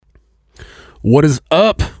What is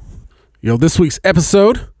up? This week's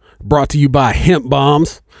episode brought to you by Hemp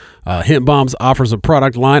Bombs. Hemp Bombs offers a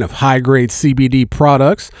product line of high-grade CBD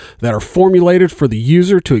products that are formulated for the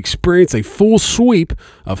user to experience a full sweep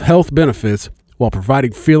of health benefits while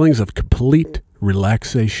providing feelings of complete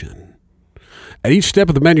relaxation. At each step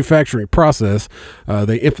of the manufacturing process,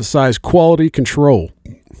 they emphasize quality control.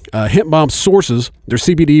 Hemp Bombs sources their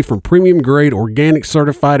CBD from premium-grade organic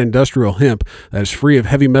certified industrial hemp that is free of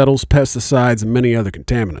heavy metals, pesticides, and many other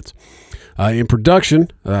contaminants. In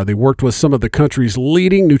production, they worked with some of the country's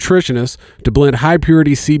leading nutritionists to blend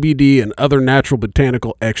high-purity CBD and other natural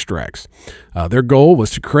botanical extracts. Their goal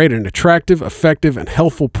was to create an attractive, effective, and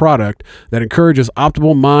healthful product that encourages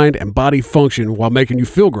optimal mind and body function while making you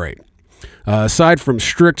feel great. Aside from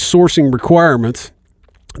strict sourcing requirements,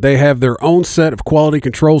 they have their own set of quality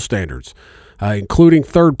control standards, including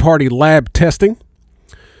third-party lab testing.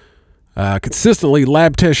 Consistently,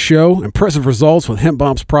 lab tests show impressive results with Hemp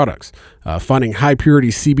Bombs products, finding high-purity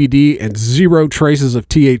CBD and zero traces of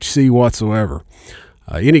THC whatsoever.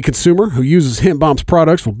 Any consumer who uses Hemp Bombs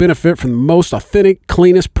products will benefit from the most authentic,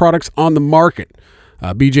 cleanest products on the market.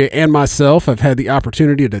 BJ and myself have had the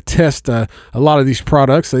opportunity to test a lot of these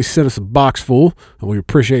products. They sent us a box full, and we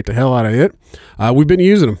appreciate the hell out of it. We've been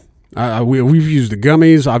using them. We've used the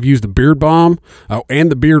gummies. I've used the beard balm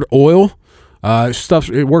and the beard oil.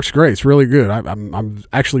 It works great. It's really good. I'm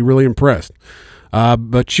actually really impressed.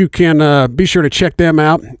 But you can be sure to check them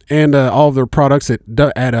out and all of their products at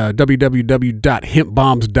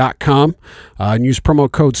www.hempbombs.com and use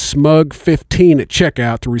promo code SMUG15 at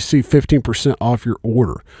checkout to receive 15% off your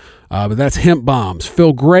order. But that's Hemp Bombs.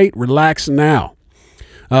 Feel great. Relax now.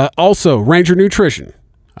 Also, Ranger Nutrition.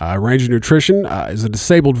 Ranger Nutrition is a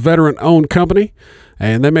disabled veteran-owned company,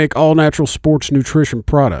 and they make all-natural sports nutrition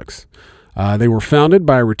products. They were founded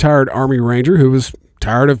by a retired Army Ranger who was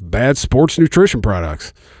tired of bad sports nutrition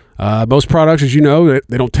products. Most products, as you know,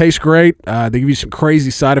 they don't taste great. They give you some crazy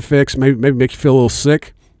side effects, maybe make you feel a little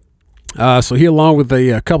sick. So he, along with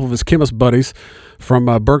a couple of his chemist buddies from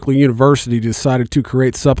Berkeley University, decided to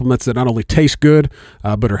create supplements that not only taste good,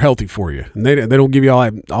 but are healthy for you. And they don't give you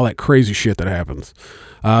all that crazy shit that happens.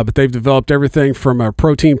 But they've developed everything from a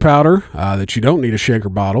protein powder that you don't need a shaker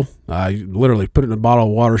bottle. You literally put it in a bottle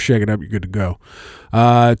of water, shake it up, you're good to go.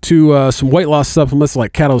 To some weight loss supplements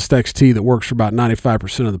like Catalyst XT that works for about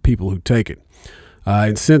 95% of the people who take it.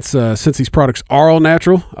 And since these products are all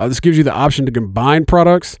natural, this gives you the option to combine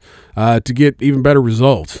products to get even better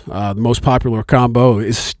results. The most popular combo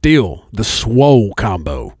is still the Swole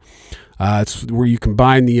combo. It's where you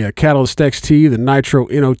combine the Catalyst XT, the Nitro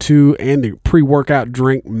NO2, and the pre-workout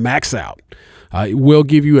drink Max Out. It will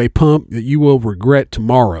give you a pump that you will regret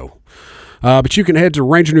tomorrow. But you can head to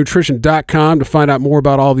rangernutrition.com to find out more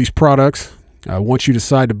about all these products. Once you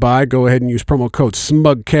decide to buy, go ahead and use promo code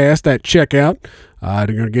SMUGCAST at checkout. You're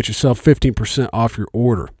going to get yourself 15% off your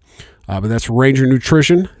order. But that's Ranger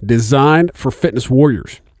Nutrition, designed for fitness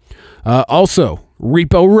warriors. Also,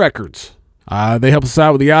 Repo Records. They help us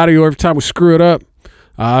out with the audio every time we screw it up.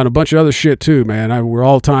 And a bunch of other shit too, man. We're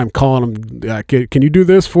all the time calling them, can you do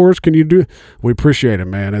this for us? Can you do? We appreciate it,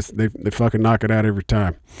 man. They fucking knock it out every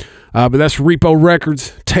time. But that's Repo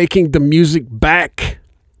Records, taking the music back.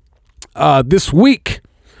 This week,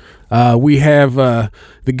 we have the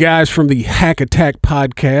guys from the Hack Attack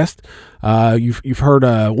podcast. You've heard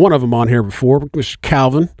one of them on here before, Mr.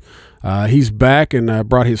 Calvin. He's back and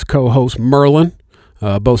brought his co-host Merlin.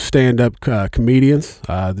 Both stand-up comedians.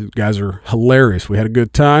 The guys are hilarious. We had a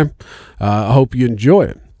good time. I hope you enjoy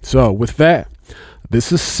it. So with that,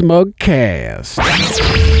 this is Smugcast. Come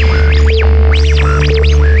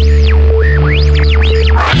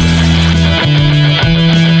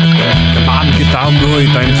on, get down to it.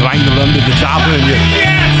 I'm trying to learn the job.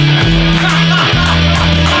 Yes!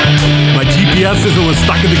 My GPS is always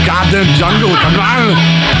stuck in the goddamn jungle. Come on.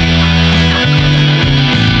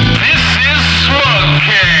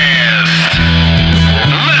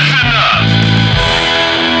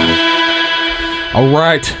 All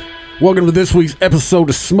right, welcome to this week's episode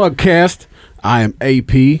of Smugcast. I am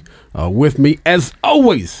AP. With me, as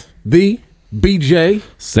always, the BJ.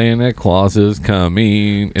 Santa Claus is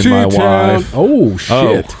coming, and my wife. Oh shit!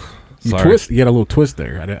 Oh, you had a little twist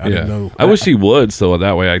there. I didn't know. I wish he would, so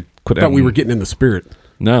that way I could. I thought we were getting in the spirit.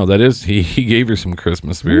 No, that is he gave her some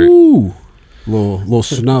Christmas spirit. Ooh, little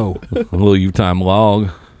snow, a little U-time log.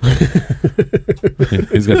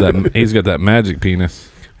 He's got that magic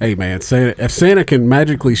penis. Hey man, if Santa can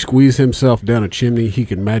magically squeeze himself down a chimney, he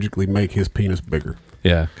can magically make his penis bigger.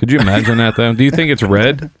 Yeah. Could you imagine that though? Do you think it's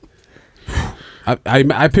red?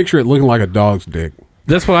 I picture it looking like a dog's dick.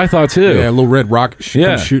 That's what I thought too. Yeah, a little red rocket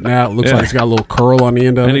comes shooting out. Looks like it's got a little curl on the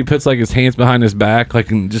end of And it. he puts like his hands behind his back, like,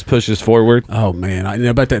 and just pushes forward. Oh man,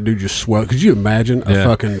 I bet that dude just swelled. Could you imagine a Yeah.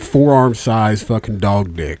 fucking forearm size fucking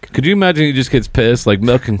dog dick? Could you imagine he just gets pissed, like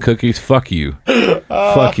milk and cookies? Fuck you.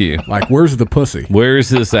 Fuck you. Like, where's the pussy? Where is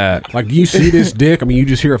this at? Like, you see this dick? I mean, you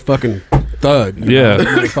just hear a fucking thud. You Yeah. know,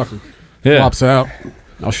 and it fucking Yeah. flops out.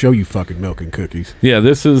 I'll show you fucking milk and cookies. Yeah,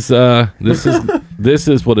 this is what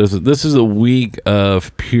is it? This is a week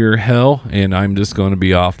of pure hell, and I'm just going to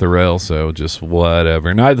be off the rails. So just whatever.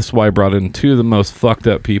 And that's why I brought in two of the most fucked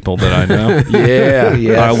up people that I know. Yeah.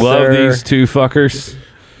 Yes, I love sir. these two fuckers.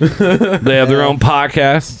 They have their own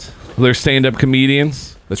podcast. They're stand-up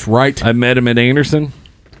comedians. That's right. I met them at Anderson.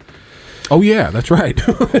 Oh yeah, that's right.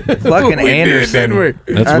 Fucking Anderson.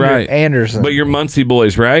 That's right. Anderson. But you're Muncie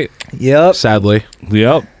boys, right? Yep. Sadly.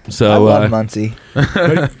 Yep. So I love Muncie.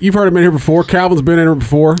 You've heard him in here before. Calvin's been in here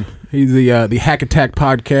before. He's the Hack Attack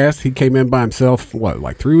podcast. He came in by himself. What,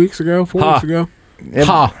 like 3 weeks ago? 4 Ha. weeks ago? Yep.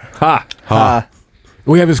 ha.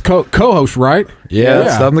 We have his co-host, right?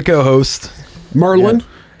 Yeah, I'm the co-host. Merlin.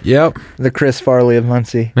 Yep. The Chris Farley of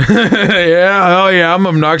Muncie. Yeah. Oh yeah. I'm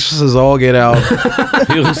obnoxious as all get out.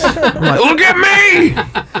 He looks, Look at me.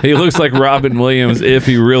 he looks like Robin Williams if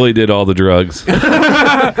he really did all the drugs.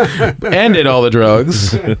 And did all the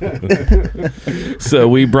drugs. So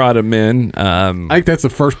we brought him in. I think that's the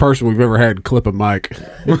first person we've ever had clip a mic.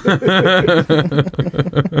 Let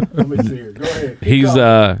me see here. Go ahead. He's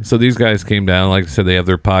so these guys came down. Like I said, they have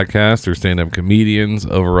their podcast. They're stand-up comedians.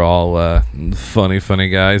 Overall, funny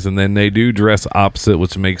guys. And then they do dress opposite,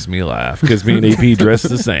 which makes me laugh because me and AP dress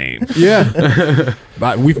the same. Yeah.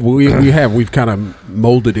 But we've kind of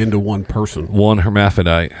molded into one person. One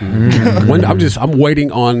hermaphrodite. I'm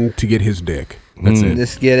waiting on to get his dick. That's it.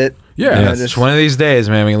 Just get it. Yeah. Yeah. Just one of these days,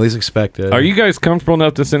 man. We at least expect it. Are you guys comfortable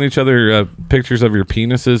enough to send each other pictures of your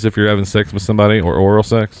penises if you're having sex with somebody or oral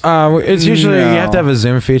sex? It's usually you have to No. have a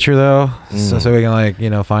Zoom feature though, so we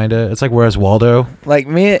can find it. It's like Where's Waldo? Like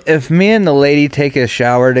if me and the lady take a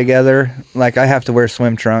shower together, like I have to wear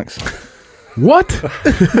swim trunks. What?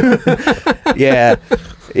 Yeah.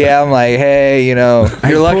 Yeah, I'm like, hey, you're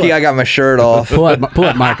lucky I got my shirt off Pull that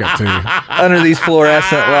mic up to you. under these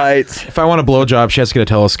fluorescent lights. If I want a blowjob, she has to get a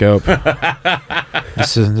telescope.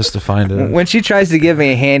 just to find it. When she tries to give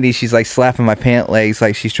me a handy, she's like slapping my pant legs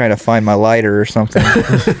like she's trying to find my lighter or something.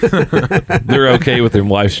 They're okay with their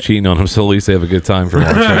wives cheating on them, so at least they have a good time for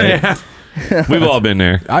once, right? We've all been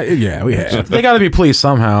there. Yeah, we have. They got to be pleased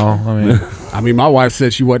somehow. I mean, my wife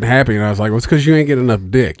said she wasn't happy, and I was like, well, it's because you ain't getting enough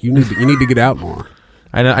dick. You need to get out more.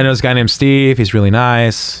 I know this guy named Steve. He's really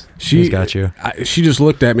nice. He's got you. She just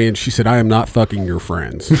looked at me and she said, I am not fucking your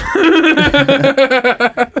friends.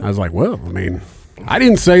 I was like, well, I mean, I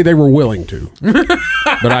didn't say they were willing to,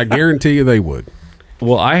 but I guarantee you they would.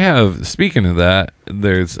 Well, I have, speaking of that,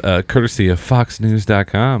 there's courtesy of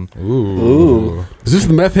FoxNews.com. Ooh. Is this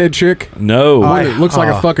the meth head chick? No. One that looks like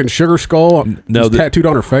a fucking sugar skull No, tattooed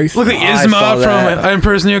on her face? Look at I saw Isma that. from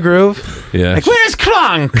Emperor's New Groove. Yeah. Like, where's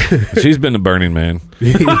Kronk? She's been to Burning Man.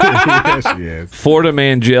 Yes, she is. Florida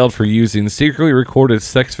man jailed for using secretly recorded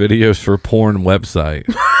sex videos for porn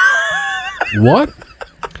website. What?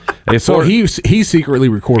 A So Flor- he secretly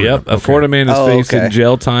recorded Yep, it. a Okay. Florida man is Oh, facing okay.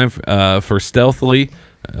 jail time for stealthily,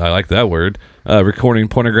 I like that word, recording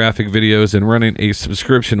pornographic videos and running a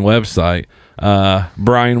subscription website.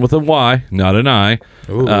 Brian with a Y, not an I.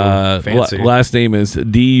 Ooh, fancy. Last name is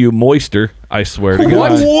D.U. Moister, I swear to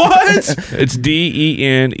God. What? It's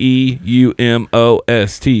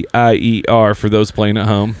DENEUMOSTIER for those playing at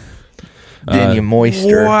home. Then you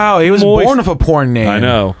moisture. Wow, he was Moist. born with a porn name. I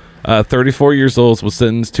know. 34 years old, was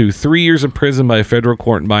sentenced to 3 years in prison by a federal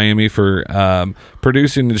court in Miami for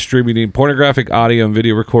producing and distributing pornographic audio and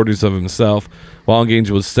video recordings of himself while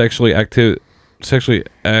engaged with sexually active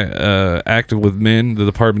with men, the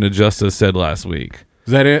Department of Justice said last week.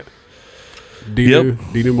 Is that it? Yep.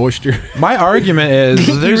 Dino Moisture. My argument is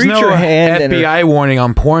You there's reach no your hand and- FBI warning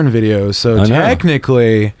on porn videos, so I know.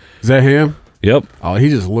 technically, Is that him? Yep. Oh, he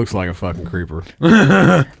just looks like a fucking creeper.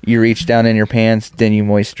 You reach down in your pants, then you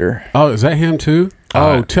moisture. Oh, is that him too?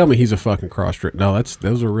 Oh, tell me he's a fucking cross-dressed. No,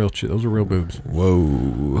 those are real. Those are real boobs.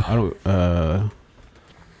 whoa. I don't.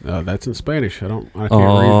 That's in Spanish. I can't read.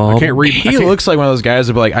 Oh, I can't read. He looks like one of those guys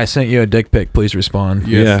that be like, I sent you a dick pic, please respond.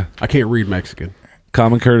 Yes, Yeah. I can't read Mexican.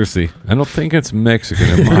 Common courtesy. I don't think it's Mexican.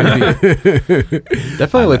 It might be.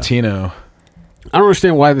 Definitely Latino. I don't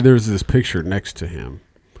understand why there's this picture next to him.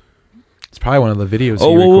 It's probably one of the videos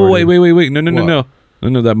Oh, he whoa, recorded. wait. No. What?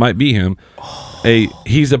 No, that might be him.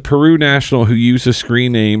 He's a Peru national who used the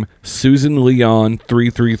screen name Susan Leon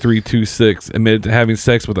 33326. Admitted to having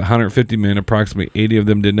sex with 150 men. Approximately 80 of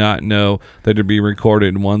them did not know that they'd be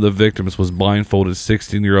recorded, and one of the victims was blindfolded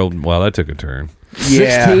 16-year-old. Wow, that took a turn.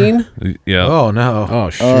 Yeah. 16? Yeah. Oh no. Oh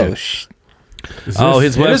shit. Oh,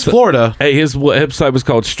 His It is website. Florida. Hey, his website was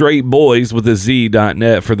called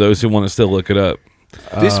straightboys.net for those who want to still look it up.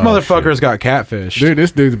 These motherfuckers got catfished. Dude,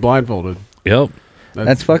 this dude's blindfolded. Yep.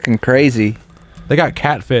 that's fucking crazy. They got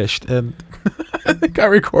catfished and they got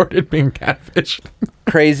recorded being catfished.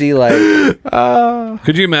 Crazy, like,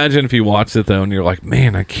 Could you imagine if you watched it though and you're like,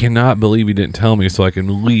 man, I cannot believe he didn't tell me so I can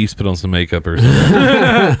at least put on some makeup or something.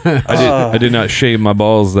 I did not shave my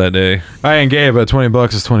balls that day. I ain't gay, but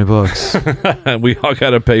 $20 is $20. We all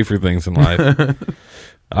gotta pay for things in life.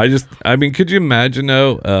 I mean, could you imagine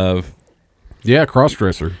though? Yeah,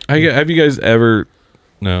 cross-dresser. Have you guys ever?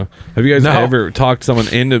 No. Have you guys ever talked someone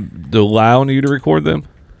into allowing you to record them?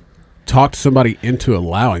 Talk to somebody into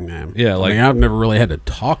allowing them. Yeah, I like- mean, I've never really had to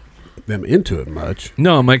talk them into it much.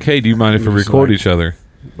 No, I'm like, hey, do you mind if we Just record like- each other?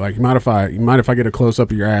 Like, you mind if I get a close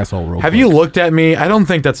up of your asshole real Have quick? you looked at me? I don't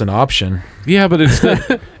think that's an option. Yeah, but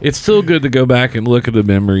it's still good to go back and look at the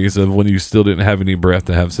memories of when you still didn't have any breath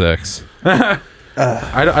to have sex. I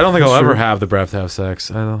don't think I'll ever have the breath to have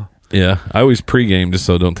sex. I don't. Yeah, I always pregame just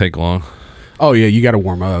so it don't take long. Oh yeah, you got to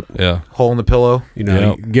warm up. Yeah. Hole in the pillow. You know,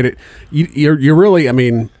 Yep. you get it. You're really. I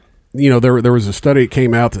mean, you know, there was a study that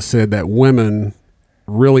came out that said that women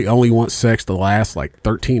really only want sex to last like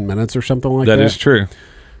 13 minutes or something like that. That is true.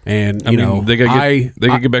 And I you mean, know, they gotta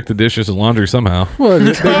get back to dishes and laundry somehow. well, they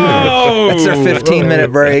do. that's their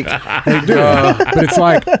 15-minute break. But it's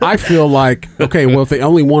like, I feel like, okay, well, if they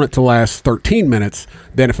only want it to last 13 minutes,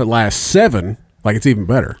 then if it lasts 7, like, it's even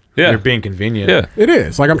better. Yeah. You're being convenient. Yeah. It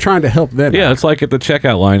is. Like, I'm trying to help them Yeah, out. it's like at the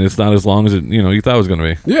checkout line, it's not as long as you thought it was going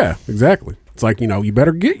to be. Yeah, exactly. It's like, you know, you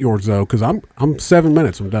better get yours, though, because I'm 7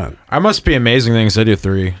 minutes, I'm done. I must be amazing things. I do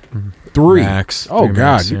 3. 3. Max. Oh, 3 God.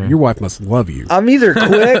 max, yeah. Your wife must love you. I'm either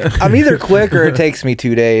quick or it takes me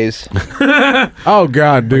 2 days. Oh,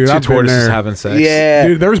 God, dude. Two I've been tortoises there. having sex. Yeah.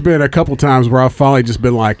 Dude, there's been a couple times where I've finally just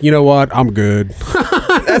been like, you know what? I'm good.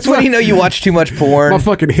 That's when you know you watch too much porn. My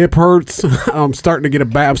fucking hip hurts. I'm starting to get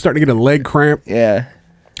a leg cramp. Yeah.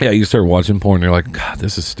 Yeah, you start watching porn, and you're like, God,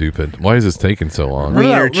 this is stupid. Why is this taking so long?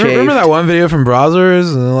 Wiener Remember that chafed. one video from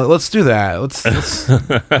Browsers? Let's do that.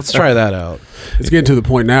 Let's try that out. It's getting to the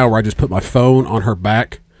point now where I just put my phone on her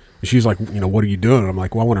back. And she's like, you know, what are you doing? And I'm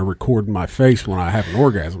like, well, I want to record my face when I have an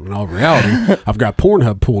orgasm. In all reality, I've got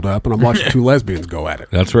Pornhub pulled up and I'm watching 2 lesbians go at it.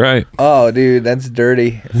 That's right. Oh, dude, that's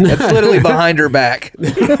dirty. That's literally behind her back.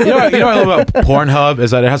 You know what I love about Pornhub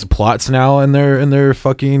is that it has plots now in their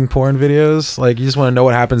fucking porn videos. Like you just want to know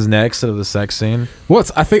what happens next of the sex scene. Well,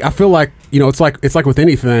 I feel like, you know, it's like with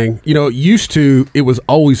anything, you know, it was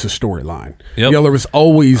always a storyline. Yep. You know, there was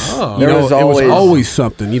always, There was it was always- always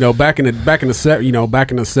something. You know, back in the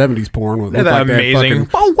 70s porn with Yeah, that like that amazing-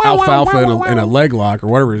 fucking alfalfa and a leg lock or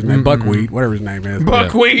whatever his name, buckwheat, whatever his name is.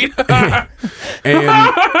 Buckwheat.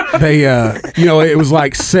 And they, you know, it was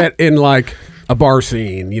like set in like a bar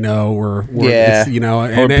scene, you know, where Yeah. it's, you know, Or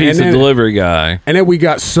and, pizza then, delivery guy. and then we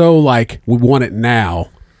got so like we want it now.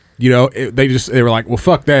 You know, they were like, well,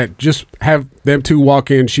 fuck that. Just have them 2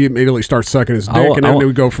 walk in. She immediately starts sucking his dick, and then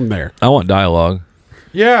we go from there. I want dialogue.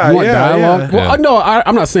 Yeah, You want yeah, dialogue? yeah. Well, no,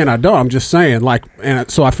 I'm not saying I don't. I'm just saying, like,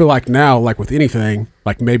 and so I feel like now, like with anything,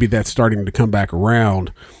 like maybe that's starting to come back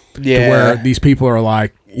around. Yeah. To where these people are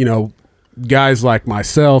like, you know, guys like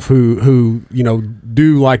myself who you know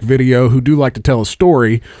do like video, who do like to tell a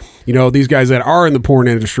story. You know, these guys that are in the porn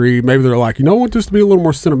industry, maybe they're like, you know what, just to be a little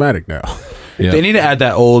more cinematic now. Yeah. They need to add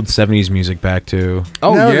that old 70s music back too.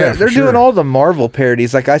 Oh No, yeah, they're for sure. doing all the Marvel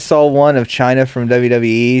parodies. Like I saw one of China from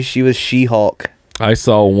WWE. She was She-Hulk. I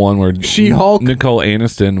saw one where She-Hulk? Nicole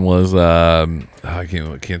Aniston was I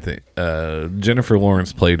can't think. Jennifer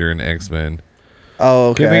Lawrence played her in X-Men. Oh,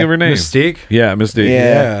 okay. Can't think of her name. Mystique? Yeah, Mystique.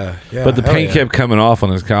 Yeah. Yeah. But the hell paint yeah. kept coming off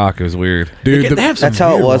on his cock. It was weird. Dude, They have some That's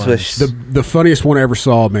how it weird was ones. with the funniest one I ever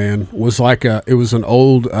saw, man, was like it was an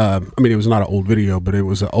old. I mean, it was not an old video, but it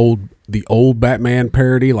was the old Batman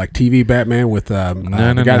parody, like TV Batman with the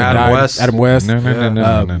guy that Adam died, West. Adam West. No, no, no, no,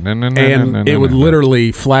 Uh, no, no, no, no, and no, no, it would no.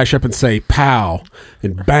 literally flash up and say "pow"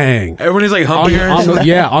 and "bang." Everybody's like humping her.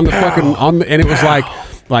 on the fucking and it was like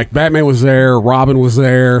Like Batman was there, Robin was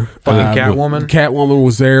there, Fucking Catwoman? Catwoman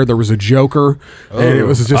was there. There was a Joker, and it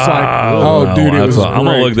was just like, oh, dude, it was. I'm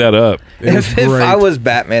gonna look that up. If I was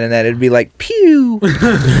Batman in that, it'd be like pew.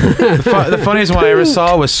 The funniest one I ever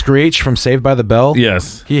saw was Screech from Saved by the Bell.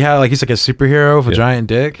 Yes. He's like a superhero with a giant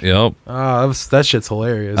dick. Yep. Oh, that shit's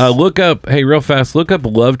hilarious. Look up. Hey, real fast. Look up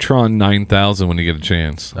Lovetron 9000 when you get a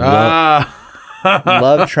chance. Lovetron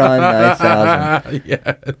 9000.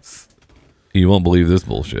 Yes. You won't believe this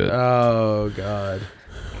bullshit. Oh God.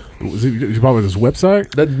 Was it probably his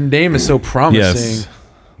website? The name is so promising. Yes.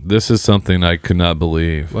 This is something I could not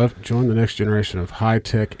believe. Join the next generation of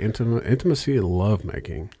high-tech intimacy and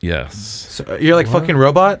lovemaking. Yes. So you're like fucking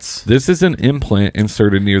robots? This is an implant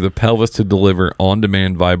inserted near the pelvis to deliver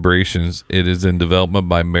on-demand vibrations. It is in development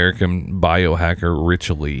by American biohacker Rich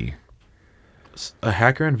Lee. A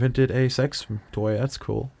hacker invented a sex toy. That's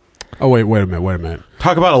cool. Oh wait a minute.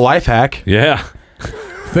 Talk about a life hack. Yeah.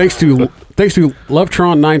 Thanks to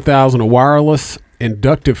Lovetron 9000, a wireless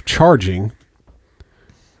inductive charging.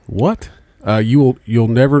 What? You'll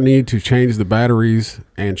never need to change the batteries,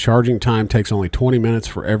 and charging time takes only 20 minutes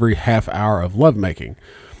for every half hour of lovemaking.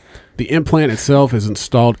 The implant itself is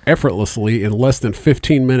installed effortlessly in less than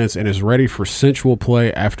 15 minutes and is ready for sensual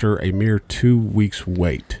play after a mere 2 weeks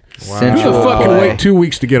wait. Wow. You Sensual fucking play. wait 2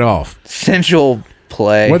 weeks to get off. Sensual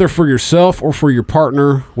play. Whether for yourself or for your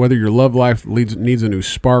partner, whether your love life needs a new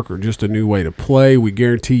spark or just a new way to play, we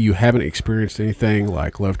guarantee you haven't experienced anything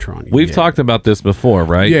like Lovetron yet. We've talked about this before,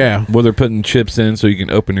 right? Yeah. Where they're putting chips in so you can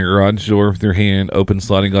open your garage door with your hand, open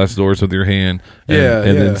sliding glass doors with your hand.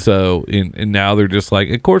 And then and now they're just like,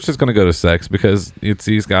 of course it's going to go to sex because it's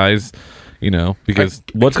these guys, because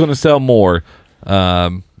what's going to sell more?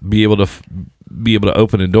 Be able to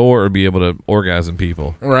open a door or be able to orgasm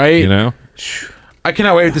people. Right. I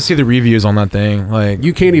cannot wait to see the reviews on that thing. Like,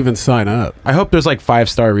 You can't even sign up. I hope there's like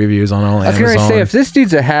 5-star reviews on all I was Amazon. going to say, if this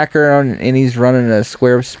dude's a hacker and he's running a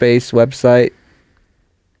Squarespace website,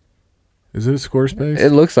 Is it a Squarespace?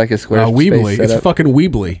 it looks like a Squarespace Weebly. It's setup. fucking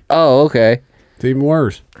Weebly. Oh, okay. It's even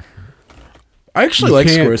worse. I actually You like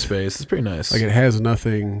can't- Squarespace. It's pretty nice. Like it has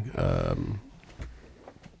nothing.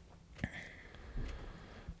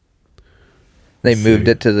 They moved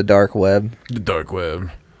it to the dark web. the dark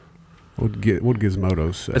web. What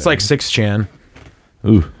Gizmodo say? It's like 6chan.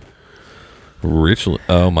 Ooh.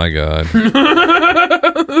 Oh my God.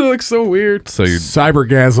 It looks so weird. So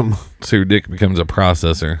cybergasm. your dick becomes a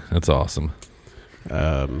processor. That's awesome.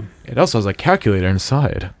 It also has a calculator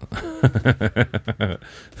inside.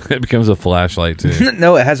 It becomes a flashlight too.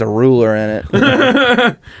 No, it has a ruler in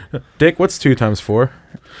it. Dick, what's 2 times 4?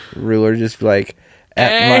 Ruler just like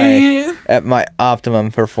at my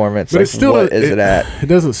optimum performance. But Like, it's still what is it at? It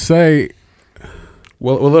doesn't say.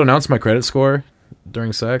 Will it announce my credit score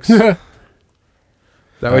during sex? That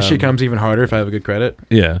way she comes even harder if I have a good credit.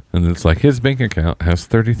 Yeah. And it's like his bank account has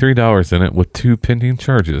 $33 in it with 2 pending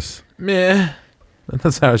charges. Meh.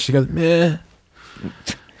 That's how she goes, meh.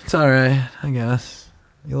 It's all right, I guess.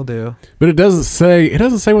 You'll do. But it doesn't say. It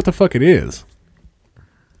doesn't say what the fuck it is.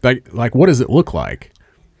 Like what does it look like?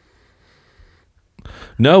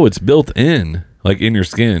 No, it's built in, like in your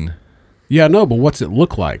skin. Yeah, no, but what's it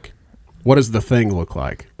look like? What does the thing look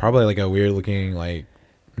like? Probably like a weird looking like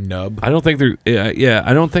nub. I don't think there. Yeah,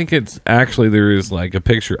 I don't think it's actually there is like a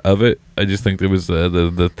picture of it. I just think there was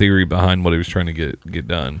the theory behind what he was trying to get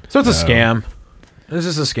done. So it's a scam. This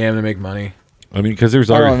is a scam to make money. I mean, because there's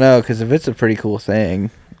I already don't know, because if it's a pretty cool thing,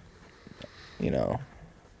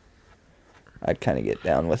 I'd kind of get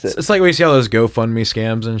down with it. It's like when you see all those GoFundMe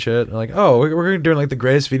scams and shit. They're like, oh, we're doing like the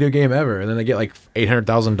greatest video game ever, and then they get like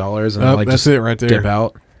 $800,000 and like that's just it right there. dip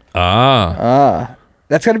out.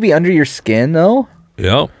 That's got to be under your skin, though.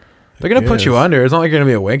 Yep. They're gonna put you Yes. under. It's not like you're gonna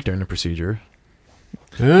be awake during the procedure.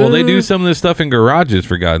 Well, they do some of this stuff in garages,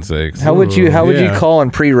 for God's sakes. How would you yeah. call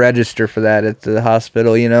and pre-register for that at the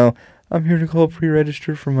hospital? I'm here to call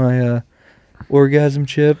pre-register for my orgasm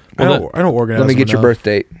chip. I don't organize. Let me get your birth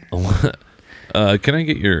date. Can I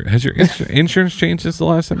get has your insurance changed since the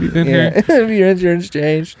last time you've been here? Yeah, have your insurance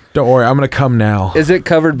changed? Don't worry, I'm gonna come now. Is it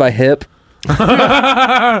covered by HIP?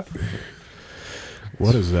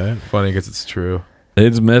 What is that? Funny because it's true.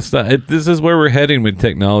 It's messed up. This is where we're heading with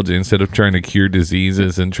technology. Instead of trying to cure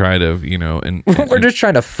diseases and try to, and We're just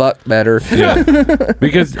trying to fuck better. yeah,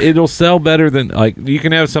 because it'll sell better than like you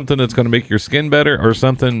can have something that's going to make your skin better or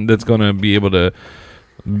something that's going to be able to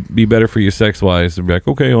be better for you sex wise. And be like,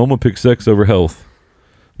 okay, I'm gonna pick sex over health.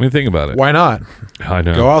 I mean, think about it. Why not? I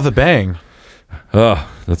know. Go out with a bang. Oh,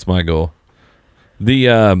 that's my goal.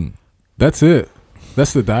 The That's it.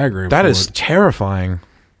 That's the diagram. That for is it. terrifying.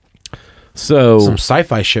 so Some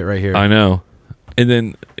sci-fi shit right here. I know. And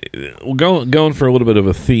then going for a little bit of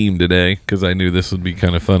a theme today because I knew this would be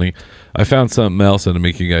kind of funny. I found something else that'll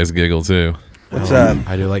make you guys giggle too. What's up?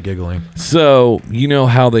 I do like giggling. So you know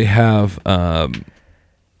how they have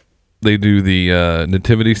they do the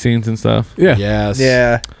nativity scenes and stuff. Yeah. Yes.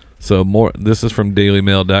 Yeah. So this is from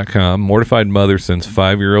DailyMail.com. Mortified mother sends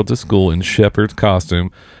 5-year-old to school in shepherd's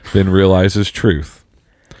costume, then realizes truth.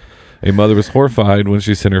 A mother was horrified when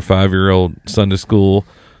she sent her 5-year-old son to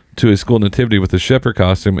a school nativity with a shepherd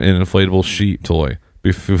costume and an inflatable sheep toy. I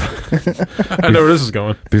know where this is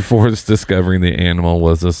going. Before discovering the animal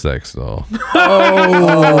was a sex doll.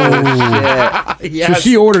 Oh, shit. So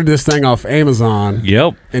she ordered this thing off Amazon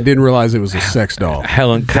Yep. and didn't realize it was a sex doll.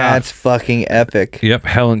 Helen Cox. That's fucking epic. Yep.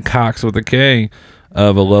 Helen Cox with a K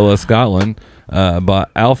of Aloha, Scotland, bought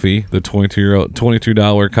Alfie, the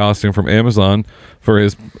 $22 costume from Amazon for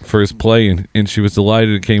his play, and she was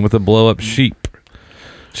delighted it came with a blow-up sheep.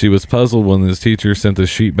 She was puzzled when his teacher sent the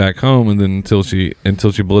sheep back home, and then until she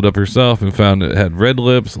blew it up herself and found it had red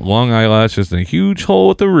lips, long eyelashes, and a huge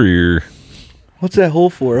hole at the rear. What's that hole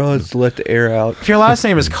for? Oh, it's to let the air out. If your last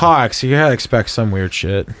name is Cox, you gotta expect some weird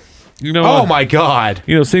shit. You know? Oh my god.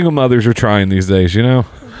 You know, single mothers are trying these days. You know,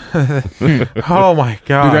 Oh my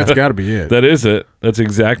god. Dude, that's got to be it. that is it. That's the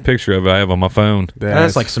exact picture of it I have on my phone.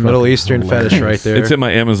 That's like some Middle fucking Eastern hilarious. fetish right there. It's in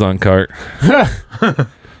my Amazon cart.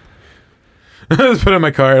 Just put it in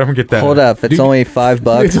my card. I don't get that. Hold up. It's only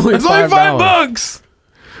 $5. It's only It's only $5. $5.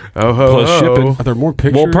 Oh ho Plus ho. shipping. Are there more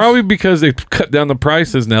pictures? Well, probably because they cut down the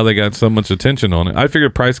prices. Now they got so much attention on it. I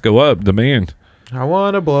figured price go up, demand. I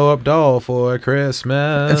want a blow up doll for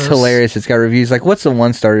Christmas. It's hilarious. It's got reviews. Like, what's the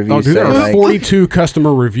 1-star review Oh, dude, say? there are Like, 42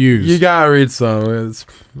 customer reviews. You gotta read some. It's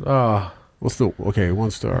What's the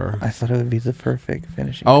 1 star? I thought it would be the perfect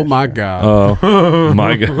finishing. Oh my touch. god, Oh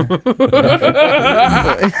my god!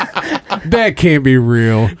 that can't be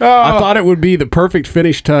real. I thought it would be the perfect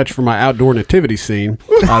finish touch for my outdoor nativity scene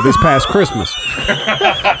this past Christmas.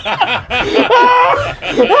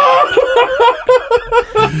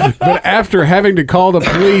 But after having to call the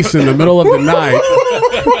police in the middle of the night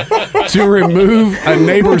to remove a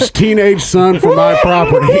neighbor's teenage son from my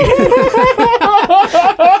property.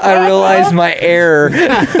 I realized my error.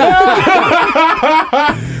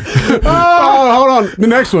 Oh, hold on. The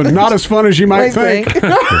next one, not as fun as you might think. 8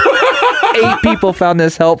 people found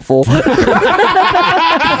this helpful.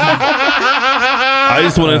 I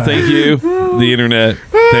just want to thank you, the internet.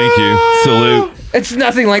 Thank you. Salute. It's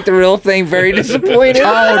nothing like the real thing. Very disappointed.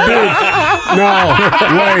 Oh, dude. No,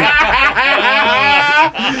 wait.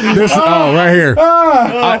 Right here.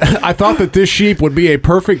 I thought that this sheep would be a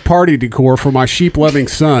perfect party decor for my sheep-loving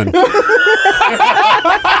son.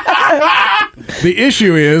 The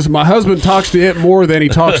issue is my husband talks to it more than he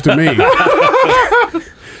talks to me.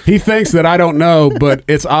 He thinks that I don't know, but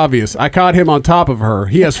it's obvious. I caught him on top of her.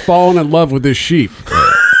 He has fallen in love with this sheep.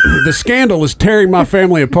 The scandal is tearing my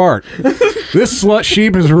family apart. This slut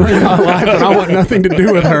sheep has ruined my life, and I want nothing to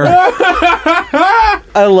do with her.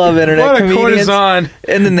 I love internet What a comedians. courtesan.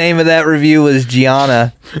 And the name of that review was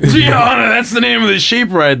Gianna. Gianna, that's the name of the sheep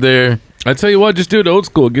right there. I tell you what, just do it old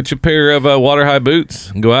school. Get you a pair of water high boots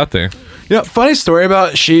and go out there. You know, funny story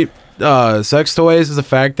about sheep sex toys is the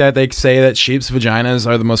fact that they say that sheep's vaginas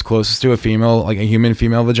are the most closest to a female, like a human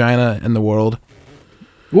female vagina in the world.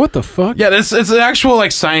 What the fuck? Yeah, it's an actual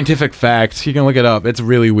like scientific fact. You can look it up. It's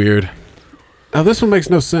really weird. Oh, this one makes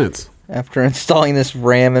no sense. After installing this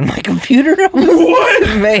RAM in my computer, I was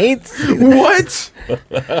dismayed. What?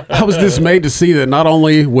 I was dismayed to see that not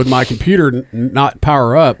only would my computer not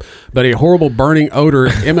power up, but a horrible burning odor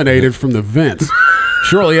emanated from the vents.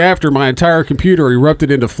 Shortly after, my entire computer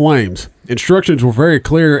erupted into flames. Instructions were very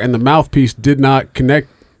clear, and the mouthpiece did not connect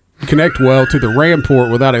well to the RAM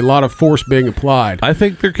port without a lot of force being applied. I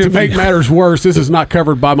think there To could make be. matters worse, this is not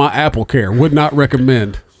covered by my Apple Care. Would not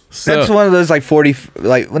recommend. That's one of those like 40,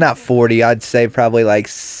 like, well, not 40, I'd say probably like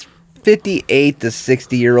 58 to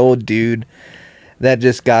 60-year-old dude that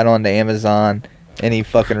just got onto Amazon and he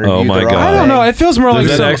fucking reviewed my the wrong God. I don't know. thing. It feels more Does like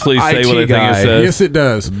that some actually say IT what I think guy. it says? Yes, it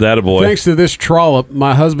does. That a boy. Thanks to this trollop,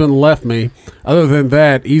 my husband left me. Other than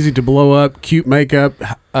that, easy to blow up, cute makeup,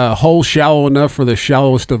 hole shallow enough for the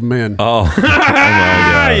shallowest of men. Oh, oh my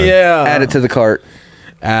god. Yeah. Add it to the cart.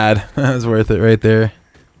 Add. That's worth it right there.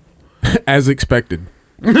 As expected.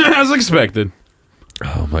 As expected.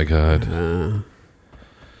 Oh my god.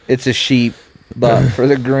 It's a sheep, but for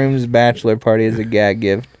the groom's bachelor party as a gag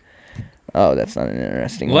gift. Oh, that's not an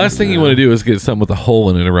interesting one. Last thing you want to do is get something with a hole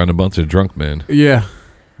in it around a bunch of drunk men. Yeah.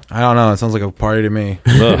 I don't know. It sounds like a party to me.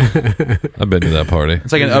 Ugh. I've been to that party.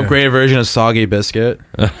 It's like an upgraded version of Soggy Biscuit.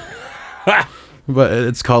 But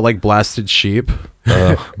it's called like Blasted Sheep.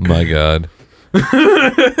 Oh my god.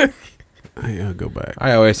 Yeah, go back.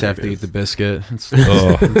 I always have to eat the biscuit. It's,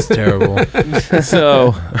 Oh. it's terrible.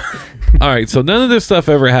 So, all right. So none of this stuff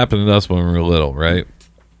ever happened to us when we were little, right?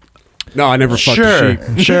 No, I never fucked a Sure,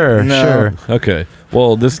 sheep. sure, No. sure. Okay.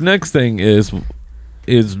 Well, this next thing is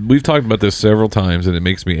we've talked about this several times, and it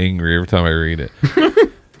makes me angry every time I read it.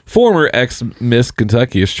 Former ex-Miss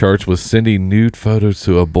Kentucky is charged with sending nude photos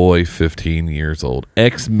to a boy 15 years old.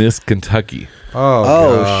 Ex-Miss Kentucky. Oh,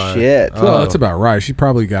 Oh, God. shit. Well, that's about right. She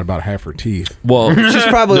probably got about half her teeth. Well, She's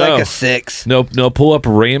probably No. like a 6. no, pull up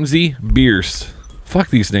Ramsey Bierce. Fuck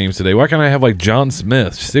these names today. Why can't I have like John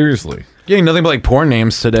Smith? Seriously. Getting nothing but like porn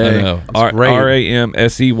names today. I know. It's great.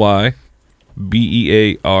 Ramsey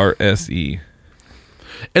Bearse.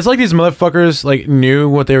 It's like these motherfuckers like knew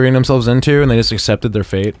what they were getting themselves into and they just accepted their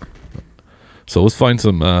fate. So let's find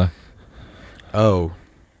some. Oh,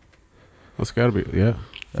 That's got to be, yeah.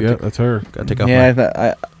 Yeah, that's her. gotta take off my...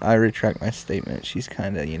 Yeah, I retract my statement. She's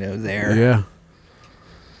kind of, there. Yeah.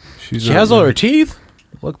 She has all her teeth,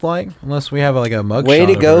 looked like, unless we have like a mug Way shot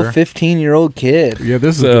to of go, her. 15-year-old kid. Yeah,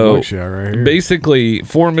 this is So, the mugshot right here. Basically,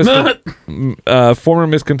 former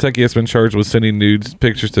Miss Kentucky has been charged with sending nudes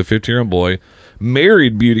pictures to a 15-year-old boy.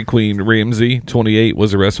 Married beauty queen Ramsey, 28,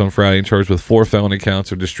 was arrested on Friday and charged with 4 felony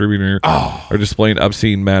counts of distributing or displaying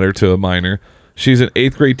obscene matter to a minor. She's an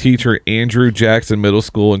 8th grade teacher at Andrew Jackson Middle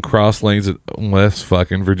School in Cross Lanes at West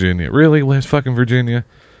fucking Virginia. Really? West fucking Virginia?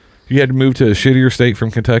 You had to move to a shittier state from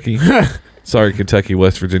Kentucky? Sorry, Kentucky,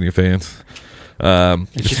 West Virginia fans. Did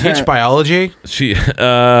she teach biology? She,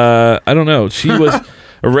 I don't know. She was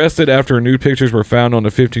arrested after nude pictures were found on a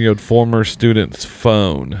 15-year-old former student's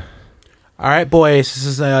phone. All right, boys, this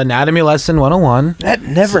is anatomy lesson 101. That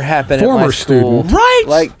never happened Former at my school. student. Right.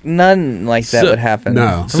 Like, none like that So- would happen.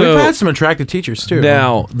 No. And So we've had some attractive teachers too.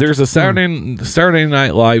 now there's a Saturday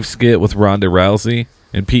Night Live skit with Ronda Rousey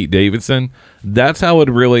and Pete Davidson. That's how it would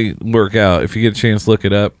really work out. If you get a chance, look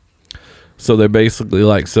it up. So they're basically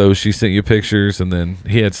like, so she sent you pictures, and then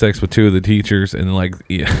he had sex with 2 of the teachers, and like,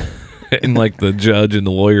 yeah, and like the judge and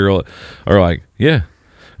the lawyer are like, yeah.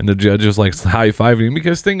 And the judge is like high-fiving him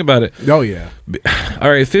because think about it. Oh, yeah. All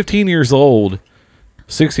right, 15 years old,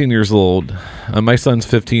 16 years old. My son's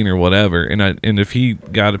 15 or whatever, and if he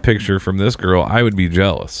got a picture from this girl, I would be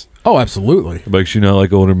jealous. Oh, absolutely. Like, she not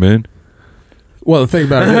like older men. Well, the thing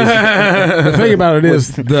about it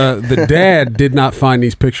is, the dad did not find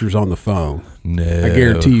these pictures on the phone. No, I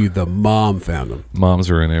guarantee you, the mom found them. moms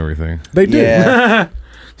are in everything. They did. Yeah.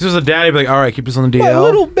 This was a daddy be like, all right, keep this on the My DL.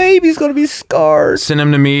 little baby's going to be scarred. Send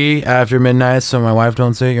him to me after midnight so my wife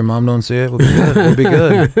don't see it, your mom don't see it. We'll be good. We'll be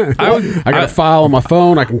good. I got a file on my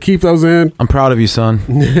phone. I can keep those in. I'm proud of you, son.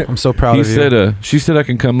 I'm so proud He of you. said, she said I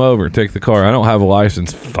can come over and take the car. I don't have a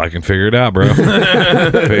license. Fucking figure it out, bro.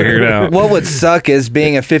 Figure it out. What would suck is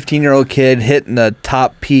being a 15-year-old kid hitting the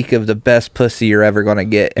top peak of the best pussy you're ever going to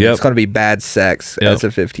get, and Yep. it's going to be bad sex Yep. as a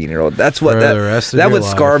 15-year-old. That's what For that, the rest of that your would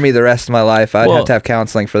scar life. me the rest of my life. I'd Well- have to have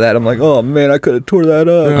counseling for that. I'm like, oh man, I could have tore that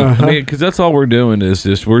up. I mean, because that's all we're doing is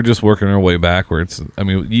we're just working our way backwards. I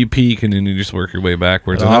mean, you peak and then you just work your way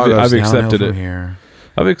backwards. It And all goes I've downhill accepted from it. here.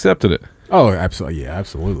 I've accepted it. Oh, absolutely. Yeah,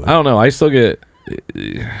 absolutely. I don't know. I still get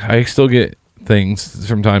things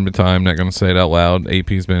from time to time. Not going to say it out loud.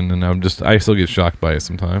 AP's been, and I still get shocked by it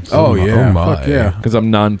sometimes. Oh, my- yeah. oh, my. Fuck yeah. because I'm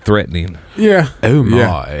non-threatening. Yeah. Oh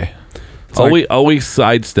my. Yeah. Always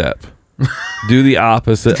sidestep. Do the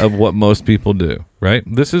opposite of what most people do. Right.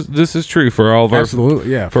 This is true for all of our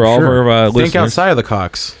Absolutely. Yeah. for all sure. of our listeners. Think outside of the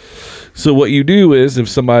cocks. So what you do is, if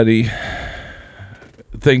somebody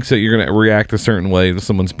thinks that you're going to react a certain way, if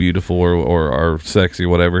someone's beautiful or sexy or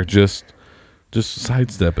whatever, just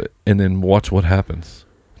sidestep it and then watch what happens.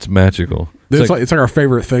 It's magical. It's like our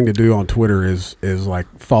favorite thing to do on Twitter is like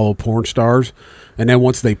follow porn stars, and then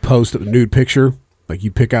once they post a nude picture, like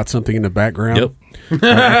you pick out something in the background. Yep.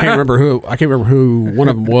 I can't remember who one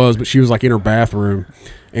of them was, but she was like in her bathroom,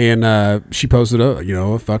 and she posted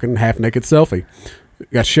a fucking half naked selfie.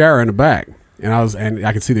 Got shower in the back, and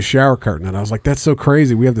I could see the shower curtain, and I was like, that's so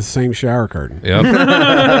crazy. We have the same shower curtain. Yep.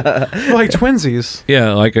 We're like twinsies.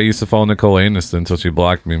 Yeah, like I used to follow Nicole Aniston until she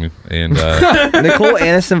blocked me. And Nicole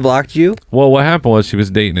Aniston blocked you? well, what happened was she was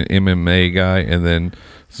dating an MMA guy, and then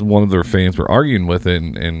one of their fans were arguing with it,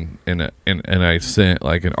 and I sent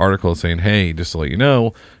like an article saying, hey, just to let you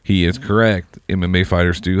know, he is correct. MMA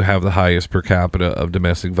fighters do have the highest per capita of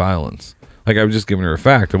domestic violence. Like, I was just giving her a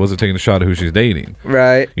fact. I wasn't taking a shot at who she's dating.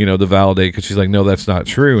 Right. To validate, because she's like, no, that's not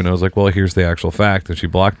true. And I was like, well, here's the actual fact. And she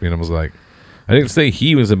blocked me, and I was like, I didn't say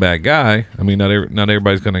he was a bad guy. I mean, not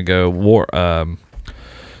everybody's going to go War. Can't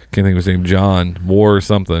think of his name. John War or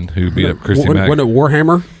something, who beat up Christy Mack. Wasn't it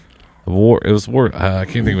Warhammer? War. It was War. I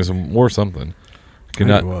can't think it was War something. I think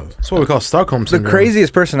it was. That's what we call Stockholm The syndrome.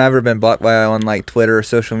 craziest person I've ever been blocked by on like Twitter or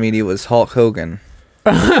social media was Hulk Hogan.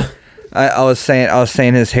 I was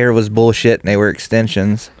saying his hair was bullshit and they were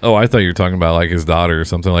extensions. Oh, I thought you were talking about like his daughter or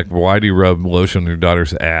something. Like, why do you rub lotion on your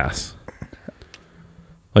daughter's ass?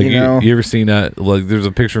 Like, You know? you ever seen that? Like, there's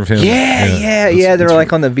a picture of him. Yeah. They were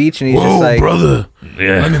like on the beach and he's just like, brother.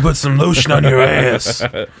 Yeah. Let me put some lotion on your ass.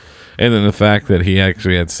 And then the fact that he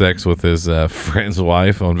actually had sex with his friend's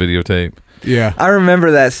wife on videotape. Yeah. I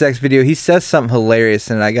remember that sex video. He says something hilarious,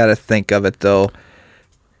 and I got to think of it though,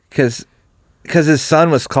 because his son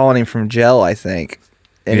was calling him from jail, I think,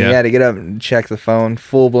 and he Yeah. had to get up and check the phone,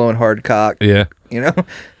 full blown hard cock. Yeah. You know,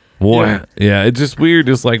 Boy, yeah, it's just weird.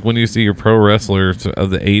 Just like when you see your pro wrestlers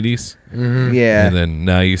of the '80s, yeah, and then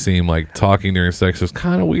now you see him like talking during sex. It's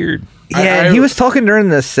kind of weird. yeah. And he was talking during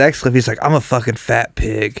the sex clip. He's like, "I'm a fucking fat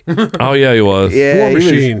pig." Oh yeah, he was. Yeah, War he was-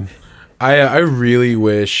 Machine. I really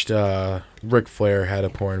wished Ric Flair had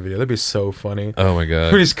a porn video. That'd be so funny. Oh my When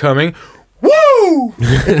god. he's coming, woo,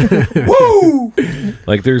 woo.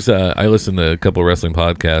 Like there's I listened to a couple of wrestling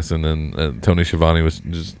podcasts, and then Tony Schiavone was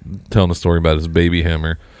just telling a story about his baby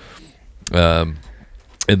hammer.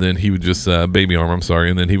 And then he would just baby arm. I'm sorry.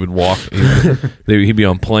 And then he would walk. He'd be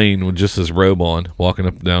on plane with just his robe on, walking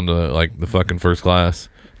up down to like the fucking first class,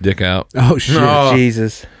 dick out. Oh shit. No.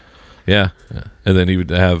 Jesus. Yeah. And then he would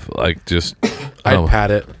have like just. I'd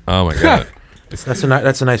pat it. Oh my god. That's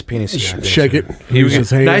a nice penis. Shake it. He was Use his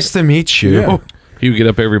hand. Nice to meet you. Yeah. He would get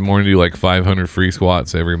up every morning, do like 500 free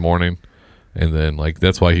squats every morning, and then like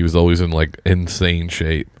that's why he was always in like insane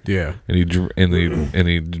shape. Yeah. And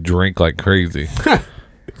he drank like crazy.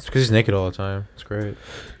 It's because he's naked all the time. It's great.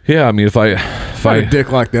 Yeah, I mean, if I If I had a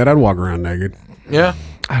dick like that, I'd walk around naked. Yeah.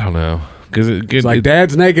 I don't know, because It's like,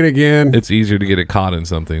 Dad's naked again. it's easier to get it caught in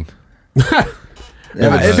something.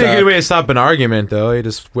 It'd be a good way to stop an argument, though. You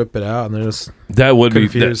just whip it out and they're just That would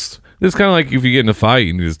confused. be. It's kind of like if you get in a fight,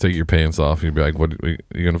 you can just take your pants off. You'd be like, "What?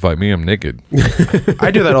 You gonna fight me? I'm naked." I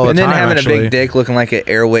do that all the And then time. having actually. a big dick looking like an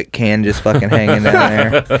Airwick can just fucking hanging down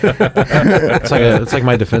there. It's like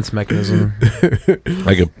my defense mechanism.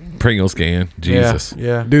 Like a Pringles can. Jesus.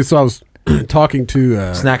 Yeah. Dude, so I was talking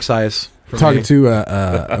to Snack size. for talking me. to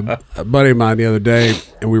a buddy of mine the other day,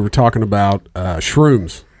 and we were talking about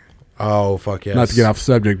shrooms. Oh fuck yes. Not to get off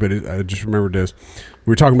subject, but I just remembered this.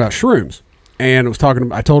 We were talking about shrooms, and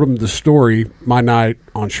I told him the story, my night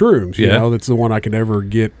on shrooms. You Yeah. know, that's the one I could ever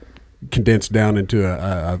get condensed down into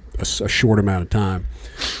a short amount of time.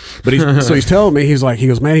 But he's telling me,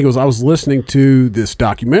 he goes, I was listening to this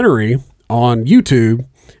documentary on YouTube,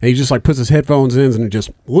 and he just like puts his headphones in and just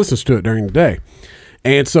listens to it during the day.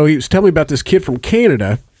 And so he was telling me about this kid from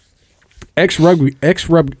Canada, ex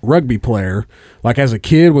rugby player. Like as a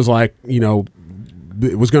kid, was like, you know,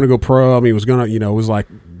 was going to go pro. I mean, was going to, you know, was like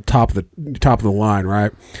top of the line,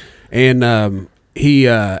 right? And he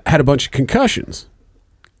had a bunch of concussions,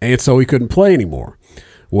 and so he couldn't play anymore.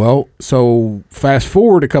 Well, so fast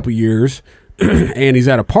forward a couple years, and he's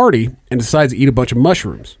at a party and decides to eat a bunch of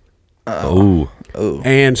mushrooms Oh.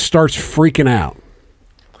 and starts freaking out.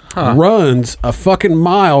 Runs a fucking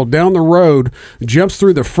mile down the road, jumps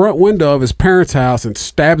through the front window of his parents' house, and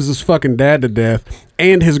stabs his fucking dad to death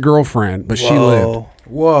and his girlfriend, but she lived.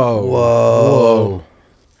 Whoa.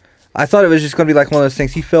 I thought it was just going to be like one of those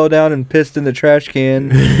things. He fell down and pissed in the trash can.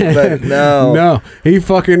 But no. No, he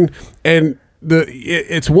fucking, and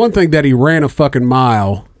it's one thing that he ran a fucking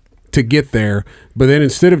mile to get there, but then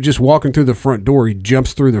instead of just walking through the front door, he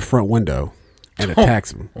jumps through the front window and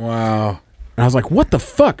attacks him. Wow. And I was like, what the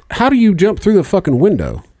fuck? How do you jump through the fucking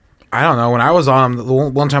window? I don't know. When I was on him, the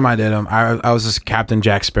one time I did him, I was just Captain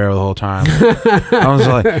Jack Sparrow the whole time. I was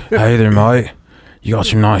like, "Hey there, mate. You got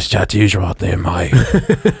some nice tattoos right there, mate.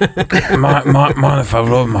 mind if I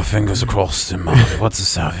rub my fingers across them, mate? What's the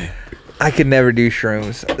savvy?" I could never do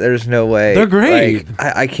shrooms. There's no way. They're great.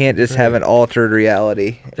 Like, I can't just have an altered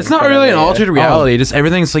reality. It's not really an altered reality. Just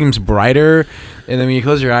everything seems brighter, and then when you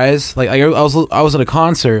close your eyes, like I was at a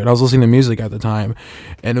concert and I was listening to music at the time,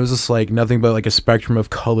 and it was just like nothing but like a spectrum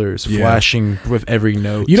of colors flashing with every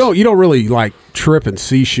note. You don't really like trip and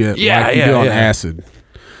see shit like you do on acid.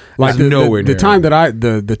 Like the time that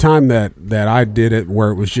the time that I did it,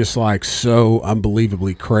 where it was just like so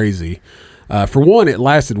unbelievably crazy. For one, it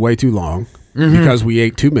lasted way too long because we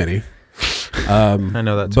ate too many. I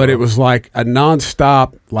know that, but it was like a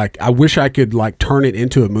nonstop. Like I wish I could like turn it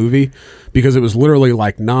into a movie, because it was literally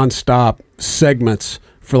like nonstop segments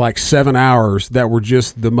for like 7 hours that were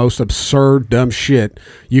just the most absurd, dumb shit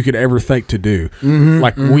you could ever think to do.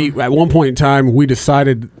 We at one point in time we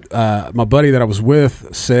decided. My buddy that I was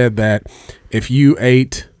with said that if you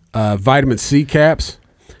ate vitamin C caps,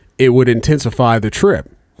 it would intensify the trip.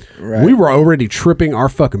 Right. We were already tripping our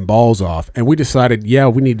fucking balls off, and we decided, yeah,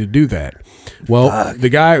 we need to do that. Well,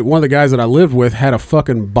 one of the guys that I lived with had a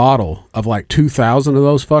fucking bottle of like 2,000 of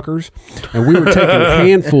those fuckers, and we were taking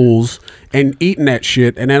handfuls and eating that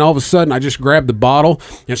shit. And then all of a sudden, I just grabbed the bottle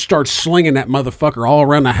and started slinging that motherfucker all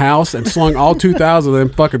around the house, and slung all 2,000 of them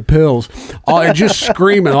fucking pills, and just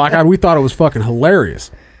screaming like we thought it was fucking hilarious.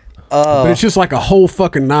 But it's just like a whole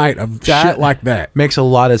fucking night of shit like that. Makes a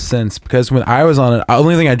lot of sense because when I was on it, the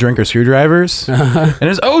only thing I drink are screwdrivers, and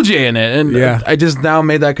there's OJ in it, and Yeah. I just now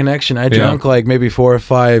made that connection. I drank like maybe 4 or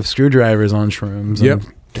 5 screwdrivers on shrooms. Yep.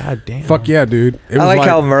 And God damn. Fuck yeah, dude. It I was like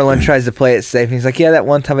how Merlin tries to play it safe. He's like, yeah, that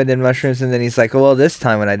one time I did mushrooms, and then he's like, well, this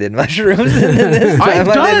time when I did mushrooms, and then this time I've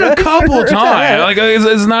I done did it a couple mushrooms. times. Like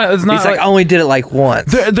it's not. He's like, I only did it like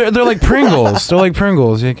once. they're like Pringles. They're like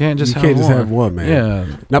Pringles. You can't just You can't just have one, man.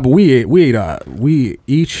 Yeah. No, but we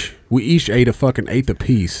each ate a fucking eighth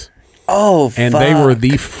apiece. Oh, And they were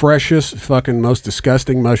the freshest, fucking most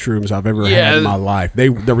disgusting mushrooms I've ever had in my life.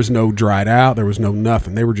 There was no dried out. There was no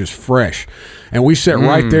nothing. They were just fresh. And we sat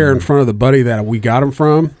right there in front of the buddy that we got them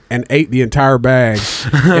from and ate the entire bag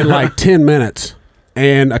in like 10 minutes.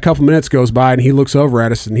 And a couple minutes goes by and he looks over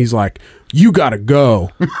at us and he's like, you got to go.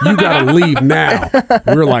 You got to leave now.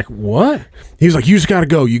 We were like, what? He's like, you just got to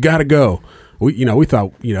go. You got to go. We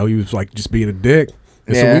thought, he was like just being a dick.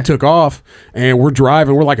 And so we took off and we're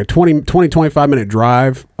driving. We're like a 25 minute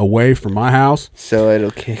drive away from my house. So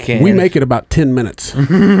it'll kick in. We make it about 10 minutes.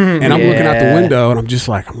 And I'm looking out the window and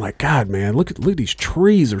I'm like, God, man, look at these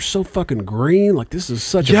trees. They're so fucking green. Like, this is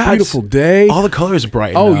such a beautiful day. All the colors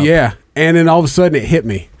bright. Oh, yeah. And then all of a sudden it hit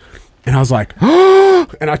me. And I was like,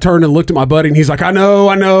 and I turned and looked at my buddy and he's like, I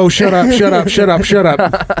know. Shut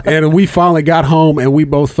up. And we finally got home and we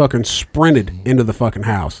both fucking sprinted into the fucking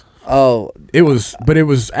house. Oh, It was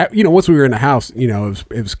once we were in the house, it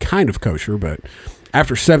was kind of kosher, but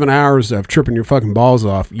after 7 hours of tripping your fucking balls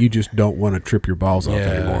off, you just don't want to trip your balls off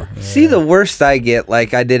anymore. see, the worst I get,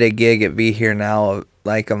 like I did a gig at Be Here Now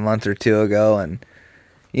like a month or two ago, and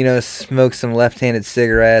smoked some left-handed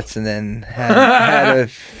cigarettes, and then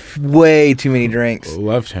had way too many drinks.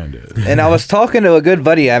 Left-handed. And I was talking to a good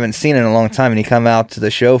buddy I haven't seen in a long time, and he come out to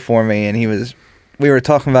the show for me, and we were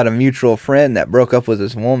talking about a mutual friend that broke up with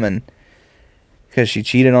his woman because she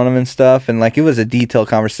cheated on him and stuff. And like, it was a detailed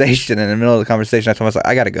conversation. In the middle of the conversation, I told him, I was like,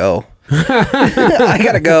 I gotta go. I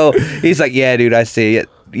gotta go. He's like, yeah, dude, I see it.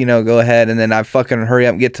 Go ahead. And then I fucking hurry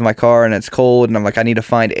up and get to my car, and it's cold. And I'm like, I need to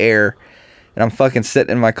find air. And I'm fucking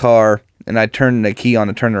sitting in my car, and I turned the key on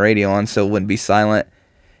to turn the radio on so it wouldn't be silent.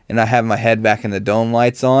 And I have my head back in the dome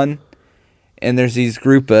lights on. And there's these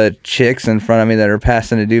group of chicks in front of me that are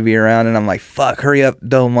passing a doobie around, and I'm like, fuck, hurry up,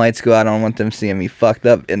 dome lights go out. I don't want them seeing me fucked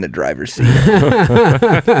up in the driver's seat.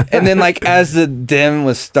 And then, like, as the dim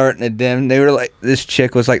was starting to dim, they were like, this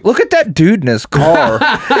chick was like, look at that dude in his car.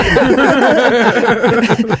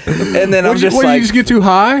 And then I'm just like, you just get too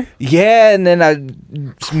high? yeah, and then I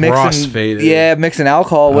Crossfaded. mixing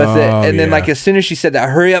alcohol with it. Oh, And then, yeah. like, as soon as she said that,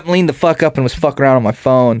 hurry up and leaned the fuck up and was fucking around on my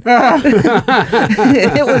phone.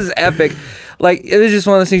 It was epic. Like, it was just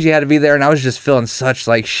one of those things you had to be there, and I was just feeling such,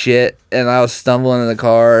 like, shit, and I was stumbling in the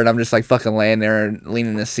car, and I'm just, like, fucking laying there and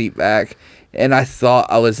leaning the seat back, and I thought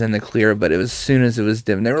I was in the clear, but it was as soon as it was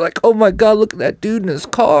dim, they were like, oh my God, look at that dude in his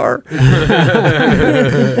car.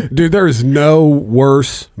 Dude, there is no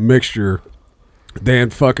worse mixture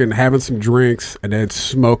than fucking having some drinks and then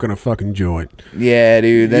smoking a fucking joint. Yeah,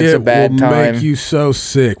 dude, that's a bad will time. make you so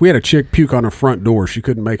sick. We had a chick puke on her front door. She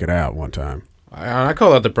couldn't make it out one time. I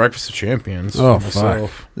call that the breakfast of champions. Oh, for fuck.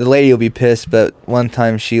 myself. The lady will be pissed, but one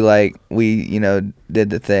time she we did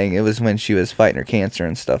the thing. It was when she was fighting her cancer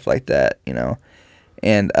and stuff like that,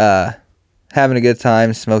 and having a good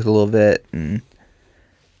time, smoked a little bit, and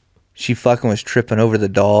she fucking was tripping over the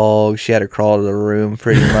dog. She had to crawl to the room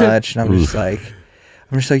pretty much, and I'm just like,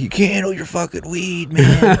 you can't handle your fucking weed,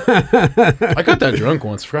 man. I got that drunk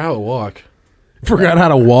once. Forgot how to walk. Forgot how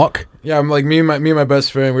to walk. Yeah, I'm like me and my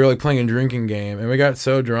best friend. We were like playing a drinking game, and we got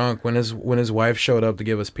so drunk when his wife showed up to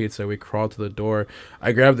give us pizza. We crawled to the door.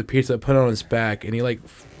 I grabbed the pizza, put it on his back, and he like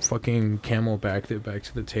fucking camelbacked it back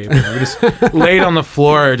to the table. And we just laid on the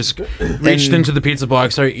floor, just reached into the pizza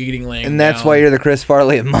box, started eating, laying And that's down. why you're the Chris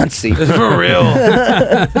Farley of Muncie. For real.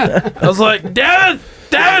 I was like, Dad,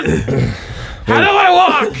 how do I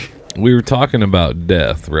walk? We were talking about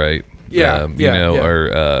death, right? Yeah,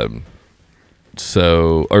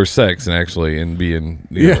 or sex and actually and being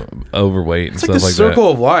overweight and It's like stuff the like circle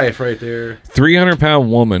of life right there. 300-pound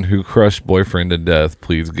woman who crushed boyfriend to death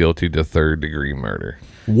pleads guilty to 3rd-degree murder.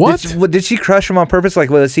 What? Did she crush him on purpose? Like,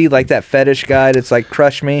 was he like that fetish guy that's like,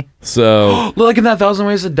 crush me? So, Look in that 1,000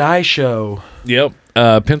 Ways to Die show. yep.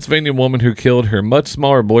 Pennsylvania woman who killed her much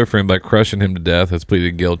smaller boyfriend by crushing him to death has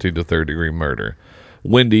pleaded guilty to third-degree murder.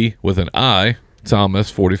 Wendy, with an I, Thomas,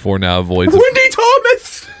 44, now avoids. Wendy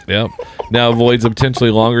Thomas. Yep. Now avoids a potentially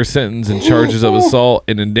longer sentence and charges of assault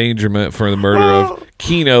and endangerment for the murder of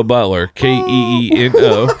Keno Butler,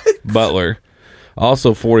 Keeno Butler,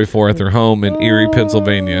 also 44, at their home in Erie,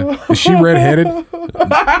 Pennsylvania. Is she redheaded?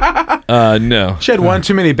 No. She had one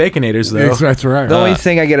too many baconators though. That's right. The only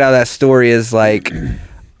thing I get out of that story is like,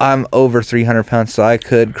 I'm over 300 pounds, so I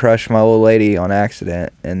could crush my old lady on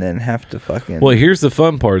accident and then have to fucking. Well, here's the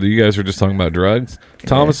fun part. You guys were just talking about drugs.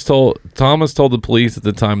 Thomas told the police at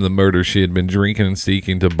the time of the murder she had been drinking and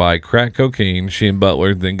seeking to buy crack cocaine. She and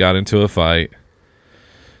Butler then got into a fight.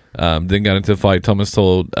 Thomas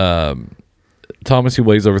told Thomas, who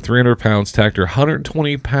weighs over 300 pounds, attacked her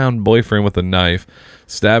 120-pound boyfriend with a knife,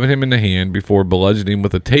 stabbing him in the hand before bludgeoning him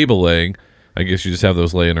with a table leg. I guess you just have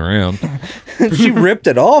those laying around. She ripped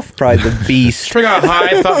it off, probably the beast. She got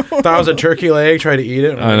high, thought it was a turkey leg, tried to eat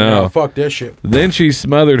it. I know. Oh, fuck this shit. Then she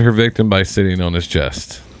smothered her victim by sitting on his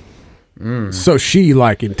chest. So she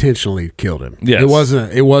like intentionally killed him. Yes.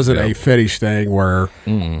 It wasn't a fetish thing where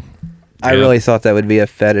I really thought that would be a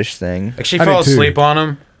fetish thing. Like she I fell did too. asleep on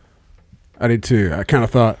him. I did too. I kind of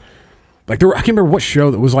thought like I can't remember what show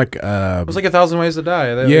that was like. It was like 1,000 Ways to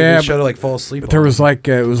Die. Yeah, They showed her like fall asleep. there on was like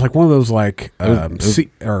it was like one of those like CI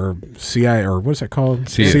or what's that called?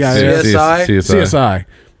 CSI? CSI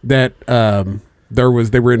that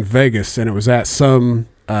they were in Vegas and it was at some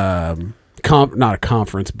not a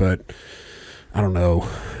conference but I don't know,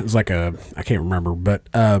 it was like I can't remember but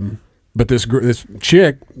this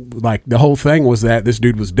chick, like the whole thing was that this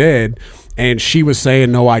dude was dead and she was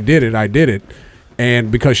saying no, I did it,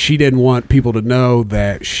 and because she didn't want people to know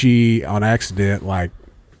that she on accident like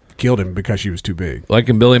killed him because she was too big. Like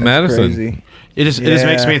in Billy Madison. Crazy. It just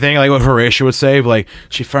makes me think like what Horatio would say, but, like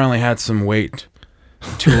she finally had some weight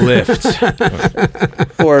to lift.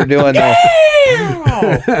 For doing that.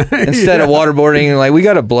 Instead of waterboarding, like we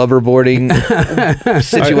got a blubberboarding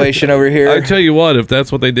situation over here. I tell you what, if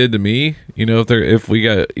that's what they did to me,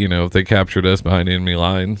 if they captured us behind enemy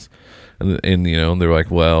lines, and they're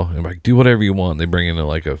like, well, I'm like, do whatever you want. They bring in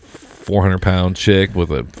like a 400-pound chick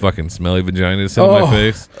with a fucking smelly vagina to sit on my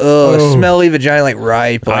face. Oh, smelly vagina, like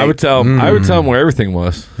ripe. Like, I would tell him where everything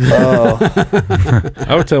was. oh,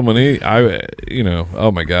 I would tell him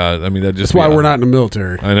oh my god. I mean, That's why we're not in the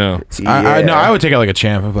military. I know. I know. I would take it like a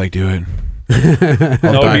champ. I'd be like, do it. It'd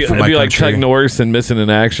be like Chuck Norris and Missing in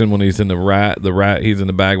Action when he's in the rat. He's in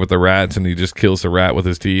the bag with the rats and he just kills the rat with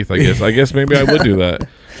his teeth. I guess maybe I would do that.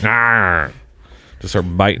 Just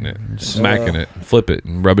start biting it, smacking it, flip it,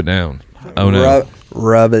 and rub it down. Oh no!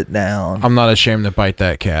 Rub it down. I'm not ashamed to bite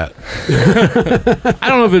that cat. I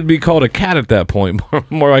don't know if it'd be called a cat at that point.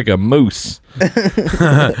 More like a moose.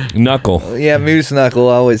 Knuckle. Yeah, moose knuckle.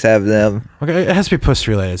 Always have them. Okay, it has to be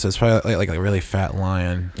pussy related, so it's probably like a really fat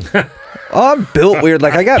lion. Oh, I'm built weird.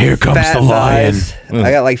 Like I got Here comes fat the lion. thighs.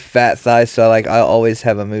 I got like fat thighs, so I always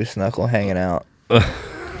have a moose knuckle hanging out.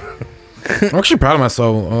 I'm actually proud of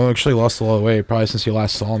myself. I actually lost a lot of weight probably since you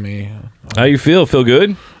last saw me. How you feel? Feel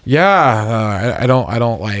good? Yeah, I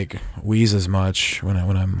don't like wheeze as much when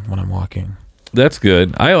I'm walking. That's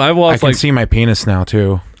good. I've I lost can see my penis now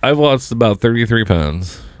too. I've lost about 33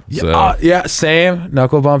 pounds. Yeah, same.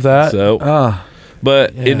 Knuckle bump that.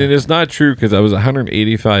 But and it is not true because I was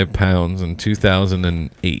 185 pounds in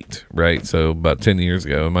 2008, right? So about 10 years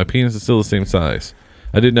ago, and my penis is still the same size.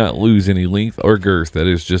 I did not lose any length or girth. That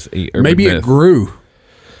is just a urban Maybe myth. it grew.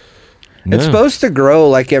 No. It's supposed to grow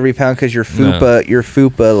like every pound because your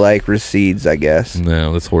fupa like recedes, I guess.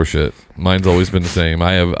 No, that's horseshit. Mine's always been the same.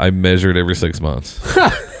 I measured every 6 months.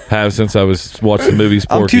 Have since I was watching the movies.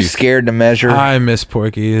 I'm too scared to measure. I miss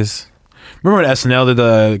Porky's. Remember when SNL did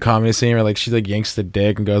the comedy scene where like she like yanks the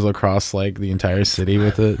dick and goes across like the entire city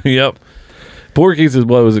with it? Yep. Porky's is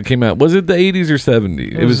what was it came out? Was it the 80s or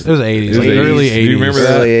 70s? It was 80s. It was Early 80s. Do you remember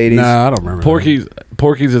that? Early 80s. No, I don't remember.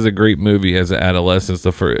 Porky's is a great movie as an adolescent.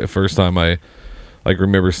 The first time I like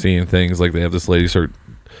remember seeing things like they have this lady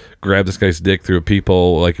grab this guy's dick through a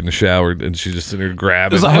peephole like in the shower and she just sitting there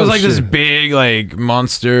grabbing. It was like this big like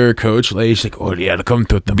monster coach lady. She's like, oh yeah, to come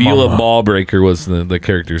to the Beulah mama. Ballbreaker was the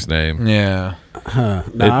character's name. Yeah. No,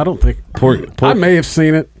 I don't think. I may have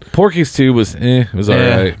seen it. Porky's 2 was it was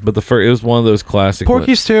alright, but it was one of those classic.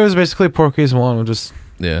 Porky's 2 is basically Porky's 1 with just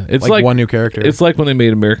it's like one new character. It's like when they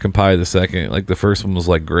made American Pie the second. Like the first one was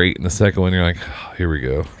like great, and the second one you're like, oh, here we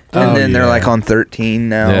go. And then they're like on 13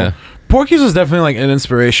 now. Yeah. Porky's was definitely like an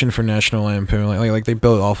inspiration for National Lampoon. Like they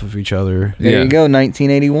built off of each other. There Yeah. you go,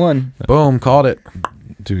 1981. Boom, called it.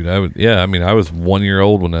 Dude, I mean, I was 1 year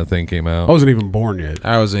old when that thing came out. I wasn't even born yet.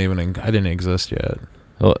 I didn't exist yet.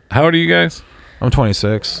 How old are you guys? I'm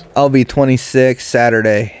 26. I'll be 26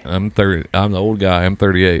 Saturday. I'm 30. I'm the old guy. I'm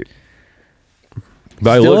 38.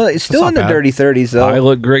 But Still in the not bad. dirty 30s though. I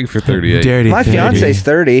look great for 38. Dirty. My fiance's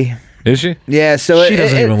 30. Is she? Yeah, so She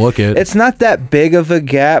doesn't even look it. It's not that big of a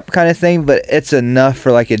gap kind of thing, but it's enough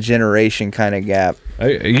for like a generation kind of gap. Are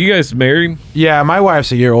you guys married? Yeah, my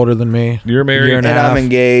wife's a year older than me. You're married? Year and a And I'm half.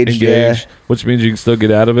 engaged. Engaged, which means you can still get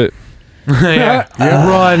out of it. Yeah,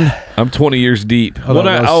 run. I'm 20 years deep. Oh,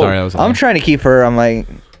 sorry, I was Yeah. I'm trying to keep her. I'm like,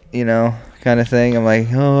 kind of thing. I'm like,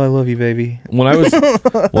 oh, I love you, baby. when I was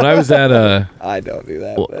at I don't do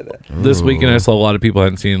that. Well, but this weekend, I saw a lot of people I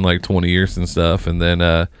hadn't seen in like 20 years and stuff, and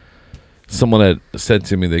then someone had said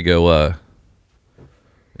to me, they go,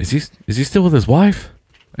 is he still with his wife?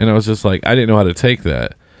 And I was just like, I didn't know how to take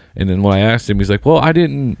that. And then when I asked him, he's like, well, I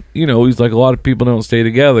didn't, he's like, a lot of people don't stay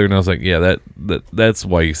together. And I was like, yeah, that's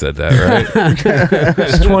why you said that, right?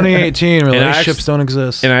 It's 2018. Relationships actu- don't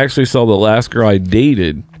exist. And I actually saw the last girl I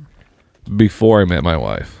dated before I met my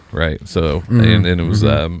wife, right? So, and it was,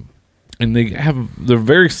 and they're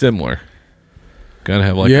very similar. Kind of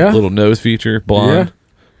have like Yeah? a little nose feature, blonde.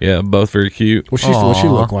 Yeah, both very cute. What's she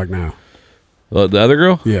look like now? The other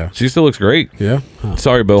girl? Yeah. She still looks great. Yeah. Huh.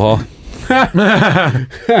 Sorry, Bohal.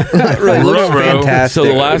 it really looks fantastic. So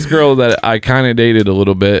the last girl that I kind of dated a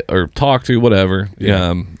little bit or talked to, whatever,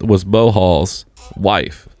 was Bohal's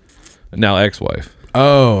wife, now ex-wife.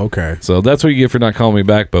 Oh, okay. So that's what you get for not calling me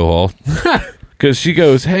back, Bohal. Because she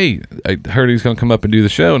goes, hey, I heard he's going to come up and do the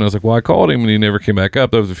show. And I was like, well, I called him and he never came back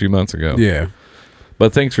up. That was a few months ago. Yeah.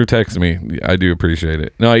 But thanks for texting me. I do appreciate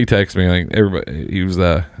it. No, he texted me. Like everybody, he was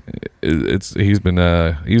he's been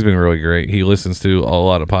really great. He listens to a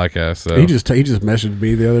lot of podcasts. So He just messaged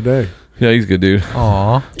me the other day. yeah, he's a good dude.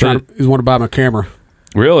 Aw. He's want to buy my camera.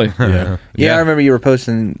 Really? Yeah. yeah, I remember you were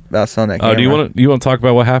posting about selling that camera. Do you want to talk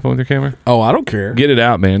about what happened with your camera? Oh, I don't care. Get it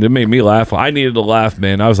out, man. It made me laugh. I needed to laugh,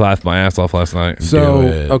 man. I was laughing my ass off last night. So Do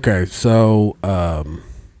it. okay, so I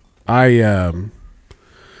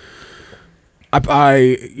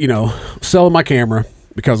selling my camera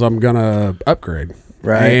because I'm gonna upgrade.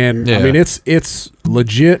 Right. And I Yeah. mean it's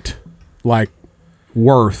legit like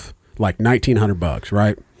worth like $1,900,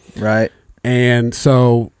 right? Right. And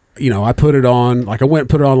so I put it on, like I went and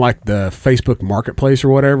put it on like the Facebook Marketplace or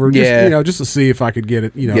whatever. Just, Yeah. Just to see if I could get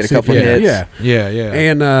it, Get a see if couple it- hits. Yeah. Yeah.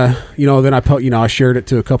 And then I shared it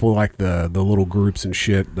to a couple of like the little groups and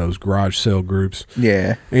shit, those garage sale groups.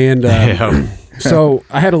 Yeah. And so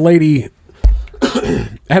I had a lady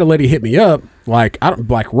hit me up like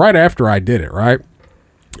right after I did it, right?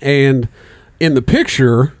 And in the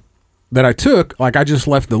picture that I took, like I just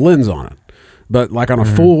left the lens on it. But like on a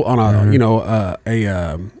full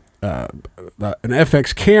an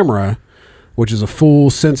FX camera, which is a full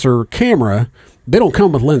sensor camera, they don't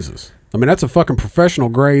come with lenses. I mean, that's a fucking professional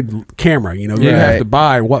grade camera. You have to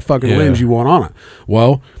buy what fucking lens you want on it.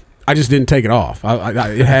 Well, I just didn't take it off.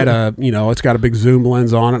 It had it's got a big zoom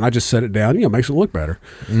lens on it. And I just set it down. Makes it look better.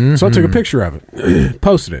 So I took a picture of it,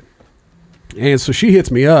 posted it. And so she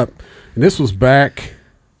hits me up, and this was back,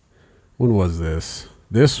 when was this?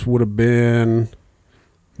 This would have been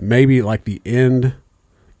maybe like the end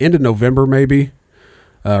of November, maybe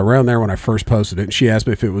around there when I first posted it. And she asked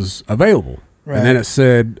me if it was available. Right. And then it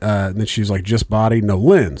said, and then she was like, just body, no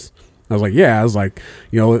lens. I was like, yeah. I was like,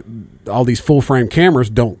 all these full frame cameras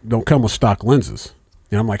don't come with stock lenses.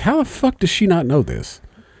 And I'm like, how the fuck does she not know this?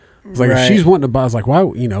 It's like, if she's wanting to buy, I was like, why,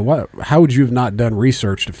 how would you have not done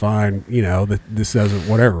research to find, that this doesn't,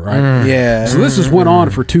 whatever, right? Yeah. So this went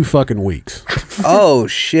on for 2 fucking weeks. Oh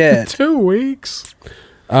shit. 2 weeks.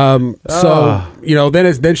 Then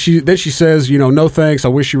she says, no thanks. I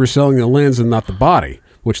wish you were selling the lens and not the body,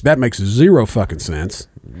 which that makes zero fucking sense.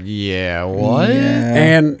 Yeah. What? Yeah.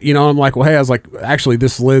 And I'm like, well, hey, I was like, actually,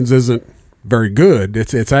 this lens isn't very good.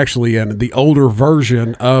 It's actually the older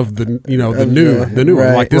version of the new one.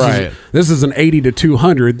 Right. Like this is an 80 to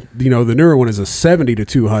 200. The newer one is a 70 to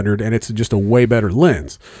 200, and it's just a way better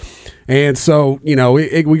lens. And so we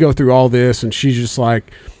go through all this, and she's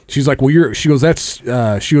like, well, you're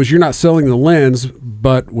not selling the lens,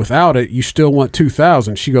 but without it, you still want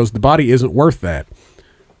 $2,000. She goes, the body isn't worth that.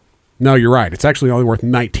 No, you're right. It's actually only worth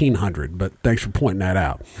 $1,900, but thanks for pointing that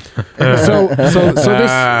out. So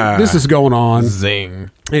this is going on. Zing.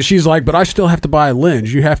 And she's like, but I still have to buy a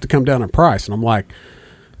lens. You have to come down in price. And I'm like,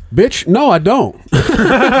 bitch, no, I don't.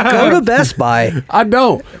 Go to Best Buy. I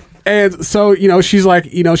don't. And so, she's like,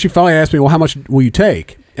 she finally asked me, well, how much will you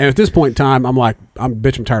take? And at this point in time, I'm like, I'm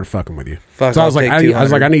tired of fucking with you. Fuck, So I was I'll like, take I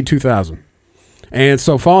was like, 200. I need 2,000. And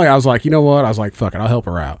so finally, I was like, you know what? I was like, fuck it, I'll help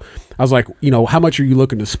her out. I was like, you know, how much are you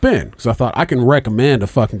looking to spend? Because I thought I can recommend a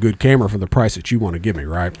fucking good camera for the price that you want to give me,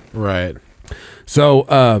 right? Right.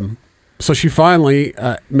 So, so she finally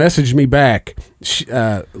messaged me back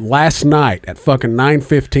last night at fucking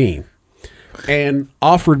 9:15 and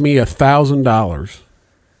offered me $1,000.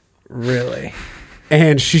 Really?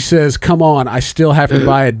 And she says, come on, I still have to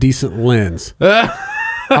buy a decent lens. I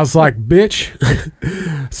was like, bitch.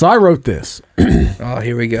 So I wrote this. Oh,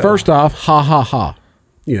 here we go. First off, ha ha ha.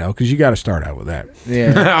 You know, because you got to start out with that.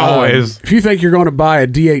 Yeah. Always. If you think you're going to buy a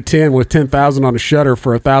D810 with 10,000 on a shutter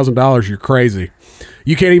for $1,000, you're crazy.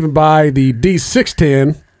 You can't even buy the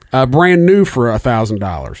D610 brand new for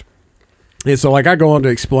 $1,000. And so, like, I go on to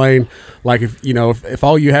explain, like, if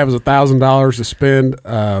all you have is $1,000 to spend,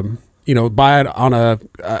 buy it on a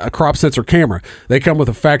crop sensor camera. They come with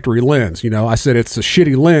a factory lens. You know, I said it's a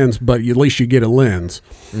shitty lens, but at least you get a lens.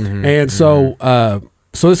 And so,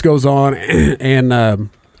 so this goes on, and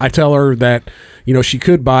I tell her that, you know, she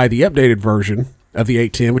could buy the updated version of the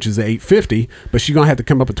 810, which is the 850, but she's gonna have to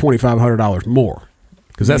come up with $2,500 more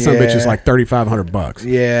because that son of a bitch is like $3,500.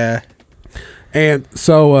 Yeah. And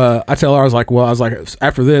so I tell her, I was like,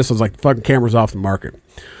 after this, I was like, fucking camera's off the market.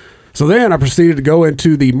 So then I proceeded to go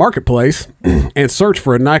into the marketplace and search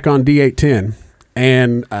for a Nikon D810.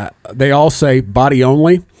 And they all say body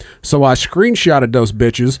only. So I screenshotted those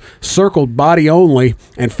bitches, circled body only,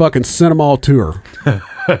 and fucking sent them all to her.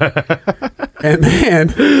 And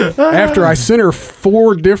then after I sent her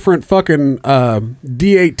 4 different fucking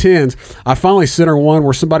D810s, I finally sent her one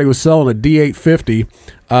where somebody was selling a D850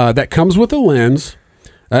 that comes with a lens.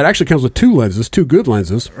 It actually comes with 2 lenses, 2 good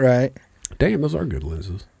lenses. Right. Damn, those are good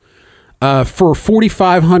lenses. For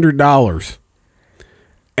 $4,500.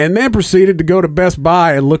 And then proceeded to go to Best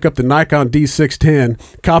Buy and look up the Nikon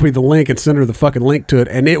D610, copy the link, and send her the fucking link to it,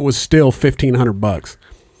 and it was still $1,500.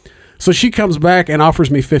 So she comes back and offers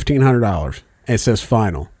me $1,500, and it says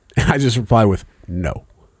final. And I just reply with no.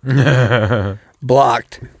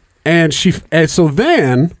 Blocked. And so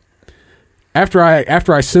then after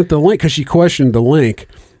I sent the link, because she questioned the link,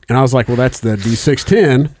 and I was like, well, that's the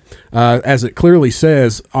D610. As it clearly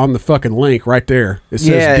says on the fucking link right there. It says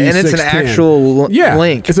Yeah, D610. and it's an actual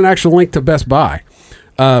link. It's an actual link to Best Buy.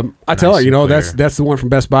 I tell her, you know, and that's the one from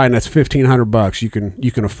Best Buy, and that's $1,500.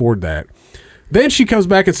 You can afford that. Then she comes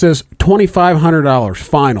back and says $2,500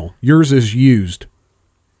 final. Yours is used.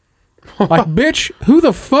 Like, bitch, who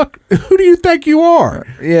do you think you are?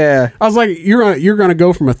 Yeah. I was like, you're gonna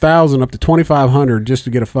go from 1,000 up to 2,500 just to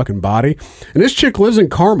get a fucking body. And this chick lives in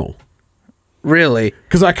Carmel. Really?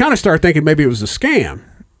 Because I kind of started thinking maybe it was a scam.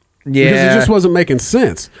 Yeah. Because it just wasn't making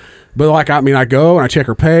sense. But like, I go and I check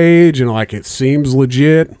her page and like, it seems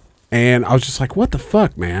legit. And I was just like, what the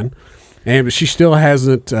fuck, man? And she still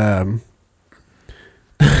hasn't,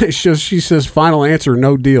 she says, final answer,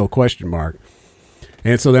 no deal, ?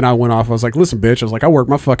 And so then I went off. I was like, listen, bitch. I was like, I worked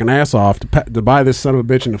my fucking ass off to buy this son of a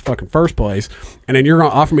bitch in the fucking first place. And then you're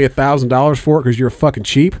going to offer me $1,000 for it because you're fucking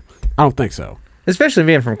cheap? I don't think so. Especially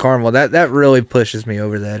being from Carmel, that really pushes me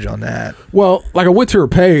over the edge on that. Well, like I went to her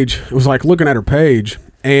page. It was like looking at her page,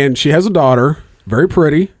 and she has a daughter, very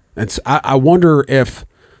pretty. And I wonder if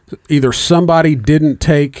either somebody didn't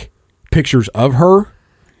take pictures of her,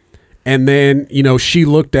 and then, you know, she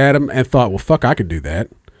looked at them and thought, well, fuck, I could do that.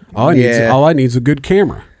 All I need is a good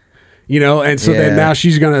camera. You know, and so then now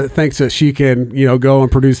she's going to think that she can, you know, go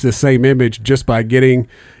and produce the same image just by getting,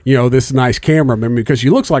 you know, this nice camera. I mean, because she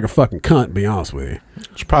looks like a fucking cunt, to be honest with you.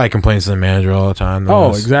 She probably complains to the manager all the time. Oh,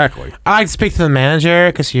 exactly. I like to speak to the manager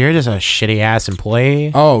because you're just a shitty ass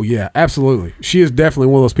employee. Oh, yeah, absolutely. She is definitely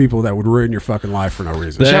one of those people that would ruin your fucking life for no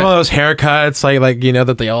reason. She have one of those haircuts, like you know,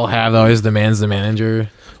 that they all have that always demands the manager.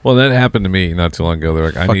 Well, that happened to me not too long ago. They're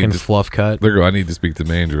like, I Fucking need to fluff cut. They go, I need to speak to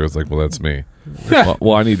the manager. I was like, well, that's me.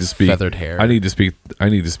 well, I need to speak. Feathered hair. I need to speak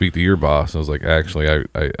to your boss. I was like, actually,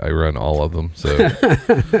 I run all of them. So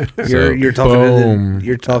You're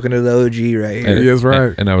talking to the OG right here. And, He is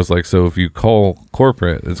right. And I was like, so if you call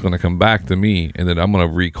corporate, it's going to come back to me, and then I'm going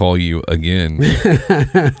to recall you again. So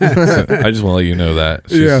I just want to let you know that.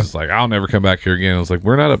 She's just like, I'll never come back here again. I was like,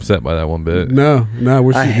 we're not upset by that one bit. No. You're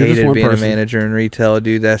I just hated one being person. a manager in retail,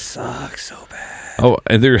 dude. That sucks so bad. Oh,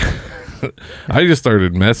 and there. I just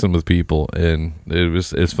started messing with people, and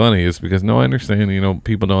it's funny. It's because I understand. You know,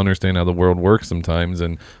 people don't understand how the world works sometimes,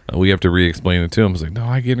 and we have to re-explain it to them. It's like, no,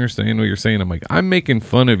 I understand what you're saying. I'm like, I'm making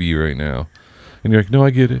fun of you right now, and you're like, no,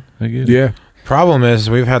 I get it. Yeah. Problem is,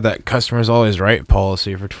 we've had that customers always right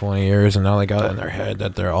policy for 20 years, and now they got it in their head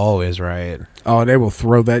that they're always right. Oh, they will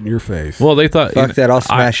throw that in your face. Well, they thought. Fuck that! I'll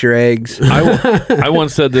smash your eggs. I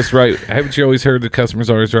once said this right. Haven't you always heard the customers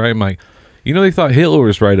always right? I'm like, they thought Hitler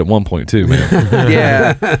was right at one point too, man.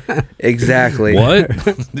 Yeah, exactly. What?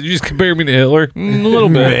 Did you just compare me to Hitler? A little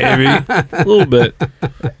bit, maybe. A little bit.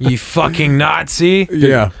 You fucking Nazi!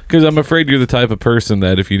 Yeah. Because I'm afraid you're the type of person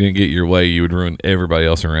that if you didn't get your way, you would ruin everybody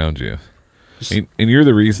else around you. And you're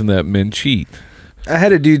the reason that men cheat. I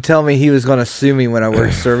had a dude tell me he was going to sue me when I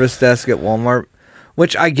worked service desk at Walmart,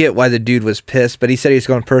 which I get why the dude was pissed, but he said he was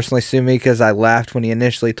going to personally sue me because I laughed when he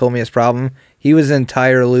initially told me his problem. He was in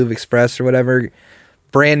Tire Lube Express or whatever,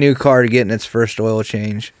 brand new car getting its first oil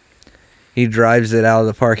change. He drives it out of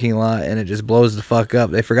the parking lot and it just blows the fuck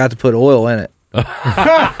up. They forgot to put oil in it. The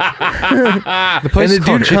And place the is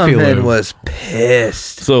called dude come Jiffy in Lube. was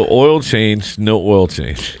pissed. So oil change, no oil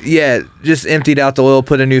change. Yeah, just emptied out the oil,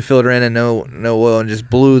 put a new filter in, and no oil, and just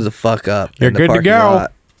blew the fuck up. You're in the good to parking go.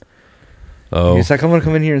 lot. Oh, He's like, I'm gonna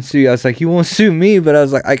come in here and sue you. I was like, you won't sue me, but I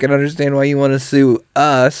was like, I can understand why you want to sue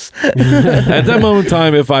us. at that moment in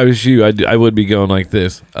time, if I was you, I would be going like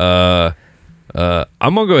this.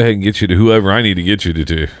 I'm gonna go ahead and get you to whoever I need to get you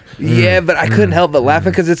to. Yeah, but I couldn't help but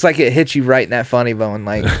laughing because it's like it hits you right in that funny bone.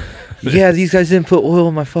 Like, yeah, these guys didn't put oil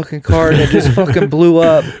in my fucking car and it just fucking blew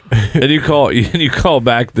up. And you call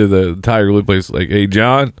back to the tire lube place like, hey,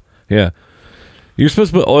 John, yeah, you're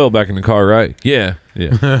supposed to put oil back in the car, right? Yeah.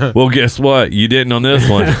 Well, guess what? You didn't on this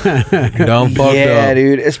one. Dumb fucked Yeah, up.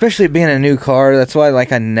 dude. Especially being a new car. That's why,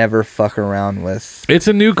 like, I never fuck around with. It's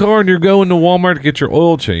a new car, and you're going to Walmart to get your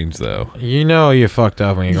oil changed, though. You fucked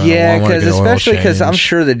up when you go Yeah, to Walmart to because get an oil especially because I'm change.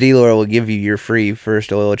 sure the dealer will give you your free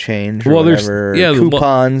first oil change or Well, there's whatever.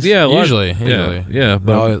 Coupons. Yeah, a lot- Usually. yeah. Well,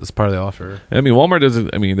 But it's part of the offer. I mean, Walmart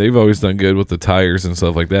doesn't. I mean, they've always done good with the tires and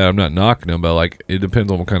stuff like that. I'm not knocking them, but like, it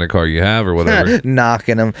depends on what kind of car you have or whatever.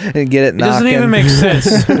 Knocking them and get it It doesn't knocking. even make sense.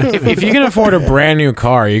 if you can afford a brand new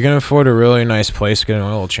car, you can afford a really nice place to get an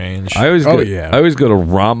oil change. I always Oh, go, yeah. I always go to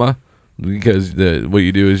Rama because what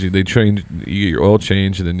you do is you get your oil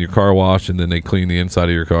change and then your car wash and then they clean the inside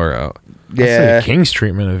of your car out. That's Yeah. like King's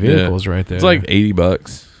treatment of vehicles right there. It's like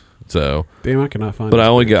 $80. So, Damn, I cannot find. but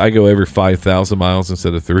this page. I go every 5,000 miles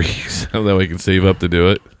instead of 3, so that way I can save up to do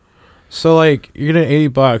it. So like you're gonna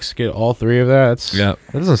 $80 get all three of that. Yeah.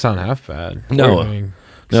 That doesn't sound half bad. No. I mean,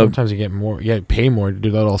 No. sometimes you get more. You pay more to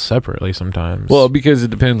do that all separately. Sometimes. Well, because it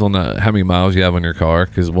depends on how many miles you have on your car.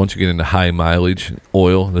 Because once you get into high mileage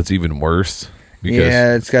oil, that's even worse. Because,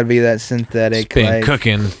 Yeah, it's got to be that synthetic. it's been Like,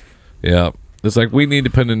 cooking. yeah, it's like we need to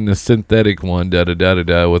put in the synthetic one,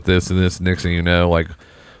 with this and this. Next thing you know, like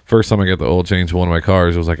first time I got the oil change for one of my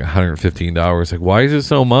cars, it was like $115. Like, why is it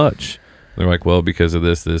so much? They're like, well, because of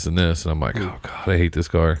this, this, and this. And I'm like, oh god, I hate this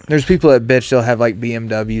car. there's people that bitch. They'll have like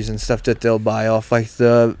BMWs and stuff that they'll buy off like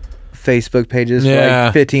the Facebook pages Yeah.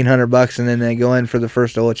 for like $1,500, and then they go in for the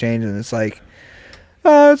first oil change, and it's like,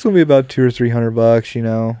 it's gonna be about $200 or $300, you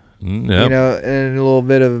know. Yeah. You know, and a little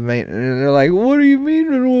bit of maintenance. And they're like, what do you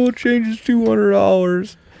mean an oil change is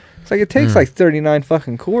 $200? It's like, it takes like 39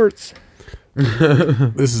 fucking quarts.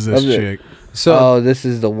 This is this Love it. chick. So Oh, this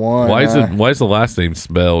is the one. Why is the last name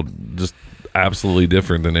spelled just absolutely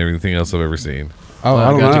different than everything else I've ever seen?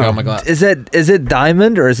 I don't got to know. go. My God. Is it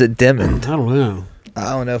Diamond or is it Diamond? I don't know. I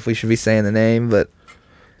don't know if we should be saying the name, but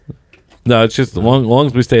No, it's just long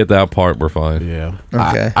as we stay at that part, we're fine. Yeah.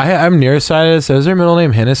 okay. I'm nearsighted. So is their middle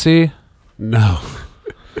name Hennessy? No.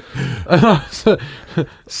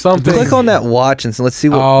 Something. Click on that watch and let's see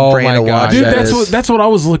what Oh brand my of watch God. Dude, that that's is. what I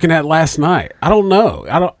was looking at last night. I don't know.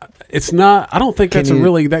 I don't think Can that's you-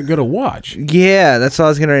 really that good a watch. Yeah, that's what I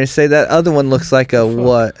was gonna say. That other one looks like a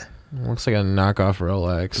what? Looks like a knockoff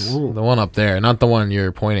Rolex. Ooh. The one up there, not the one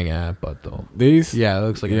you're pointing at, but the These? yeah, it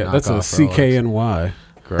looks like a Yeah, knockoff. that's a CKNY.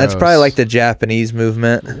 That's probably like the Japanese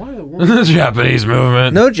movement. Why the Japanese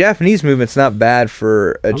movement. No, Japanese movement's not bad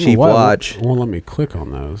for a cheap watch. It won't let me click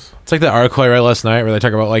on those. It's like the article I read last night where they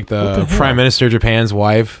talk about like the Prime Minister of Japan's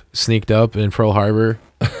wife sneaked up in Pearl Harbor.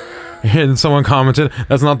 And someone commented,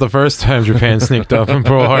 "That's not the first time Japan sneaked up in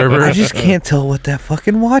Pearl Harbor." I just can't tell what that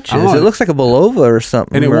fucking watch I is. don't It know. looks like a Belova or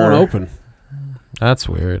something. And it won't open. That's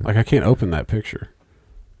weird. Like I can't open that picture.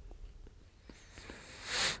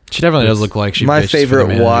 She definitely does look like she. My bitches for the favorite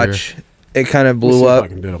manager. watch. It kind of Let me see blew if I up.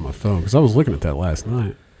 can do it on my phone because I was looking at that last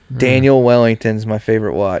night. Daniel Wellington's my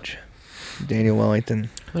favorite watch. Daniel Wellington.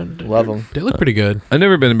 Love him. They look pretty good. I've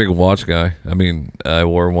never been a big watch guy. I mean, I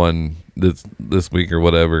wore one this week or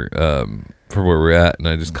whatever for where we're at, and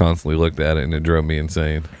I just constantly looked at it, and it drove me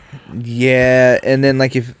insane. Yeah, and then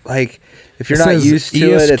like if you're It not says used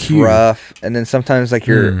to it, it's ESQ. rough. And then sometimes like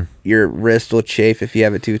your wrist will chafe if you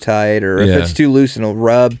have it too tight, or if Yeah. it's too loose and it'll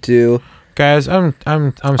rub too. Guys, I'm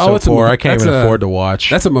so it's a- poor. I can't that's even a- afford to watch.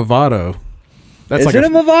 That's a Movado. That's Is it a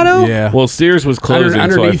Movado? Yeah. Well, Sears was closing, so I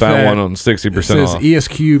underneath found that, one on it 60% says off.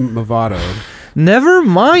 ESQ Movado. Never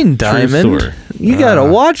mind, Diamond. story. You got a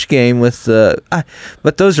watch game with the,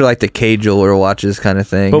 but those are like the K jeweler watches kind of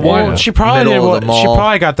thing. But why- Well, she probably Middle of the she mall.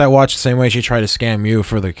 probably got that watch the same way she tried to scam you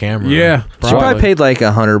for the camera. Yeah, She probably paid like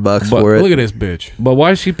 $100 for it. Look at this bitch. But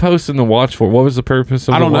why is she posting the watch for? What was the purpose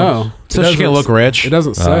of I the don't watch? know. So It she can doesn't- look rich. It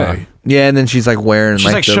doesn't say. Yeah, and then she's like wearing She's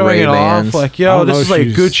like like the showing it Ray-Bans. off, like, I yo, don't this know is if like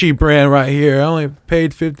she's- Gucci brand right here. I only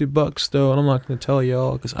paid $50 though, and I'm not gonna tell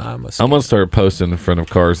y'all because I'm a. I'm gonna start posting in front of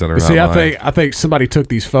cars that are See, not mine. I think somebody took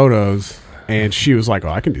these photos and she was like, "Oh,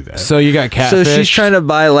 I can do that." So you got So catfish. she's trying to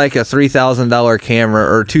buy like a $3,000 camera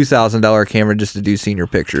or $2,000 camera just to do senior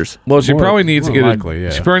pictures. Well, she More- probably needs to more get likely, yeah.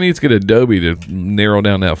 she probably needs to get Adobe to narrow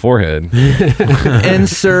down that forehead.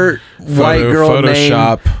 Insert white girl name.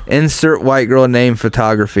 Photoshop. Insert white girl name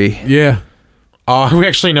photography. yeah, Oh, we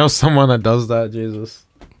actually know someone that does that. Jesus.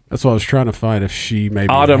 that's what I was trying to find. If she maybe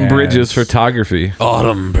Autumn has- Bridges photography.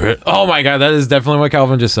 Oh my God, that is definitely what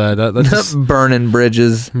Calvin just said. That's just Burning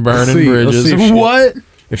bridges. burning Let's bridges. see if she- What?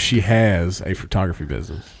 if she has a photography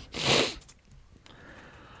business.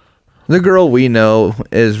 The girl we know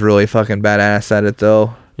is really fucking badass at it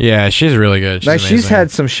though. Yeah, she's really good. Like she's had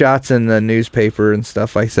some shots in the newspaper and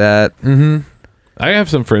stuff like that. Mm-hmm. I have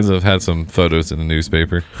some friends that have had some photos in the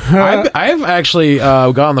newspaper. I've actually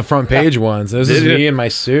got on the front page once. This is Did you? me in my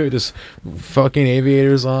suit, just fucking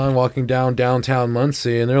aviators on, walking downtown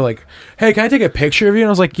Muncie, and they're like, "Hey, can I take a picture of you?" And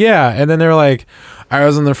I was like, "Yeah." And then they're like, "I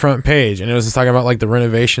was on the front page," and it was just talking about like the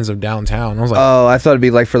renovations of downtown. I was like, Oh, I thought it'd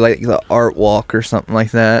be like for like the art walk or something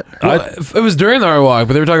like that. well, it was during the art walk,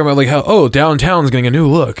 but they were talking about like how downtown's getting a new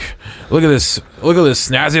look. Look at this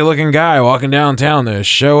snazzy looking guy walking downtown to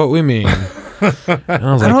show what we mean. And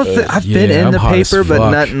I was I like, don't. I've been in I'm the hot as paper, but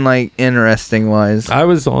fuck. nothing like interesting wise. I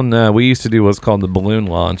was on. We used to do what's called the balloon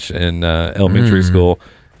launch in elementary school,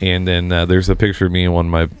 and then there's a picture of me and one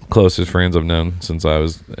of my closest friends I've known since I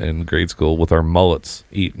was in grade school with our mullets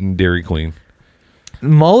eating Dairy Queen.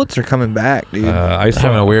 Mullets are coming back, dude. I having a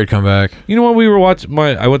saw. weird comeback. You know what? We were watching.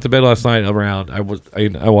 I went to bed last night around. I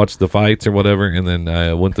watched the fights or whatever, and then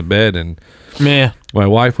I went to bed, and Meh. my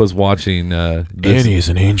wife was watching Annie is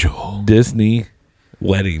an angel. Disney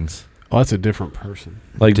weddings. Oh, that's a different person.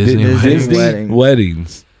 Like Disney Disney weddings.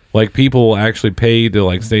 weddings. Like people actually paid to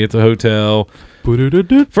like stay at the hotel.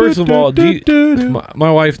 First of all,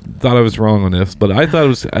 my wife thought I was wrong on this, but I thought it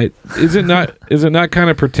was. Is it not kind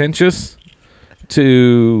of pretentious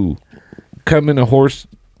to come in a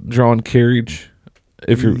horse-drawn carriage?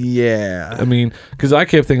 If you're, yeah. I mean, because I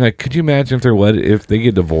kept thinking, like, could you imagine if they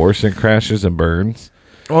get divorced and crashes and burns?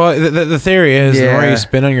 Well, the theory is the more Yeah. you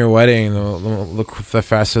spend on your wedding, the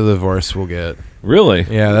faster the divorce will get. Really?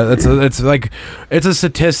 Yeah, it's a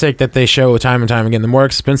statistic that they show time and time again. The more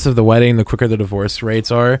expensive the wedding, the quicker the divorce rates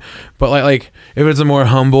are. But like if it's a more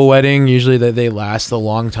humble wedding, usually they last a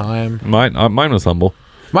long time. Mine was humble.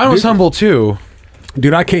 Mine was humble too,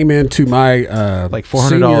 Dude, I came into my like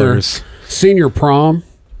 $400. senior prom.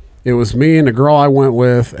 It was me and the girl I went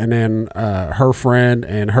with, and then her friend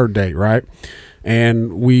and her date, right?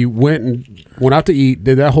 And we went out to eat,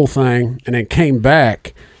 did that whole thing, and then came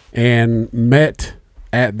back and met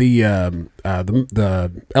at the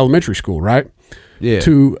elementary school, right? Yeah.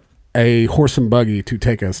 To a horse and buggy to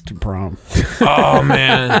take us to prom. Oh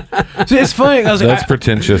man, see, it's funny. I was like, That's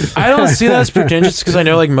pretentious. I don't see that as pretentious because I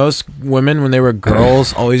know like most women when they were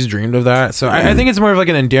girls always dreamed of that. So I think it's more of like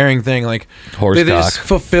an endearing thing. Like Horse they cock. just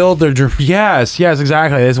fulfilled their dream. Yes,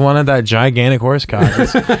 exactly. They just wanted that gigantic horse cock.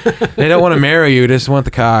 They don't want to marry you; they just want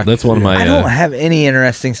the cock. That's one of my. I don't have any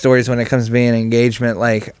interesting stories when it comes to being an engagement.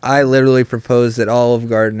 Like I literally proposed at Olive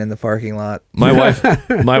Garden in the parking lot. My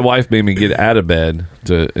wife made me get out of bed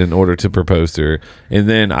in order to propose to her, and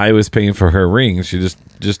then I was paying for her ring. She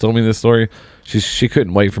just told me this story. She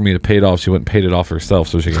couldn't wait for me to pay it off. She went and paid it off herself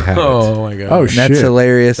so she could have it. Oh my god. Oh, shit. That's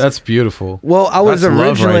hilarious. That's beautiful. Well, I was That's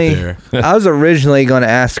love right originally there. I was originally going to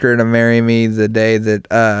ask her to marry me the day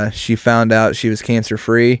that she found out she was cancer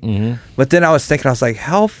free. Mm-hmm. But then I was thinking, I was like,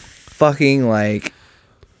 how fucking like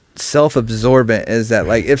self-absorbent is that?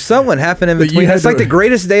 Like, if someone happened in But you between, had it's like to- the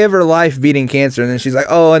greatest day of her life beating cancer, and then she's like,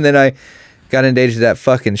 oh, and then I got engaged to that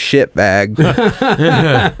fucking shit bag. You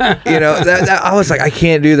know, that I was like, I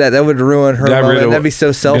can't do that. That would ruin her moment. That'd be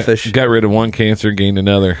so selfish. Got rid of one cancer, gained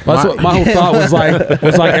another. Well, that's what my whole thought was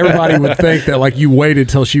like everybody would think that like you waited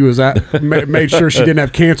till she was made sure she didn't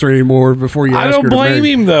have cancer anymore before you. I asked don't her to blame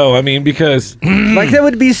marry. him though. I mean, because Like that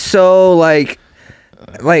would be so like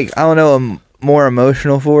I don't know, more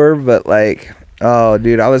emotional for her, but like, oh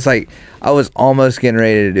dude, I was almost getting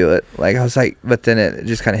ready to do it. Like I was like, but then it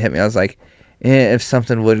just kind of hit me. I was like, if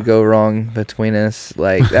something would go wrong between us,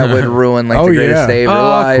 like that would ruin like the greatest day of her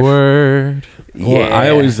life. Awkward. well, I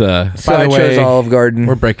always So By I the chose way, Olive Garden.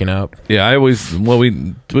 We're breaking up. we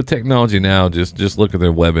with technology now, just look at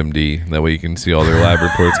their WebMD. That way you can see all their lab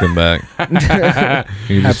reports come back.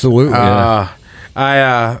 You just- Absolutely.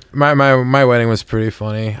 My wedding was pretty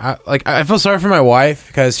funny. I feel sorry for my wife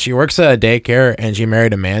because she works at a daycare and she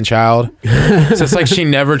married a man child. So it's like she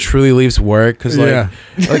never truly leaves work because like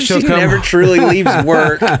she'll she come never truly leaves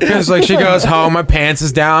work. because like she goes home, my pants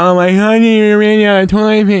is down. I'm like, honey, you ran out of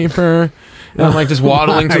toilet paper. And I'm like just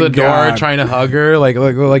waddling to my the door, God. trying to hug her,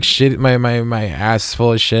 like shit. My ass is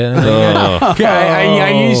full of shit. And I'm like,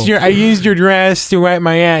 Oh. I used your dress to wipe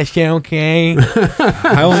my ass. Yeah, okay.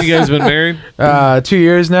 How long you guys been married? 2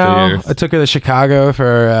 years now. 2 years. I took her to Chicago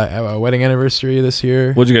for a wedding anniversary this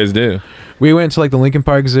year. What'd you guys do? We went to like the Lincoln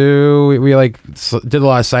Park Zoo. We did a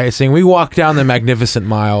lot of sightseeing. We walked down the Magnificent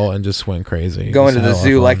Mile and just went crazy. Going to Just the had a lot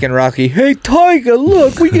zoo of like fun. in Rocky. Hey Tiger,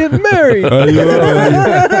 look, we get married.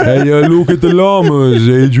 Hey, look at the llamas,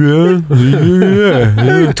 Adrian.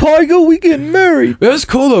 Hey Tiger, we get married. It was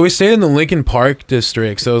cool though. We stayed in the Lincoln Park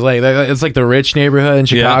district, so it was like it's like the rich neighborhood in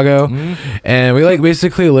Chicago, and we like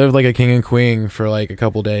basically lived like a king and queen for like a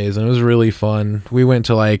couple days, and it was really fun. We went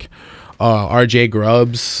to like RJ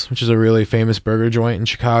Grubbs, which is a really famous burger joint in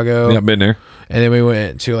Chicago. Yeah, I've been there. And then we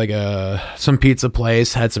went to like some pizza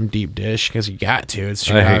place, had some deep dish because you got to. It's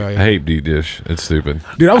Chicago. I hate deep dish. It's stupid.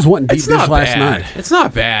 Dude, I was wanting deep It's dish not last bad. night. It's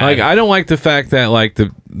not bad. Like I don't like the fact that like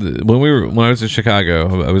when I was in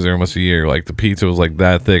Chicago, I was there almost a year. Like the pizza was like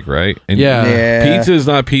that thick, right? And Yeah. pizza is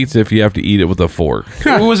not pizza if you have to eat it with a fork.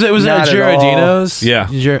 was it Not at at all. Giardino's? Yeah.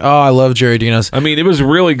 Oh, I love Giardino's. I mean, it was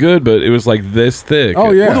really good, but it was like this thick.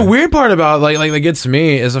 Oh yeah. Well, the weird part about like that gets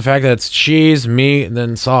me is the fact that it's cheese, meat, and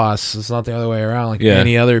then sauce. It's not the other way around. Like Yeah.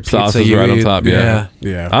 any other pizza Sauce is you right on eat. top, yeah.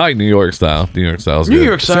 yeah. I like New York style. New York style is New good.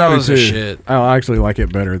 York style is a too. shit. I actually like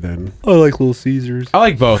it better than. I like Little Caesars. I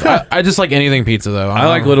like both. I just like anything pizza though. I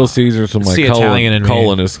like Little Caesars when It's like the Italian in me.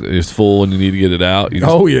 colon is full and you need to get it out. You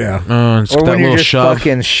just, Oh yeah. Just Or that when you're little just shove.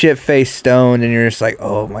 fucking shit-faced stoned and you're just like,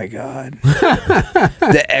 oh my god,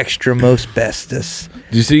 the extra most bestest.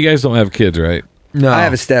 Do you see you guys don't have kids, right? No, I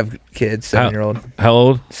have a step kid, 7-year-old, How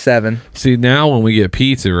old? 7. See, now when we get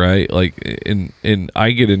pizza, right? Like, and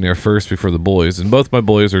I get in there first before the boys, and both my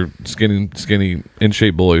boys are skinny, in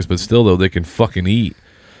shape boys, but still though they can fucking eat.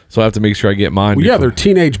 So I have to make sure I get mine. Well, yeah, before- they're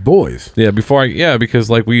teenage boys. yeah because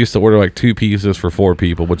like we used to order like 2 pizzas for 4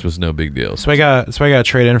 people, which was no big deal. So I got to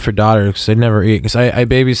trade in for daughter because they never eat. Because I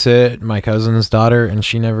babysit my cousin's daughter and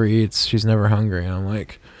she never eats. She's never hungry. And I'm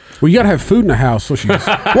like, Well, you gotta have food in the house, so she's.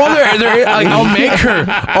 well, they're like,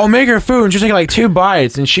 I'll make her food and she'll take like 2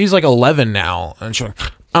 bites and she's like 11 now and she's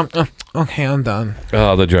like, okay, I'm done.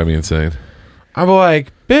 Oh, that drive me insane. I'm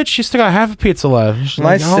like, bitch, you still got half a pizza left. She's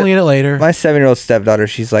My like, I'll si- eat it later. My 7-year-old stepdaughter,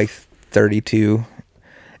 she's like 32.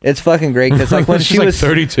 It's fucking great because like when She's she like was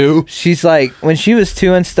 32. she's like when she was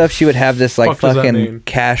 2 and stuff, she would have this like Fuck does that mean? fucking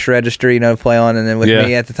cash register, you know, to play on. And then with Yeah.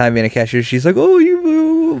 me at the time being a cashier, she's like, "Oh,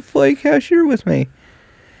 you play cashier with me."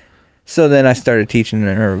 So then I started teaching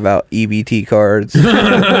her about EBT cards,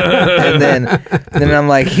 and then I'm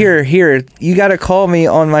like, here, you got to call me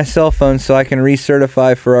on my cell phone so I can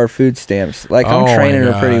recertify for our food stamps. Like Oh I'm my training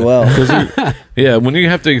her pretty God. well. Yeah, when you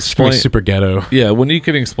have to explain, Super ghetto. yeah, when you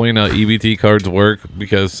can explain how EBT cards work,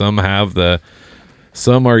 because some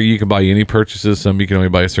are you can buy any purchases, some you can only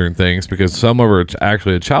buy certain things, because some are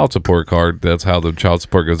actually a child support card. That's how the child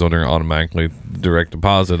support goes on there automatically, direct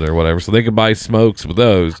deposit or whatever. So they can buy smokes with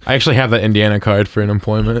those. I actually have that Indiana card for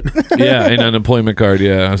unemployment. Yeah, an unemployment card.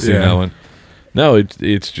 Yeah, I've seen Yeah. that one. No,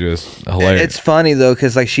 it's just hilarious. It's funny though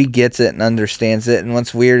because like she gets it and understands it. And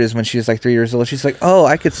what's weird is when she was like 3 years old, she's like, "Oh,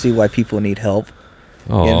 I could see why people need help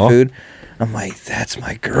Aw. getting food." I'm like, "That's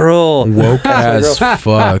my girl." Woke as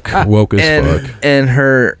fuck. Woke as fuck. And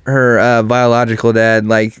her biological dad,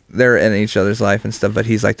 like they're in each other's life and stuff, but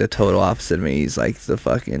he's like the total opposite of me. He's like the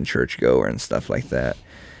fucking churchgoer and stuff like that.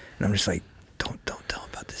 And I'm just like, don't tell him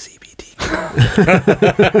about this EBT.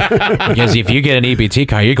 Because if you get an EBT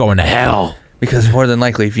card, you're going to hell. Because more than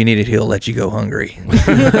likely, if you need it, he'll let you go hungry. But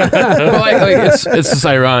it's just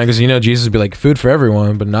ironic because Jesus would be like food for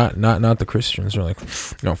everyone, but not the Christians. They're like,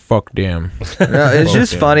 no, fuck them. No, it's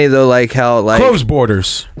just funny though, like how like Close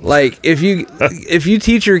borders. like if you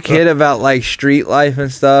teach your kid about like street life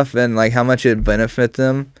and stuff and like how much it benefit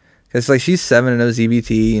them. It's like she's 7 and knows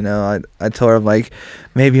EBT. I told her like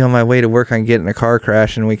maybe on my way to work I can get in a car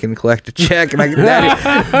crash and we can collect a check and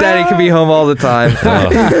daddy can be home all the time.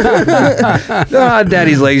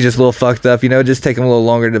 Daddy's leg's just a little fucked up. Just take him a little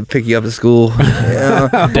longer to pick you up at school.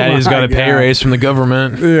 Daddy's got a pay raise from the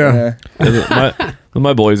government. Yeah.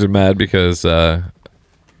 My boys are mad because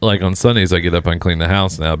like on Sundays I get up and clean the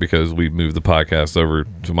house now because we moved the podcast over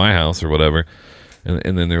to my house or whatever,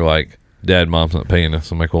 and then they're like, Dad, Mom's not paying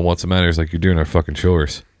us. I'm like, well, what's the matter? He's like, you're doing our fucking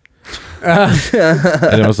chores.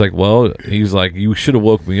 And I was like, well, he's like, you should have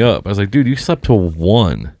woke me up. I was like, dude, you slept till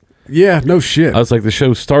 1. Yeah, no shit. I was like, the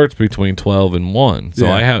show starts between 12 and 1. So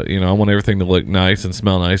Yeah. I have, I want everything to look nice and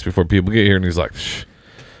smell nice before people get here. And he's like,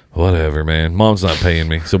 whatever, man. Mom's not paying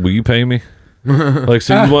me. So will you pay me? Like,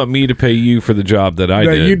 so you want me to pay you for the job that I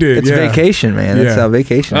did? You did. It's vacation, man. That's how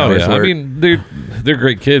vacation Oh, hours yeah. work. I mean, they're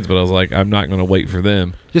great kids, but I was like, I'm not going to wait for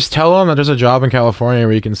them. Just tell them that there's a job in California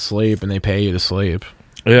where you can sleep and they pay you to sleep.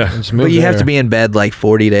 Yeah. Just move But you have there. to be in bed like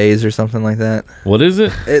 40 days or something like that. What is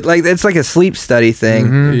it? It's like a sleep study thing.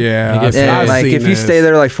 Mhm. Yeah. You get And I've like seen if you this. stay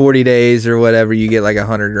there like 40 days or whatever, you get like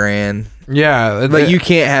 $100,000. Yeah, But you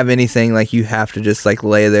can't have anything. Like you have to just like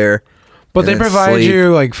lay there. But they and then provide sleep.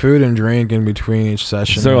 you like food and drink in between each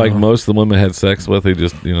session. So, like, though. most of the women had sex with, they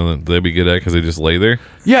just, they'd be good at because they just lay there.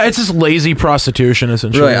 Yeah, it's just lazy prostitution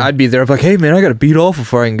essentially. Really, I'd be there. I'm like, hey man, I got to beat off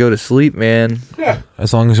before I can go to sleep, man.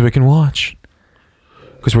 As long as we can watch,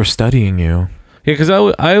 because we're studying you. Yeah, because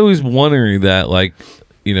I always wondering that, like,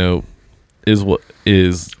 is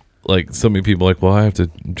like so many people like, well, I have to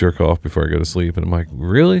jerk off before I go to sleep. And I'm like,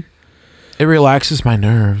 really? It relaxes my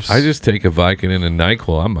nerves. I just take a Vicodin and a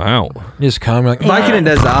NyQuil. I'm out. You just come like Vicodin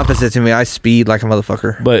does the opposite to me. I speed like a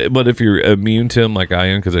motherfucker. But if you're immune to them like I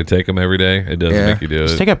am, because I take them every day, it doesn't Yeah. make you do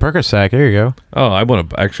Just it. take a Percocet. There you go. Oh, I want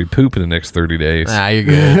to actually poop in the next 30 days. Nah, you're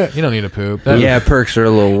good. You don't need to poop. That- Yeah, perks are a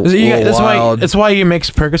little, That's wild. why. That's why you mix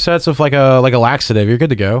Percocets with like a laxative. You're good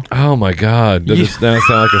to go. Oh my God, that sounds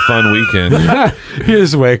like a fun weekend. You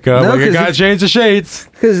just wake up No, like I 'cause gotta if- change the shades.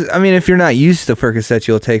 Because, I mean, if you're not used to Percocet,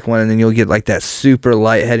 you'll take one and then you'll get like that super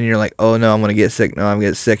lightheaded and you're like, oh no, I'm going to get sick. No, I'm going to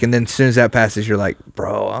get sick. And then as soon as that passes, you're like,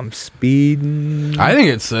 bro, I'm speeding. I think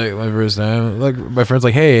it's sick. My first time, like my friend's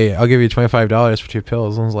like, "Hey, I'll give you $25 for 2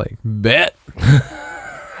 pills." I was like, "Bet."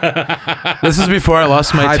 This is before I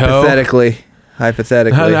lost my toe. Hypothetically.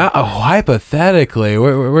 Hypothetically,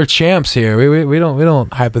 we're champs here. We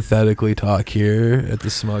don't hypothetically talk here at the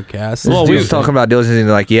Smugcast. Well, We we was talking about deals and they're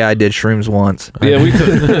like, yeah, I did shrooms once. Yeah,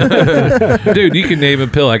 dude, you can name a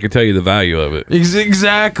pill. I can tell you the value of it.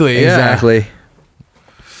 Exactly. Yeah. Exactly.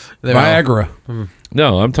 Viagra.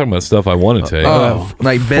 No, I'm talking about stuff I want to take.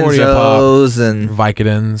 Like 40 a pop. benzos and...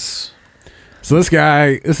 Vicodins. So this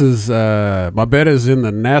guy, my bed is in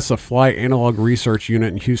the NASA Flight Analog Research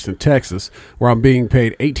Unit in Houston, Texas, where I'm being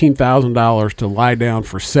paid $18,000 to lie down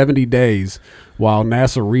for 70 days while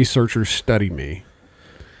NASA researchers study me.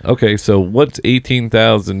 Okay, so what's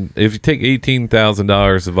 18,000? If you take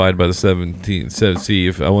 $18,000 divided by the 17, see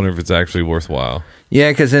if I wonder if it's actually worthwhile.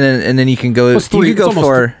 Yeah, because then you can go... It's you could go almost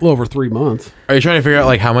for... a little over 3 months. Are you trying to figure out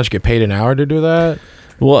like how much you get paid an hour to do that?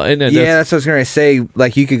 Well, and then Yeah, that's what I was going to say.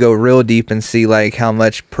 Like, you could go real deep and see, like, how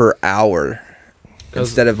much per hour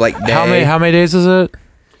instead of, like, day. How many days is it?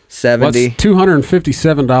 70. That's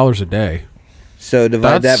 $257 a day. So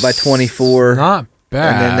divide that by 24. Not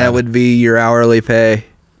bad. And then that would be your hourly pay.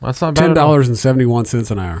 That's not bad. at all.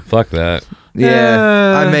 $10.71 an hour. fuck that.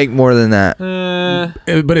 Yeah, I make more than that.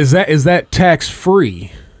 But is that tax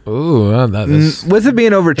free? Ooh, that is. With it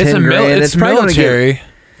being over 10 It's grand, it's probably gonna get- military.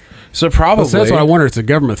 So probably That's what I wonder. It's a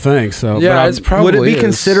government thing. So Yeah, but I'm- it's probably. Would it be is.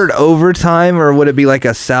 considered overtime or would it be like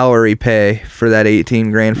a salary pay for that 18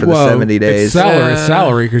 grand for the 70 days? It's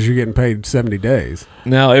salary because you're getting paid 70 days.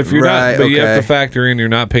 Now, if you're Right, not, but you have okay. to factor in you're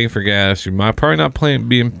not paying for gas. You're probably not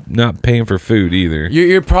paying for food either.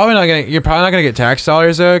 You're probably not gonna get tax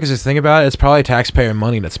dollars though, because if you think about it, it's probably taxpayer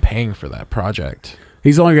money that's paying for that project.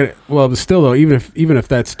 He's only gonna. Well, but still though, even if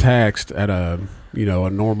that's taxed at a a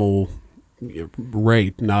normal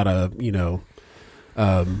rate, not a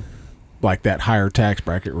like that higher tax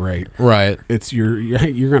bracket rate. Right. It's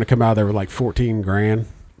you're gonna come out there with like 14 grand.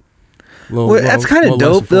 Well, that's kind of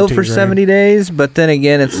dope though for 70 days, but then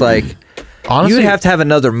again, it's like Honestly, you would have to have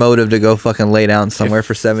another motive to go fucking lay down somewhere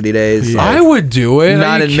for 70 days. Yeah. I would do it.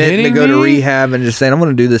 Not Are you admitting to kidding go to me? rehab and just saying, I'm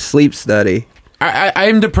going to do this sleep study.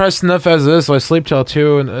 I'm depressed enough as this, so I sleep till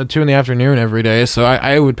 2 in the afternoon every day, so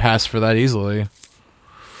I would pass for that easily.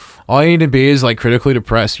 All you need to be is like critically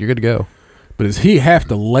depressed. You're good to go. But does he have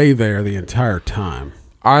to lay there the entire time?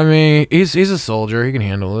 I mean, he's a soldier. He can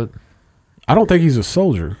handle it. I don't think he's a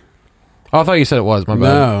soldier. Oh, I thought you said it was. My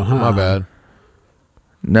bad. No, My bad.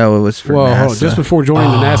 No, it was for Well, NASA. hold on. Just before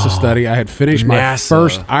joining the NASA study, I had finished my NASA.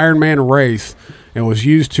 first Ironman race and was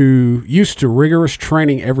used to rigorous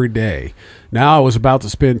training every day. Now I was about to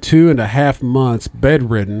spend 2.5 months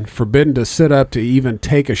bedridden, forbidden to sit up to even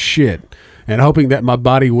take a shit, and hoping that my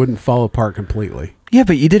body wouldn't fall apart completely. Yeah,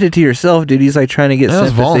 but you did it to yourself, dude. He's like trying to get That was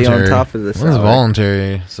sympathy voluntary. on top of this. That was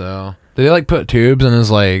voluntary. So did they like put tubes in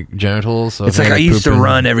his like genitals? So It's if like he I used to pooped in-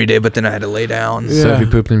 run every day, but then I had to lay down. Yeah. So if he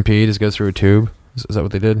pooped and peed, just goes through a tube. Is that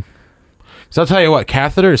what they did? So I'll tell you what,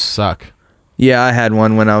 catheters suck. Yeah, I had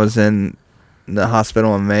one when I was in the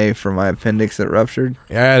hospital in May for my appendix that ruptured.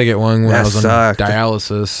 Yeah, I had to get one when That I was sucked. on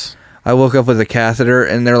dialysis. I woke up with a catheter,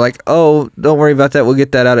 and they're like, "Oh, don't worry about that. We'll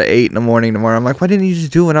get that out at 8 in the morning tomorrow." I'm like, "Why didn't you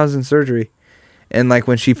just do it when I was in surgery?" And like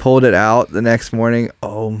when she pulled it out the next morning,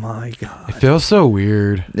 oh my god, It feels so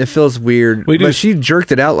weird. it feels weird. We do- But she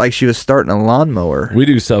jerked it out like she was starting a lawnmower. We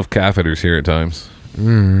do self catheters here at times.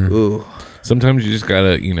 Ooh, Sometimes you just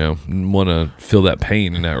gotta, want to feel that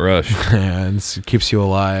pain and that rush. Yeah, it keeps you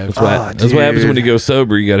alive That's what happens when you go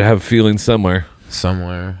sober. You gotta have feelings somewhere.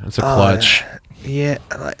 somewhere. It's a clutch. yeah,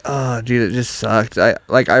 like dude, it just sucked. I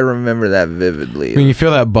remember that vividly. When you feel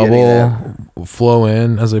that Getting bubble flow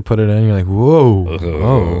in as they put it in, you're like, whoa,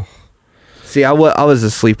 whoa. See, I was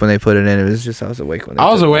asleep when they put it in. It was just I was awake when they I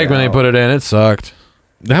was took awake when they out. put it in. It sucked.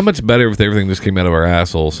 How much better if everything just came out of our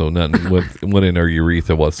asshole, so nothing went in our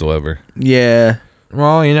urethra whatsoever. Yeah.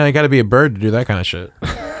 Well, you got to be a bird to do that kind of shit.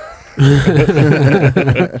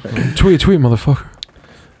 tweet, motherfucker.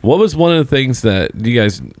 What was one of the things that you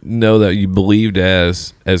guys know that you believed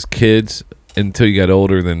as kids until you got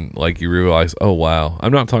older? Then like you realized, oh wow,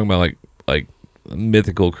 I'm not talking about like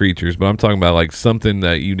mythical creatures, but I'm talking about like something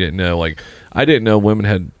that you didn't know. Like I didn't know women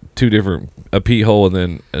had two different, a pee hole and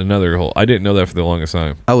then another hole. I didn't know that for the longest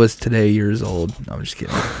time. I was today years old. No, I'm just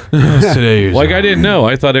kidding. Today, Like I didn't know.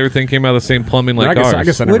 I thought everything came out of the same plumbing like I ours.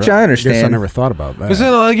 guess I Which never, I guess I understand. never thought about that.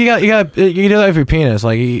 So, like you do that with your penis.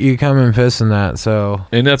 Like you come and piss in that. So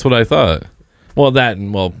And that's what I thought. Well, that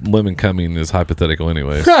and women coming is hypothetical,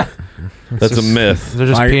 anyways. That's a myth. they're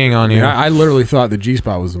just peeing on you. I literally thought the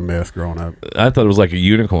G-spot was a myth growing up. I thought it was like a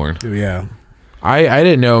unicorn. Yeah. I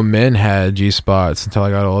didn't know men had G spots until I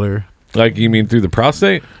got older. Like you mean through the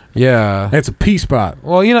prostate? Yeah. It's a P spot.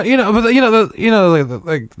 Well,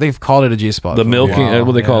 like they've called it a G spot. The milking,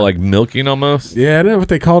 what they call it, like milking almost. Yeah, I know what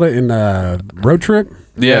they called it in Road Trip.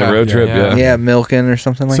 Yeah, road trip. yeah. Yeah. Yeah, milking or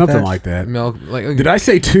something like Something that. like that. milk. Like Did I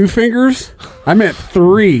say 2 fingers? I meant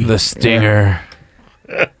 3. the stinger?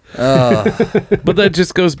 But that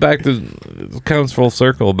just goes back to comes full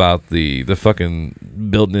circle about the fucking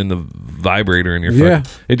building in the vibrator in your Yeah.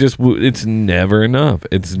 fucking. It's never enough.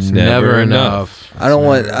 It's Never enough. I don't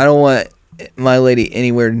want my lady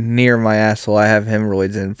anywhere near my asshole. I have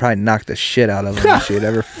hemorrhoids and probably knock the shit out of him if she'd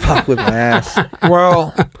ever fuck with my ass.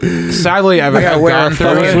 Well, sadly, I've wear gone a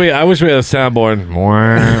through fucking- it. I wish we had a soundboard.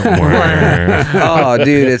 Oh,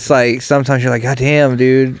 dude, it's like sometimes you're like, God damn,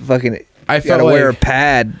 dude, fucking. I You gotta felt wear a like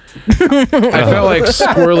pad. I felt like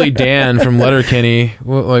Squirrely Dan from Letterkenny,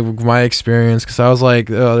 like my experience, because I was like,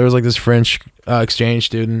 there was like this French exchange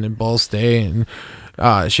student in Ball State,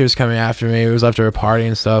 and she was coming after me. It was after a party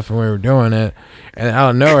and stuff, and we were doing it. And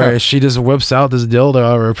out of nowhere, she just whips out this dildo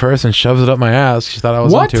out of her purse and shoves it up my ass. She thought I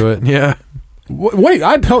was What? into it. Yeah, Wait,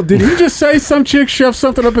 did he just say some chick shoved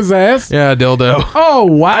something up his ass? yeah, dildo. Oh,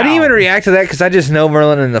 wow. I didn't even react to that because I just know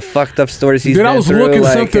Merlin and the fucked up stories he's Dude, I been was through, looking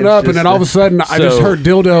like, something it's up, and just then all of a sudden, I just So- heard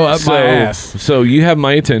dildo up my ass. So you have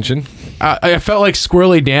my attention. I felt like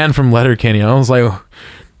Squirrely Dan from Letterkenny. I was like,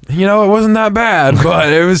 it wasn't that bad,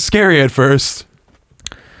 but it was scary at first.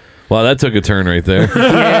 Wow, that took a turn right there.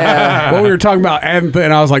 Yeah. Well, we were talking about adding,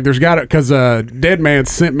 and I was like, "There's got it," because Dead Man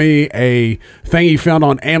sent me a thing he found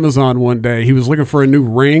on Amazon one day. He was looking for a new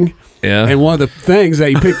ring, Yeah. and one of the things that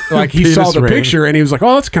he picked, like he Penis saw the ring. picture, and he was like,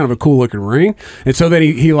 "Oh, that's kind of a cool looking ring." And so then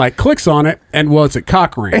he like clicks on it, and well, it's a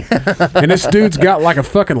cock ring, and this dude's got like a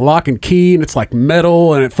fucking lock and key, and it's like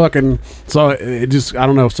metal, and it fucking it just I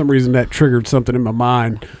don't know, for some reason that triggered something in my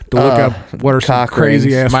mind to look up what are some cock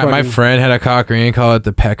crazy rings. ass My friend had a cock ring, call it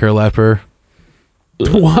the pecker leper.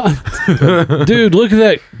 what Dude, look at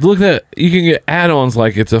that. Look at that. You can get add-ons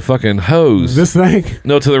like it's a fucking hose. this thing.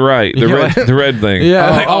 No, to the right. The Yeah. red the red thing. Yeah,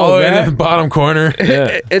 Oh, like all the way that? in the bottom corner.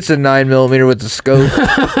 Yeah. It's a 9mm with the scope.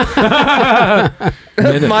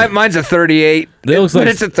 Mine's a 38. That looks but like-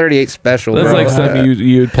 it's a 38 special. That's bro. like something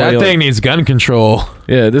you'd play That on. thing needs gun control.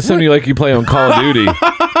 Yeah, this is something like you play on Call of Duty.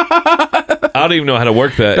 I don't even know how to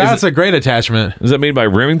work that. That's a great attachment. Is that made by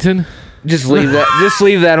Remington? Just leave that. Just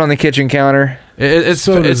leave that on the kitchen counter. It's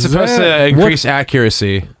does supposed that. to increase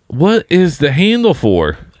accuracy. What is the handle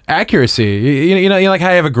for? Accuracy. You know like how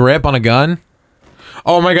you have a grip on a gun.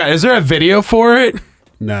 Oh my god, is there a video for it?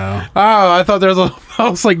 No. Oh, I thought there was a. I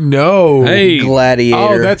was like, no. Hey, Gladiator.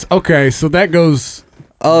 Oh, that's okay. So that goes.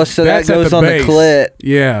 Oh, so that That's at goes the on base. the clit,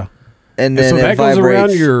 Yeah. and And then so it that goes vibrates.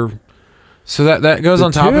 around your. So that goes The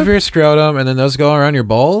on top tip? of your scrotum, and then those go around your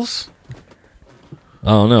balls. I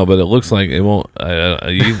don't know, but it looks like it won't.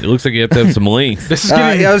 It looks like you have to have some length. This is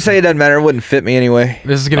I getting. would say it doesn't matter. It wouldn't fit me anyway.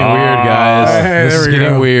 This is getting weird, guys. Hey, This there is we getting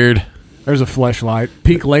go. weird. There's a fleshlight.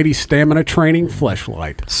 Peak Lady Stamina Training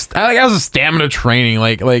fleshlight. I like that was a stamina training.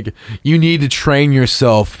 Like you need to train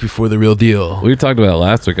yourself before the real deal. We talked about it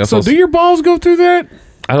last week. So do your balls go through that?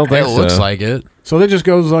 I don't think It so. looks like it. So that just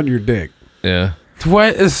goes on your dick. Yeah.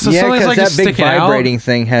 What is so Yeah, something's because like that just big sticking vibrating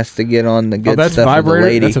thing has to get on the good Oh, that's stuff of the vibrator.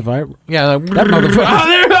 lady. That's a vibrator. Yeah, like, That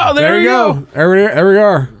motherfucker. oh, there you go. There we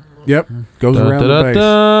are. Yep. Goes around the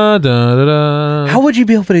base. How would you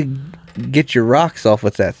be able to get your rocks off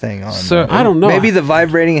with that thing on? So- though? I don't know. Maybe the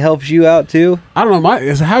vibrating helps you out too. I don't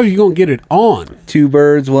know. How are you gonna get it on? 2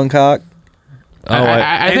 birds, 1 cock. Oh,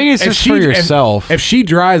 I think it's if just she- for if- yourself. If she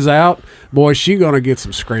dries out, boy, she gonna get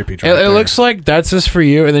some scrapage. It looks like that's just for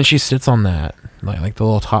you, and then she sits on that, like the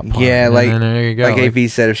little top part. Yeah, and like then there you go. like AP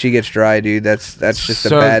said, if she gets dry, dude, that's just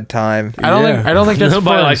So- a bad time. I don't think that's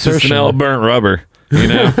Nobody for likes to insertion. smell burnt rubber. You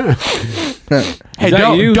know. Hey, Is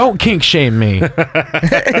that you? don't kink shame me.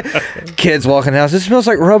 Kids walking in the house. It smells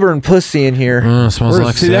like rubber and pussy in here. Smells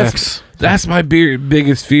like See, sex. That's my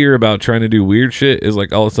biggest fear about trying to do weird shit is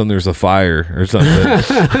like all of a sudden there's a fire or something.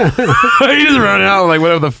 You just run out like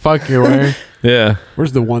whatever the fuck you're wearing. Yeah.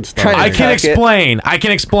 Where's the one star? Try to I Tuck can it. explain. I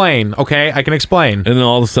can explain. Okay, I can explain. And then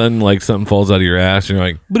all of a sudden like something falls out of your ass and you're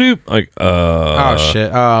like, bloop. Like, Oh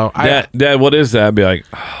shit. Oh, Dad, what is that? I'd be like,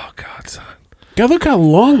 oh God, son. God, look how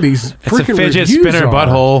long these it's a freaking fidget reviews spinner are.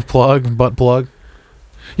 butthole plug, butt plug.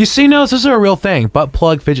 You see, no, this is a real thing. Butt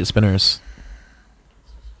plug fidget spinners.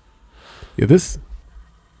 Yeah, this.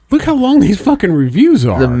 Look how long these fucking reviews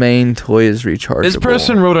are. The main toy is rechargeable. This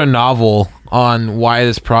person wrote a novel on why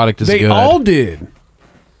this product is they good. all did.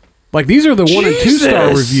 Like these are the 1 and 2 star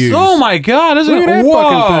Jesus! reviews. Oh my god! Isn't Look it? at that Whoa!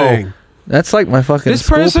 fucking thing. That's like my fucking This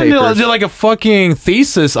school person papers. did like a fucking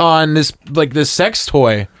thesis on this sex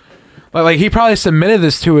toy. Like he probably submitted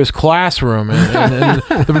this to his classroom, and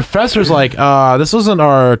the professor's like, "This wasn't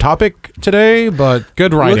our topic today, but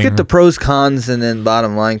good writing." Look at the pros, cons, and then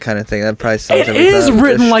bottom line kind of thing. That probably sums It everything is up.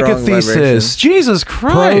 written Just like a strong thesis. vibration. Jesus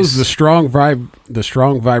Christ! Pros: the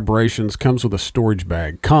strong vibrations comes with a storage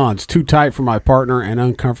bag. Cons: too tight for my partner and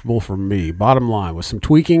uncomfortable for me. Bottom line: with some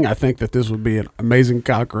tweaking, I think that this would be an amazing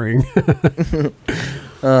cock ring.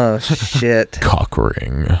 Oh shit! Cock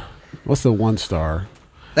ring. What's the 1 star?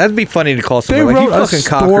 That'd be funny to call They someone like, wrote you a fucking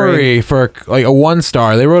cock ring. story for like a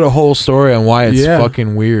 1-star. They wrote a whole story on why it's Yeah.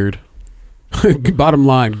 fucking weird. Bottom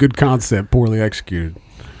line: good concept, poorly executed.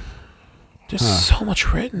 There's so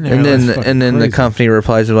much written there. And that's then fucking the crazy. company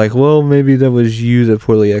replies with like, well, maybe that was you that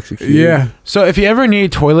poorly executed. Yeah. So if you ever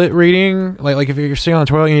need toilet reading, like if you're sitting on the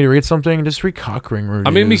toilet, you need to read something, just read cock ring reviews. I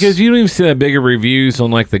mean, because you don't even see that big of reviews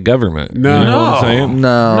on like the government. No. You know what I'm saying?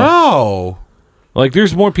 No. no. Like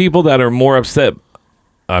there's more people that are more upset.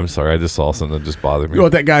 I'm sorry, I just saw something that just bothered me. You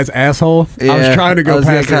want that guy's asshole? I was Yeah, trying to I go was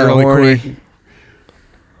past it getting kinda really horny. quick.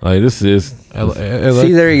 Like this is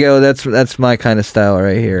See, there you go. That's my kind of style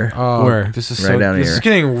right here. Oh, Where? this is Right so. down This here. is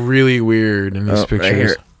getting really weird in these Oh, right pictures.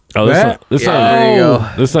 here. oh That? this Yeah, not there you go.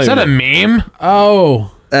 this not Is that a even- meme?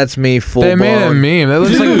 Oh, That's me full They made a blown. meme. That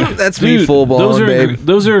looks like That's me full those blown, are babe.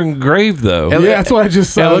 those are engraved though. It- yeah, that's what I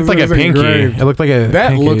just saw. it looked like a was pinky. engraved. It looked like a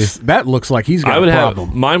That pinky. looks like he's got I would a have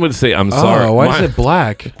problem. mine would say I'm sorry. Oh, why mine, is it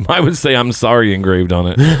black? mine would say I'm sorry engraved on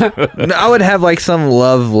it. No, I would have like some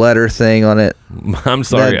love letter thing on it I'm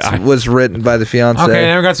sorry. that was written by the fiance. Okay,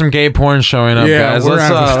 now we got some gay porn showing up, Yeah, guys. we're Let's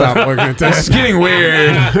gonna have to stop looking at This is that. getting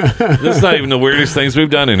weird. This is not even the weirdest things we've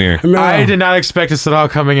done in here. No. I did not expect this at all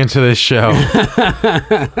coming into this show.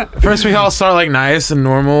 First, we all start like nice and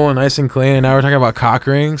normal and nice and clean, and now we're talking about cock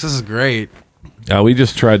rings. This is great. We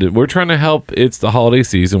just tried to. We're trying to help. It's the holiday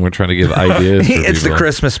season. We're trying to give ideas. For It's the people.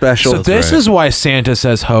 Christmas special. So this right. is why Santa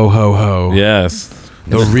says ho ho ho. Yes.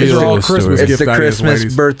 The These real are all story. Christmas it's gift the ideas, Christmas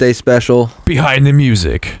ladies. birthday special. Behind the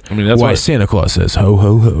music. I mean, that's why why. Santa Claus says ho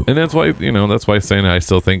ho ho. And that's why Santa. I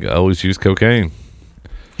still think I always use cocaine.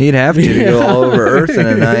 He'd have to go all over Earth in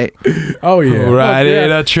a night. Oh yeah,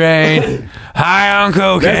 Riding a train, high on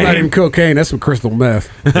cocaine. That's not even cocaine. That's some crystal meth.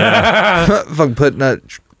 Fucking putting up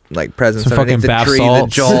like presents Some underneath fucking the bath tree,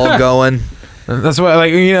 salts. the jaw going. That's what,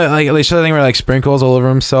 like, you know, like they show the thing where like sprinkles all over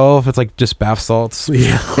himself. It's like just bath salts.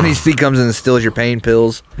 Yeah. And he comes in and steals your pain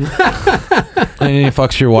pills. And he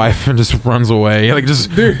fucks your wife and just runs away. Like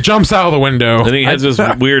just jumps out of the window. Then he has this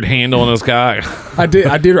weird handle on his cock. I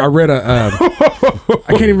read a. I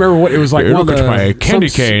can't even remember what it was like. Dude, One look of at the my candy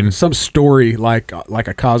cane. Some story like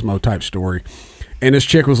a Cosmo type story. And this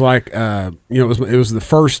chick was like, it was the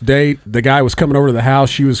first date. The guy was coming over to the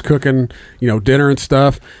house. She was cooking, dinner and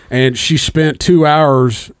stuff. And she spent 2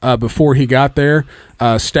 hours before he got there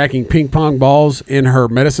stacking ping pong balls in her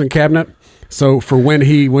medicine cabinet. So for when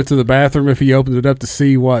he went to the bathroom, if he opened it up to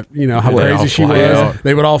see what, how crazy she was,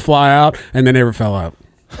 they would all fly out, and they never fell out.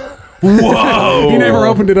 Whoa! He never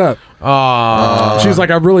opened it up. She was like,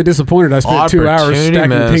 I'm really disappointed. I spent 2 hours Opportunity stacking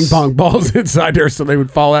miss. ping pong balls inside there so they would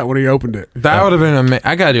fall out when he opened it. That would have been amazing.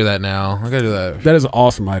 I gotta do that now. I gotta do that. That is an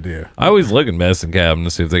awesome idea. I always look in medicine cabinet to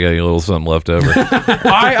see if they got any little something left over.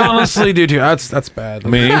 I honestly do too. That's bad. I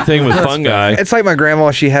mean, anything with fungi. It's like my grandma.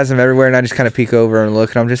 She has them everywhere, and I just kind of peek over and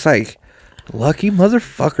look, and I'm just like, lucky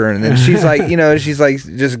motherfucker. And then she's like,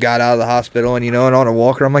 just got out of the hospital, and on a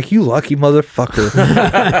walker, I'm like, you lucky motherfucker.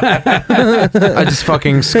 I just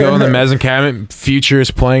fucking go in the medicine cabinet. Future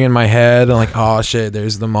is playing in my head. I'm like, oh shit,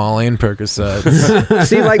 there's the Molly and Percocets.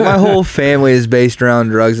 See, like my whole family is based around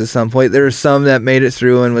drugs at some point. There were some that made it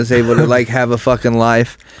through and was able to like have a fucking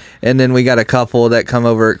life. And then we got a couple that come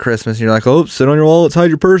over at Christmas, and you're like, "Oh, sit on your wallets, hide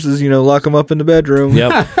your purses, lock them up in the bedroom."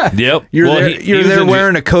 Yep. You're Well, there. he You're was there in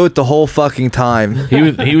wearing a coat the whole fucking time.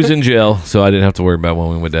 He was in jail, so I didn't have to worry about when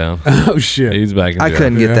we went down. Oh, shit. He's back in jail. I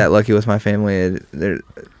couldn't Yeah. get that lucky with my family.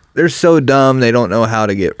 They're so dumb. They don't know how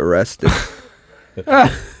to get arrested.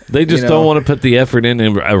 They just don't want to put the effort in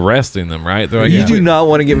arresting them, right? They're like, You do not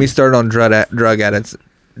want to get me started on drug addicts.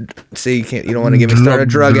 See, you don't want to get me started on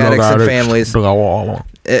drug addicts and families.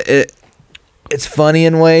 It's funny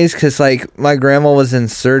in ways because like my grandma was in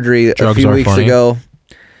surgery a few weeks ago,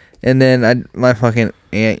 and then my fucking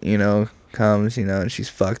aunt comes and she's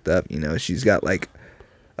fucked up. She's got like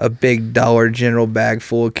a big Dollar General bag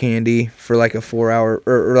full of candy for like a 4 hour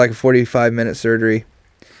or like a 45-minute surgery,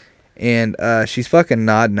 and she's fucking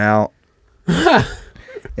nodding out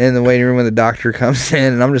in the waiting room when the doctor comes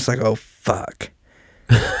in, and I'm just like, oh fuck.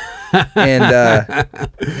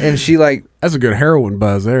 And she like, That's a good heroin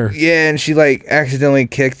buzz there. yeah, and she like accidentally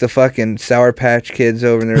kicked the fucking Sour Patch Kids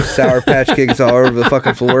over, and there's Sour Patch Kids all over the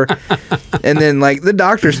fucking floor. And then like the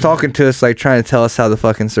doctor's talking to us, like trying to tell us how the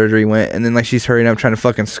fucking surgery went, and then like she's hurrying up trying to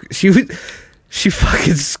fucking she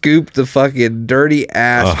fucking scooped the fucking dirty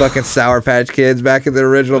ass fucking Sour Patch Kids back in the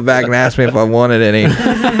original bag and asked me if I wanted any.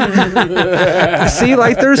 See,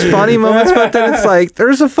 like there's funny moments, but then it's like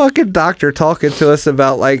there's a fucking doctor talking to us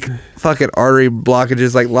about like fucking artery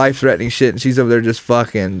blockages, like life-threatening shit, and she's over there just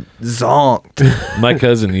fucking zonked. my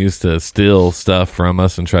cousin used to steal stuff from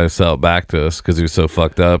us and try to sell it back to us because he was so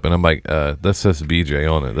fucked up. And I'm like, that says BJ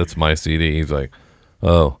on it. That's my CD. He's like,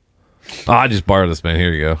 oh, I just borrowed this, man.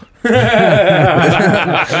 Here you go.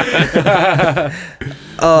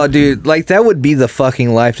 Oh, dude, like that would be the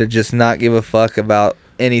fucking life to just not give a fuck about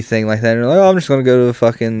anything like that. And you're like, oh, I'm just gonna go to the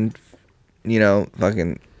fucking,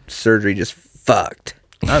 fucking surgery, just fucked.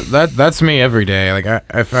 That's me every day. Like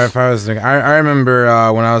if I was like, I remember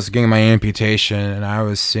when I was getting my amputation and I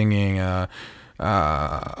was singing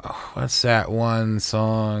what's that one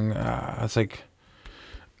song? It's like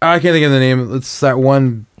I can't think of the name. It's that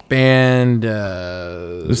one band.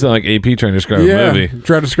 This is like AP trying to describe a movie.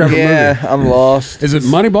 Try to describe a movie. Yeah, I'm lost. Is it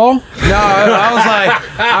Moneyball? No, I was like,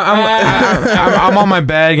 I'm on my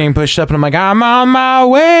bed getting pushed up, and I'm like, I'm on my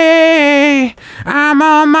way.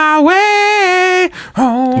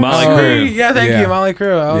 Home. Molly Crew. Yeah, thank Yeah. you, Molly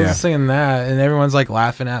Crew. I was Yeah. singing that, and everyone's like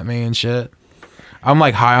laughing at me and shit. I'm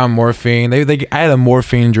like high on morphine. I had a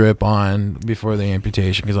morphine drip on before the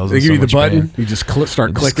amputation because I was. They in give so you the much button. pain. You just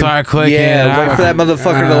start clicking. Start clicking. Yeah, wait for that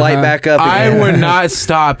motherfucker to light back up I again. would not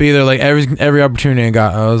stop either. Like every opportunity I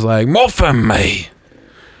got, I was like, morphine me.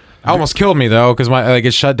 Almost killed me though, because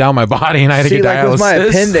it shut down my body and I had to See, get like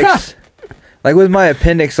dialysis. with my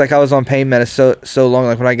appendix, like I was on pain medicine so long.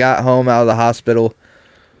 Like when I got home out of the hospital,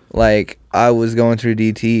 like I was going through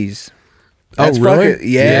DTs. Oh, really?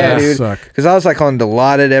 Yeah, dude. Suck. Because I was like on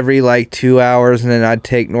Dilaudid every like 2 hours, and then I'd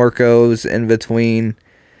take Norcos in between,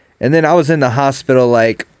 and then I was in the hospital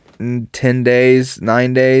like 10 days,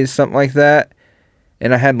 9 days, something like that.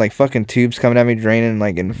 And I had like fucking tubes coming at me, draining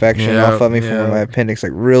like infection Yeah, off of me from yeah. when my appendix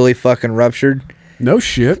like really fucking ruptured. No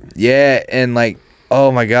shit. Yeah, and like oh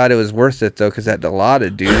my god, it was worth it though, because that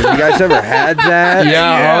Dilaudid, dude. Have you guys ever had that?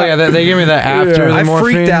 Yeah. Oh yeah. They gave me that after the I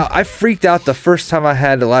morphine. freaked out the first time I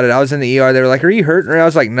had Dilaudid. I was in the ER. They were like, "Are you hurting?" I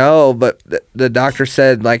was like, "No," but the doctor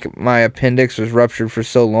said like my appendix was ruptured for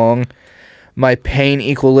so long, my pain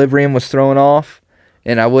equilibrium was thrown off,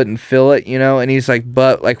 and I wouldn't feel it, And he's like,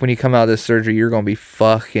 "But like when you come out of this surgery, you're gonna be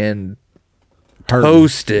fucking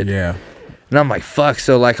toasted." Yeah. And I'm like, "Fuck!"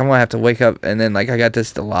 So like I'm gonna have to wake up, and then like I got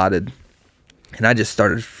this Dilaudid. And I just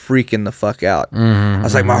started freaking the fuck out. I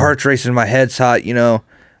was like, my heart's racing, my head's hot,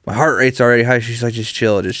 My heart rate's already high. She's like, just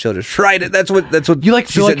chill, just ride it. That's what You like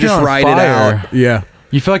she feel said. like you're Just on ride fire. it out. Yeah.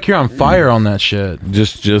 You feel like you're on fire on that shit.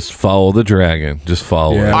 Just follow the dragon. Just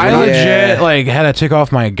follow Yeah. it. I Yeah. legit like had to take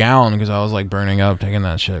off my gown because I was like burning up taking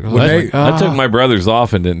that shit. 'Cause I was they- like, I took my brothers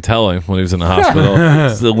off and didn't tell him when he was in the hospital.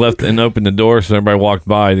 So left and opened the door so everybody walked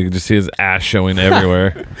by. You could just see his ass showing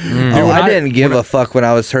everywhere. I didn't give a fuck when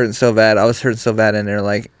I was hurting so bad. I was hurting so bad in there.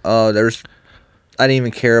 Like, I didn't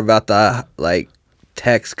even care about the like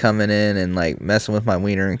text coming in and like messing with my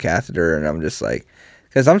wiener and catheter. And I'm just like,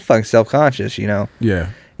 because I'm fucking self-conscious, Yeah.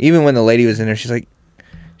 Even when the lady was in there, she's like,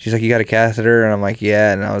 you got a catheter? And I'm like,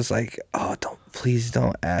 yeah. And I was like, oh, please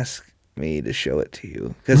don't ask me to show it to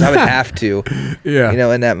you, because I would have to. Yeah.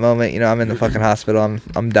 In that moment, I'm in the fucking hospital.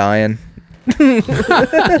 I'm dying.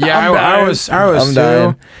 I was I'm too.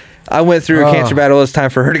 dying. I went through a cancer battle. It was time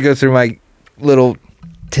for her to go through my little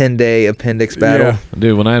 10-day appendix battle. Yeah.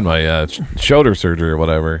 Dude, when I had my shoulder surgery or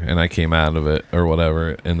whatever, and I came out of it or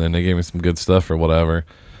whatever, and then they gave me some good stuff or whatever,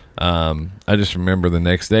 I just remember the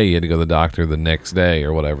next day you had to go to the doctor the next day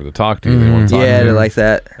or whatever to talk to you. They want to talk Yeah, to they're you. like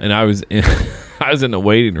that. And I was in the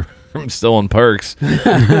waiting room still on perks.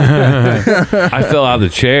 I fell out of the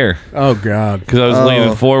chair Oh God. because I was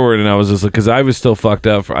leaning forward, and I was just like, because I was still fucked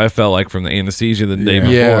up. I felt like from the anesthesia the day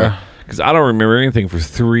before. Yeah. Because I don't remember anything for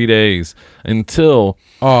 3 days until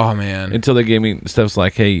Oh man. they gave me stuff's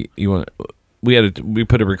like, hey, you want? We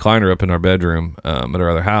put a recliner up in our bedroom at our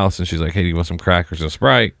other house, and she's like, hey, do you want some crackers and a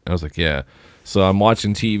Sprite? I was like, yeah. So I'm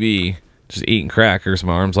watching TV, just eating crackers.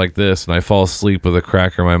 My arms like this, and I fall asleep with a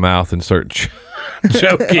cracker in my mouth and start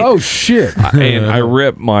choking. Oh shit. And I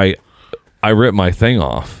rip my thing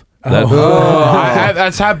off.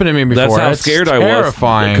 That's happened to me before. That's how scared I was.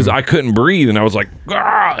 Terrifying. Because I couldn't breathe, and I was like,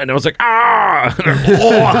 ah, and I was like, ah,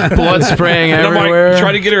 blood spraying and I'm everywhere. like,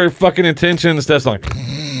 trying to get her fucking attention. And stuff's like,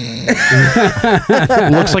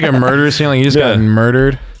 Looks like a murder scene. Like you just Yeah. got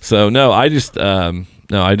murdered. so no, I just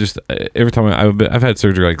every time I've had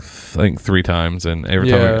surgery like I think 3 times, and every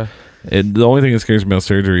time the only thing that scares me about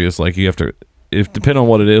surgery is like you have to, if depending on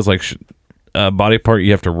what it is, like body part,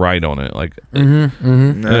 you have to write on it, like Nah.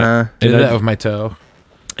 Did and that with my toe.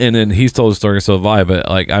 And then he's told a story so vibe, but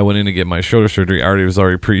like I went in to get my shoulder surgery. I was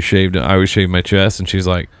already pre-shaved, and I always shaved my chest. And she's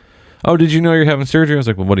like, "Oh, did you know you're having surgery?" I was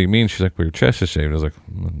like, "Well, what do you mean?" She's like, "Well, your chest is shaved." I was like,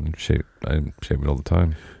 I shave it all the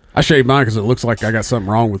time. I shave mine because it looks like I got something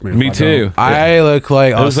wrong with me. if Me I too. don't. I look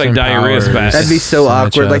like It was like Austin diarrhea Powers. spasms. That'd be so on my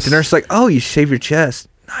awkward. Like the chest. nurse is like, oh, you shave your chest.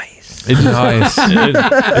 Nice. It just,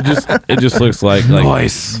 Nice. it just looks like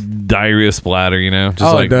Nice. diarrhea splatter, just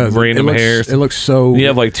Oh, like it does. random it looks, hairs. It looks so. You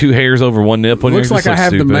have like 2 hairs over one nipple. It and looks you're like just I have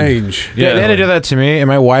stupid. the mange. Yeah, they had to do like- that to me, and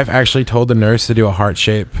my wife actually told the nurse to do a heart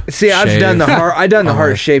shape. See, I've shave. done the heart. I done the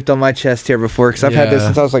heart shaped on my chest here before, because I've had this Yeah.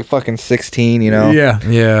 since I was like fucking 16. Yeah.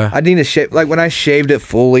 Yeah. I need to shape. Like when I shaved it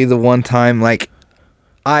fully the one time, like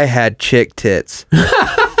I had chick tits.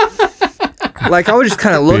 Like I was just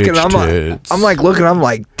kind of looking. Bitch I'm like looking. I'm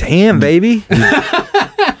like, damn, baby.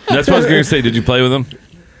 That's what I was going to say. Did you play with them?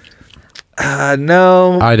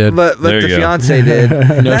 No, I did. but There the you go. fiance did.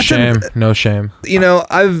 No That's shame. No shame.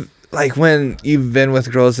 I've like when you've been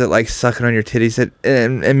with girls that like sucking on your titties,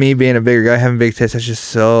 and me being a bigger guy having big tits, that's just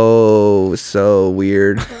so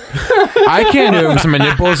weird. I can't do it because my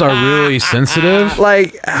nipples are really sensitive.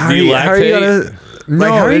 Like, how Do you are you lactate? gonna? No,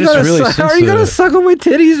 Like, how are they're you just gonna really how are you gonna sensitive. suck on my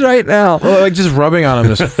titties right now? Well, like just rubbing on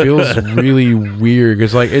them just feels really weird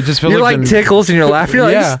because like it just feels You're like like the- tickles and you're laughing.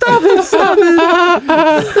 You're Yeah. like, stop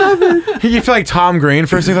it. You feel like Tom Green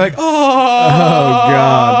first. You're like, Oh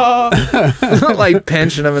God. Like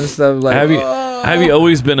pinching them and stuff. Like, Have you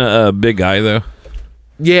always been a big guy though?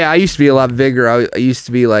 yeah, I used to be a lot bigger. I used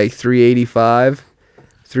to be like 385,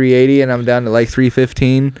 380, and I'm down to like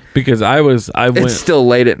 315. Because I went. It's still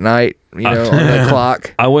late at night, on the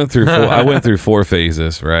clock. I went through 4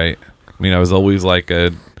 phases, right? I mean, I was always like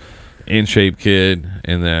a in shape kid,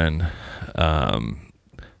 and then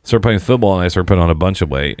started playing football, and I started putting on a bunch of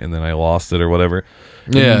weight, and then I lost it or whatever.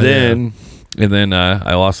 Yeah, And then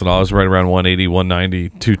I lost it all. I was right around 180, 190,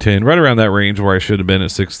 210, right around that range where I should have been at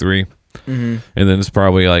 6'3". And then it's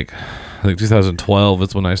probably like I think 2012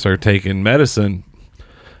 is when I started taking medicine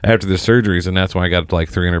after the surgeries, and that's when I got to like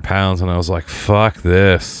 300 pounds, and I was like, fuck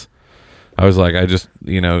this. I was like, I just,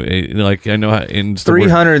 like I know how in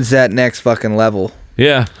 300's that next fucking level.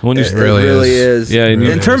 Yeah, when you It really is. Yeah, and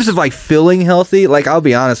in terms of like feeling healthy, like I'll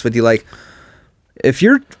be honest with you, like if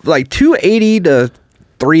you're like 280 to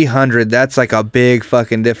 300, that's like a big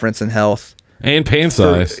fucking difference in health. and pant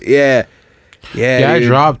size. Yeah, I dude.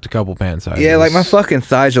 dropped a couple pant sizes. Yeah, like my fucking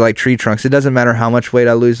thighs are like tree trunks. It doesn't matter how much weight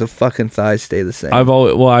I lose, the fucking thighs stay the same. I've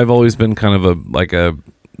always been kind of a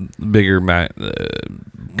bigger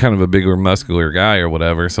kind of a bigger muscular guy or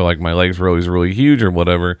whatever. So like my legs were always really huge or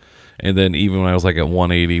whatever. And then even when I was like at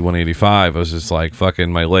 180, 185, I was just like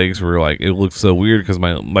fucking my legs were like, it looked so weird because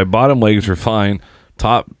my bottom legs were fine,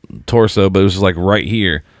 top torso, but it was just like right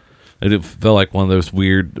here. It felt like one of those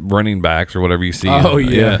weird running backs or whatever you see. Oh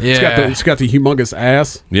yeah. Yeah. It's got the humongous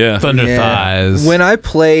ass. Yeah. Thunder thighs. When I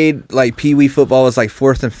played like Pee Wee football, it was like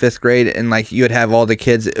 4th and 5th grade, and like you would have all the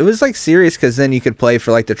kids. It was like serious because then you could play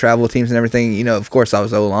for like the travel teams and everything. You know, of course I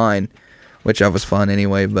was O-line, which that was fun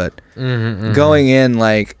anyway. But going in,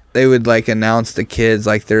 like they would like announce the kids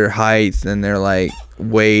like their heights and their like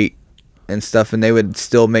weight and stuff, and they would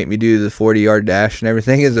still make me do the 40-yard dash and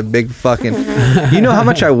everything. Is a big fucking. You know how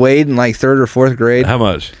much I weighed in like 3rd or 4th grade? How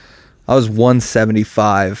much? I was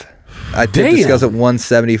 175. I took the scales at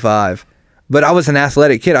 175. But I was an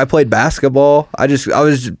athletic kid. I played basketball. I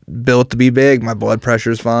was built to be big. My blood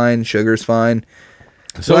pressure's fine. Sugar's fine.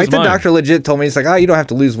 So like the doctor legit told me, he's like, you don't have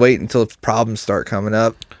to lose weight until problems start coming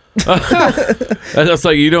up. That's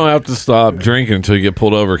like you don't have to stop drinking until you get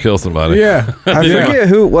pulled over or kill somebody. Yeah. I forget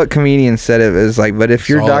what comedian said it. It was like, but if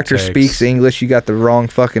your all it doctor takes. speaks English, you got the wrong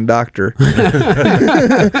fucking doctor.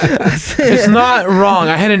 It's not wrong.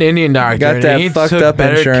 I had an Indian doctor. Got and that he fucked took up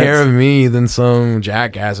better insurance. care of me than some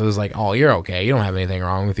jackass. I was like, "Oh, you're okay. You don't have anything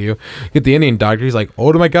wrong with you." Get the Indian doctor. He's like,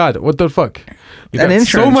 "Oh my god, what the fuck? You That got so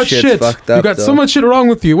insurance much shit's shit. fucked You up, got so though. much shit wrong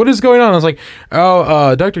with you. What is going on?" I was like,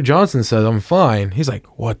 "Oh, Dr. Johnson says I'm fine." He's like,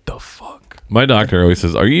 "What the fuck?" My doctor always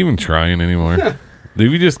says, "Are you even trying anymore?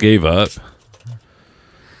 Dude, you just gave up."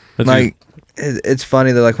 That's Like, it's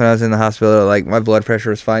funny that like when I was in the hospital, like my blood pressure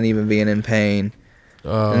was fine even being in pain.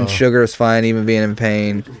 And sugar is fine even being in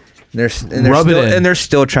pain. They're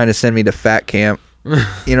still trying to send me to fat camp.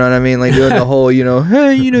 You know what I mean? Like doing the whole,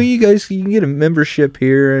 hey, you guys, you can get a membership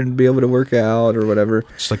here and be able to work out or whatever.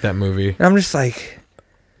 Just like that movie. And I'm just like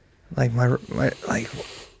my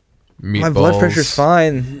Meatballs. blood pressure's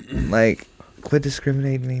fine. Like, quit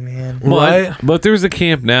discriminating me, man. Well, but there's a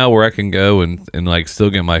camp now where I can go and like still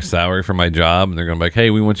get my salary for my job, and they're gonna be like, "Hey,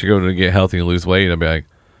 we want you to go to get healthy and lose weight." I'll be like,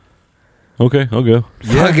 "Okay, I'll go."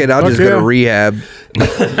 Fuck it, I'll just go to rehab.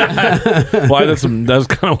 Why? That's kind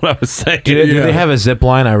of what I was saying. Do they have a zip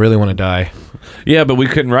line? I really want to die. Yeah, but we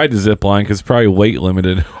couldn't ride the zip line because it's probably weight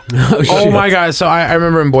limited. Oh my god! So I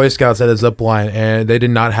remember in Boy Scouts at a zip line, and they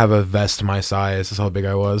did not have a vest my size. That's how big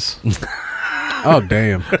I was. Oh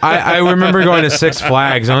damn. I remember going to Six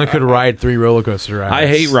Flags. I only could ride 3 roller coaster rides. I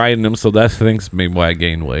hate riding them, so that thinks maybe why I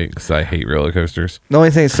gained weight because I hate roller coasters. The only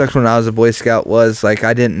thing that sucked when I was a Boy Scout was like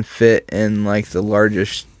I didn't fit in like the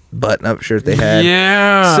largest button-up shirt they had.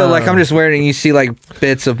 Yeah. So like I'm just wearing it and you see like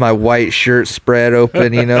bits of my white shirt spread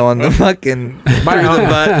open, on the fucking through the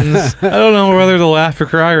buttons. I don't know whether to laugh or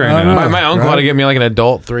cry right now. My uncle had to get me like an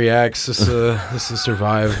adult 3X just to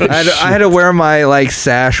survive. I had to wear my like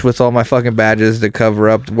sash with all my fucking badges to cover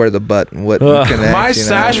up where the button wouldn't connect. My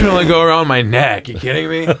sash would only go around my neck. You kidding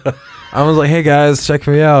me? I was like, "Hey guys, check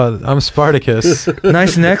me out. I'm Spartacus."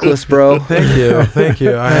 Nice necklace, bro. Thank you.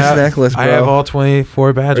 Nice necklace, I bro. have all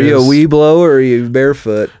 24 badges. Are you a wee blow or are you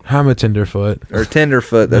barefoot I'm a tenderfoot. or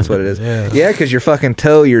tenderfoot? That's what it is. Yeah. Yeah, because your fucking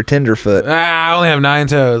toe, you're tenderfoot. I only have 9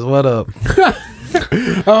 toes. What up?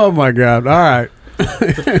 Oh my god. All right.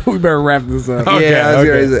 We better wrap this up. Okay, yeah, I was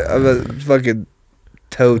okay. gonna say, I'm a fucking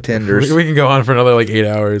toe tenders. We can go on for another like 8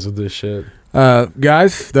 hours with this shit.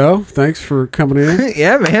 Guys, though, thanks for coming in.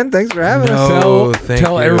 Yeah, man. Thanks for having us. No. Tell thank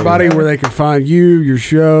you. everybody where they can find you, your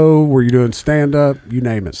show, where you're doing stand up, you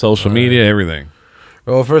name it. Social media, everything.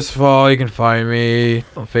 Well, first of all, you can find me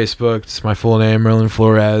on Facebook. It's my full name, Merlin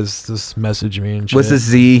Flores. Just message me and shit. What's the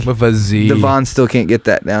Z? With a Z. Devon still can't get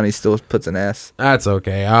that down. He still puts an S. That's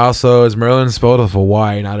okay. I also, is Merlin spelled with a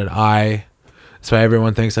Y, not an I. That's why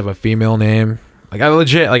everyone thinks I have a female name. Like, I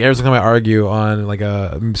legit, like, every time I argue on, like,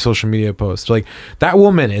 a social media post, like, that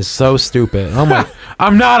woman is so stupid. And I'm like,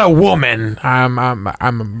 I'm not a woman.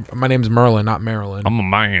 My name's Merlin, not Marilyn. I'm a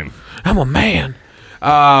man. I'm a man.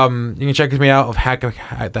 You can check me out of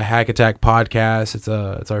the Hack Attack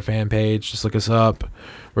podcast. It's our fan page. Just look us up.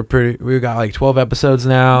 We've got like 12 episodes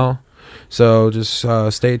now. So just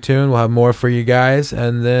stay tuned. We'll have more for you guys.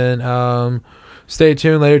 And then stay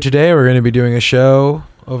tuned later today. We're going to be doing a show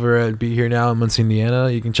over at Be Here Now in Muncie, Indiana.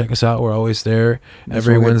 You can check us out. We're always there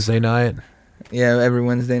every Wednesday night. Yeah, every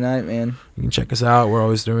Wednesday night, man. You can check us out. We're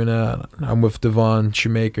always doing that. I'm with Devon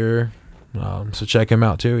Shoemaker. So check him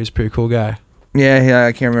out too. He's a pretty cool guy. Yeah,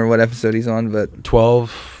 I can't remember what episode he's on, but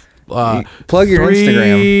 12. Plug your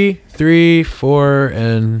Instagram. 3, 4,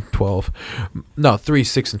 and 12. No, 3,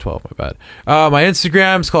 6, and 12. My bad. My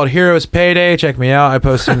Instagram's called Heroes Payday. Check me out. I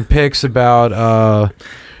post some pics about.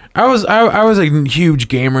 I was a huge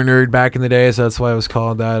gamer nerd back in the day, so that's why I was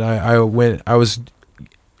called that. I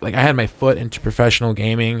had my foot into professional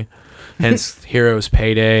gaming. Hence, Heroes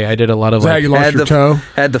Payday. I did a lot of you lost your toe?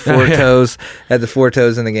 Had the four toes. Had the 4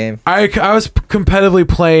 toes in the game. I was competitively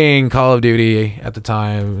playing Call of Duty at the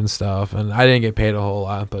time and stuff, and I didn't get paid a whole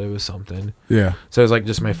lot, but it was something. Yeah. So it was like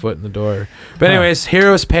just my foot in the door. But anyways,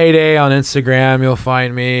 Heroes Payday on Instagram. You'll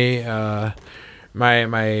find me. My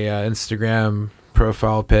Instagram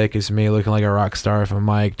profile pic is me looking like a rock star from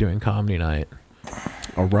Mike doing comedy night.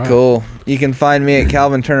 All right. Cool. You can find me at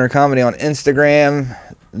Calvin Turner Comedy on Instagram.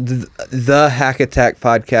 The Hack Attack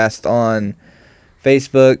Podcast on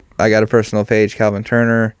Facebook. I got a personal page, Calvin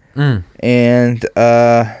Turner. And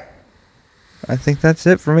I think that's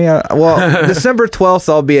it for me. December 12th,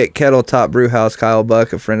 I'll be at Kettle Top Brew House. Kyle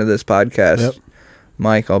Buck, a friend of this podcast. Yep.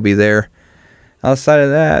 Mike, I'll be there. Outside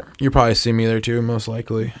of that, you'll probably see me there too, most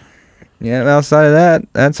likely. Yeah, outside of that,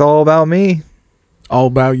 that's all about me. All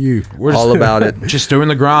about you. We're all about it. Just doing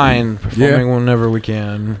the grind, performing whenever we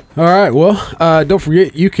can. All right. Well, don't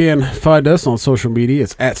forget, you can find us on social media.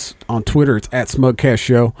 It's on Twitter. It's at Smugcast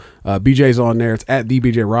Show. BJ's on there. It's at the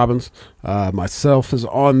BJ Robbins. Myself is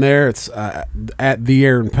on there. It's at the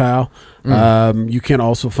Aaron Powell. You can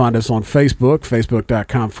also find us on Facebook,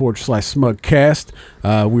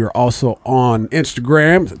 facebook.com/Smugcast. We are also on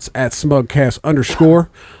Instagram. It's at Smugcast_.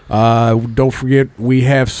 Don't forget, we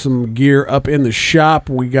have some gear up in the shop.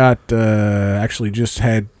 We got actually just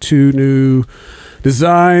had 2 new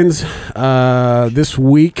designs this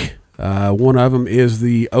week. One of them is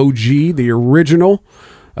the OG, the original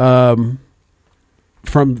from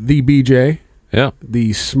the BJ. Yeah.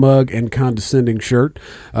 The smug and condescending shirt.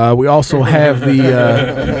 We also have the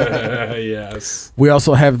yes. We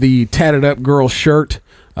also have the tatted up girl shirt.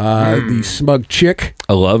 The smug chick.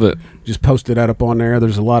 I love it. Just posted that up on there.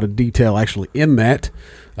 There's a lot of detail actually in that.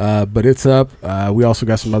 But it's up. We also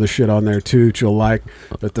got some other shit on there too that you'll like.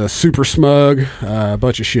 But the super smug, a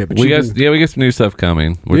bunch of shit. But we get some new stuff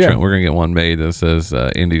coming. We're gonna get one made that says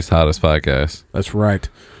Indy's hottest podcast. That's right.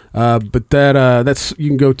 But that's you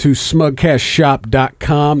can go to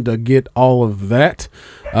smugcastshop.com to get all of that.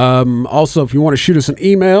 Also, if you want to shoot us an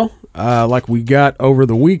email, like we got over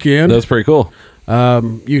the weekend, that's pretty cool.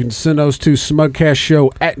 You can send those to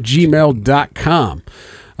smugcastshow@gmail.com.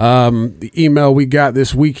 The email we got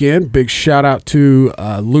this weekend, big shout out to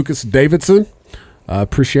Lucas Davidson.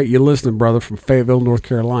 Appreciate you listening, brother, from Fayetteville, North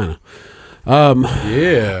Carolina.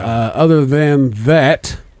 Other than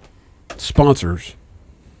that, sponsors.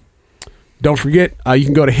 Don't forget, you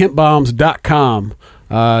can go to hempbombs.com.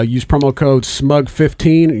 Use promo code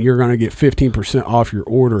SMUG15, and you're going to get 15% off your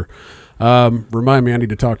order. Remind me, I need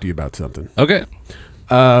to talk to you about something. Okay.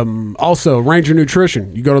 Also, Ranger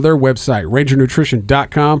Nutrition. You go to their website,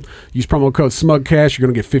 rangernutrition.com. Use promo code SMUGCASH. You're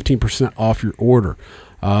going to get 15% off your order.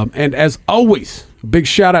 And as always, big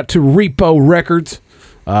shout out to Repo Records.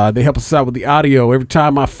 They help us out with the audio every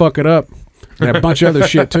time I fuck it up. And a bunch of other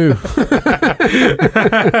shit too.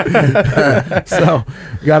 So,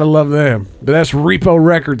 gotta love them. But that's Repo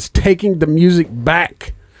Records, taking the music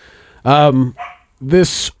back.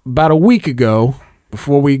 This about a week ago,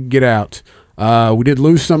 before we get out, we did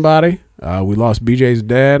lose somebody. We lost BJ's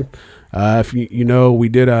dad. If you know, we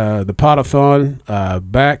did the Potathon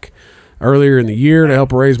back earlier in the year to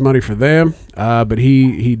help raise money for them. But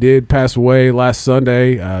he did pass away last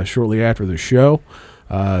Sunday, shortly after the show.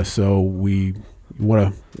 So we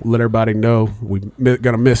want to let everybody know we're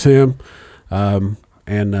gonna miss him. And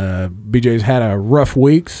BJ's had a rough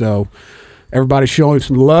week, so everybody show him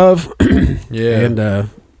some love. And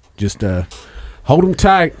just hold him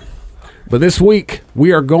tight. But this week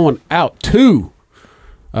we are going out to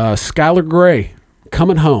Skylar Gray,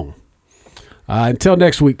 Coming Home. Until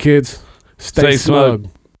next week, kids, stay smug.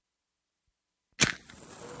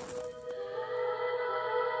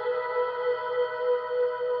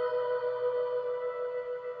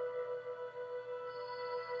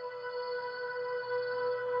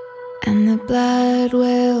 And the blood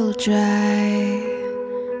will dry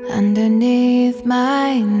underneath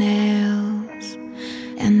my nails,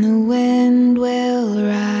 and the wind will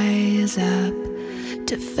rise up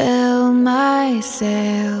to fill my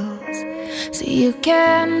sails. So you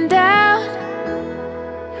can doubt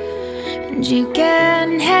and you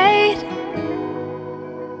can hate,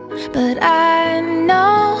 but I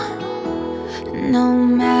know no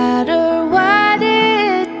matter what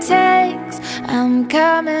it takes, I'm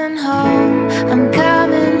coming home, I'm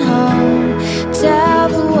coming home. Tell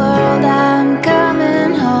the world I'm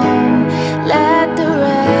coming home. Let the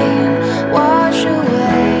rain wash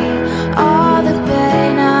away all the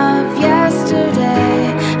pain of yesterday.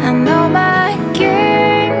 I know my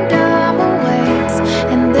kingdom awaits,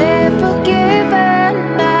 and they've forgiven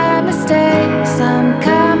my mistakes. I'm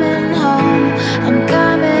coming home, I'm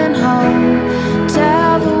coming home.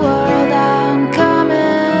 Tell the world I'm coming.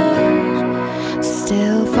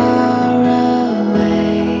 Still far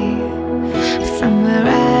away from where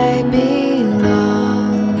I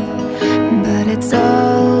belong, but it's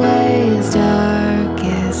always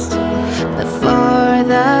darkest before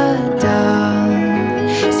the dawn.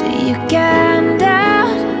 So you can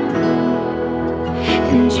doubt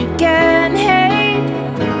and you can hate,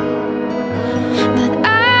 but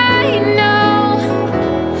I know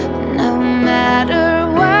no matter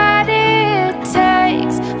what it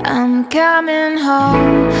takes, I'm coming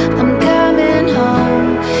home, I'm coming home.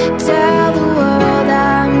 Tell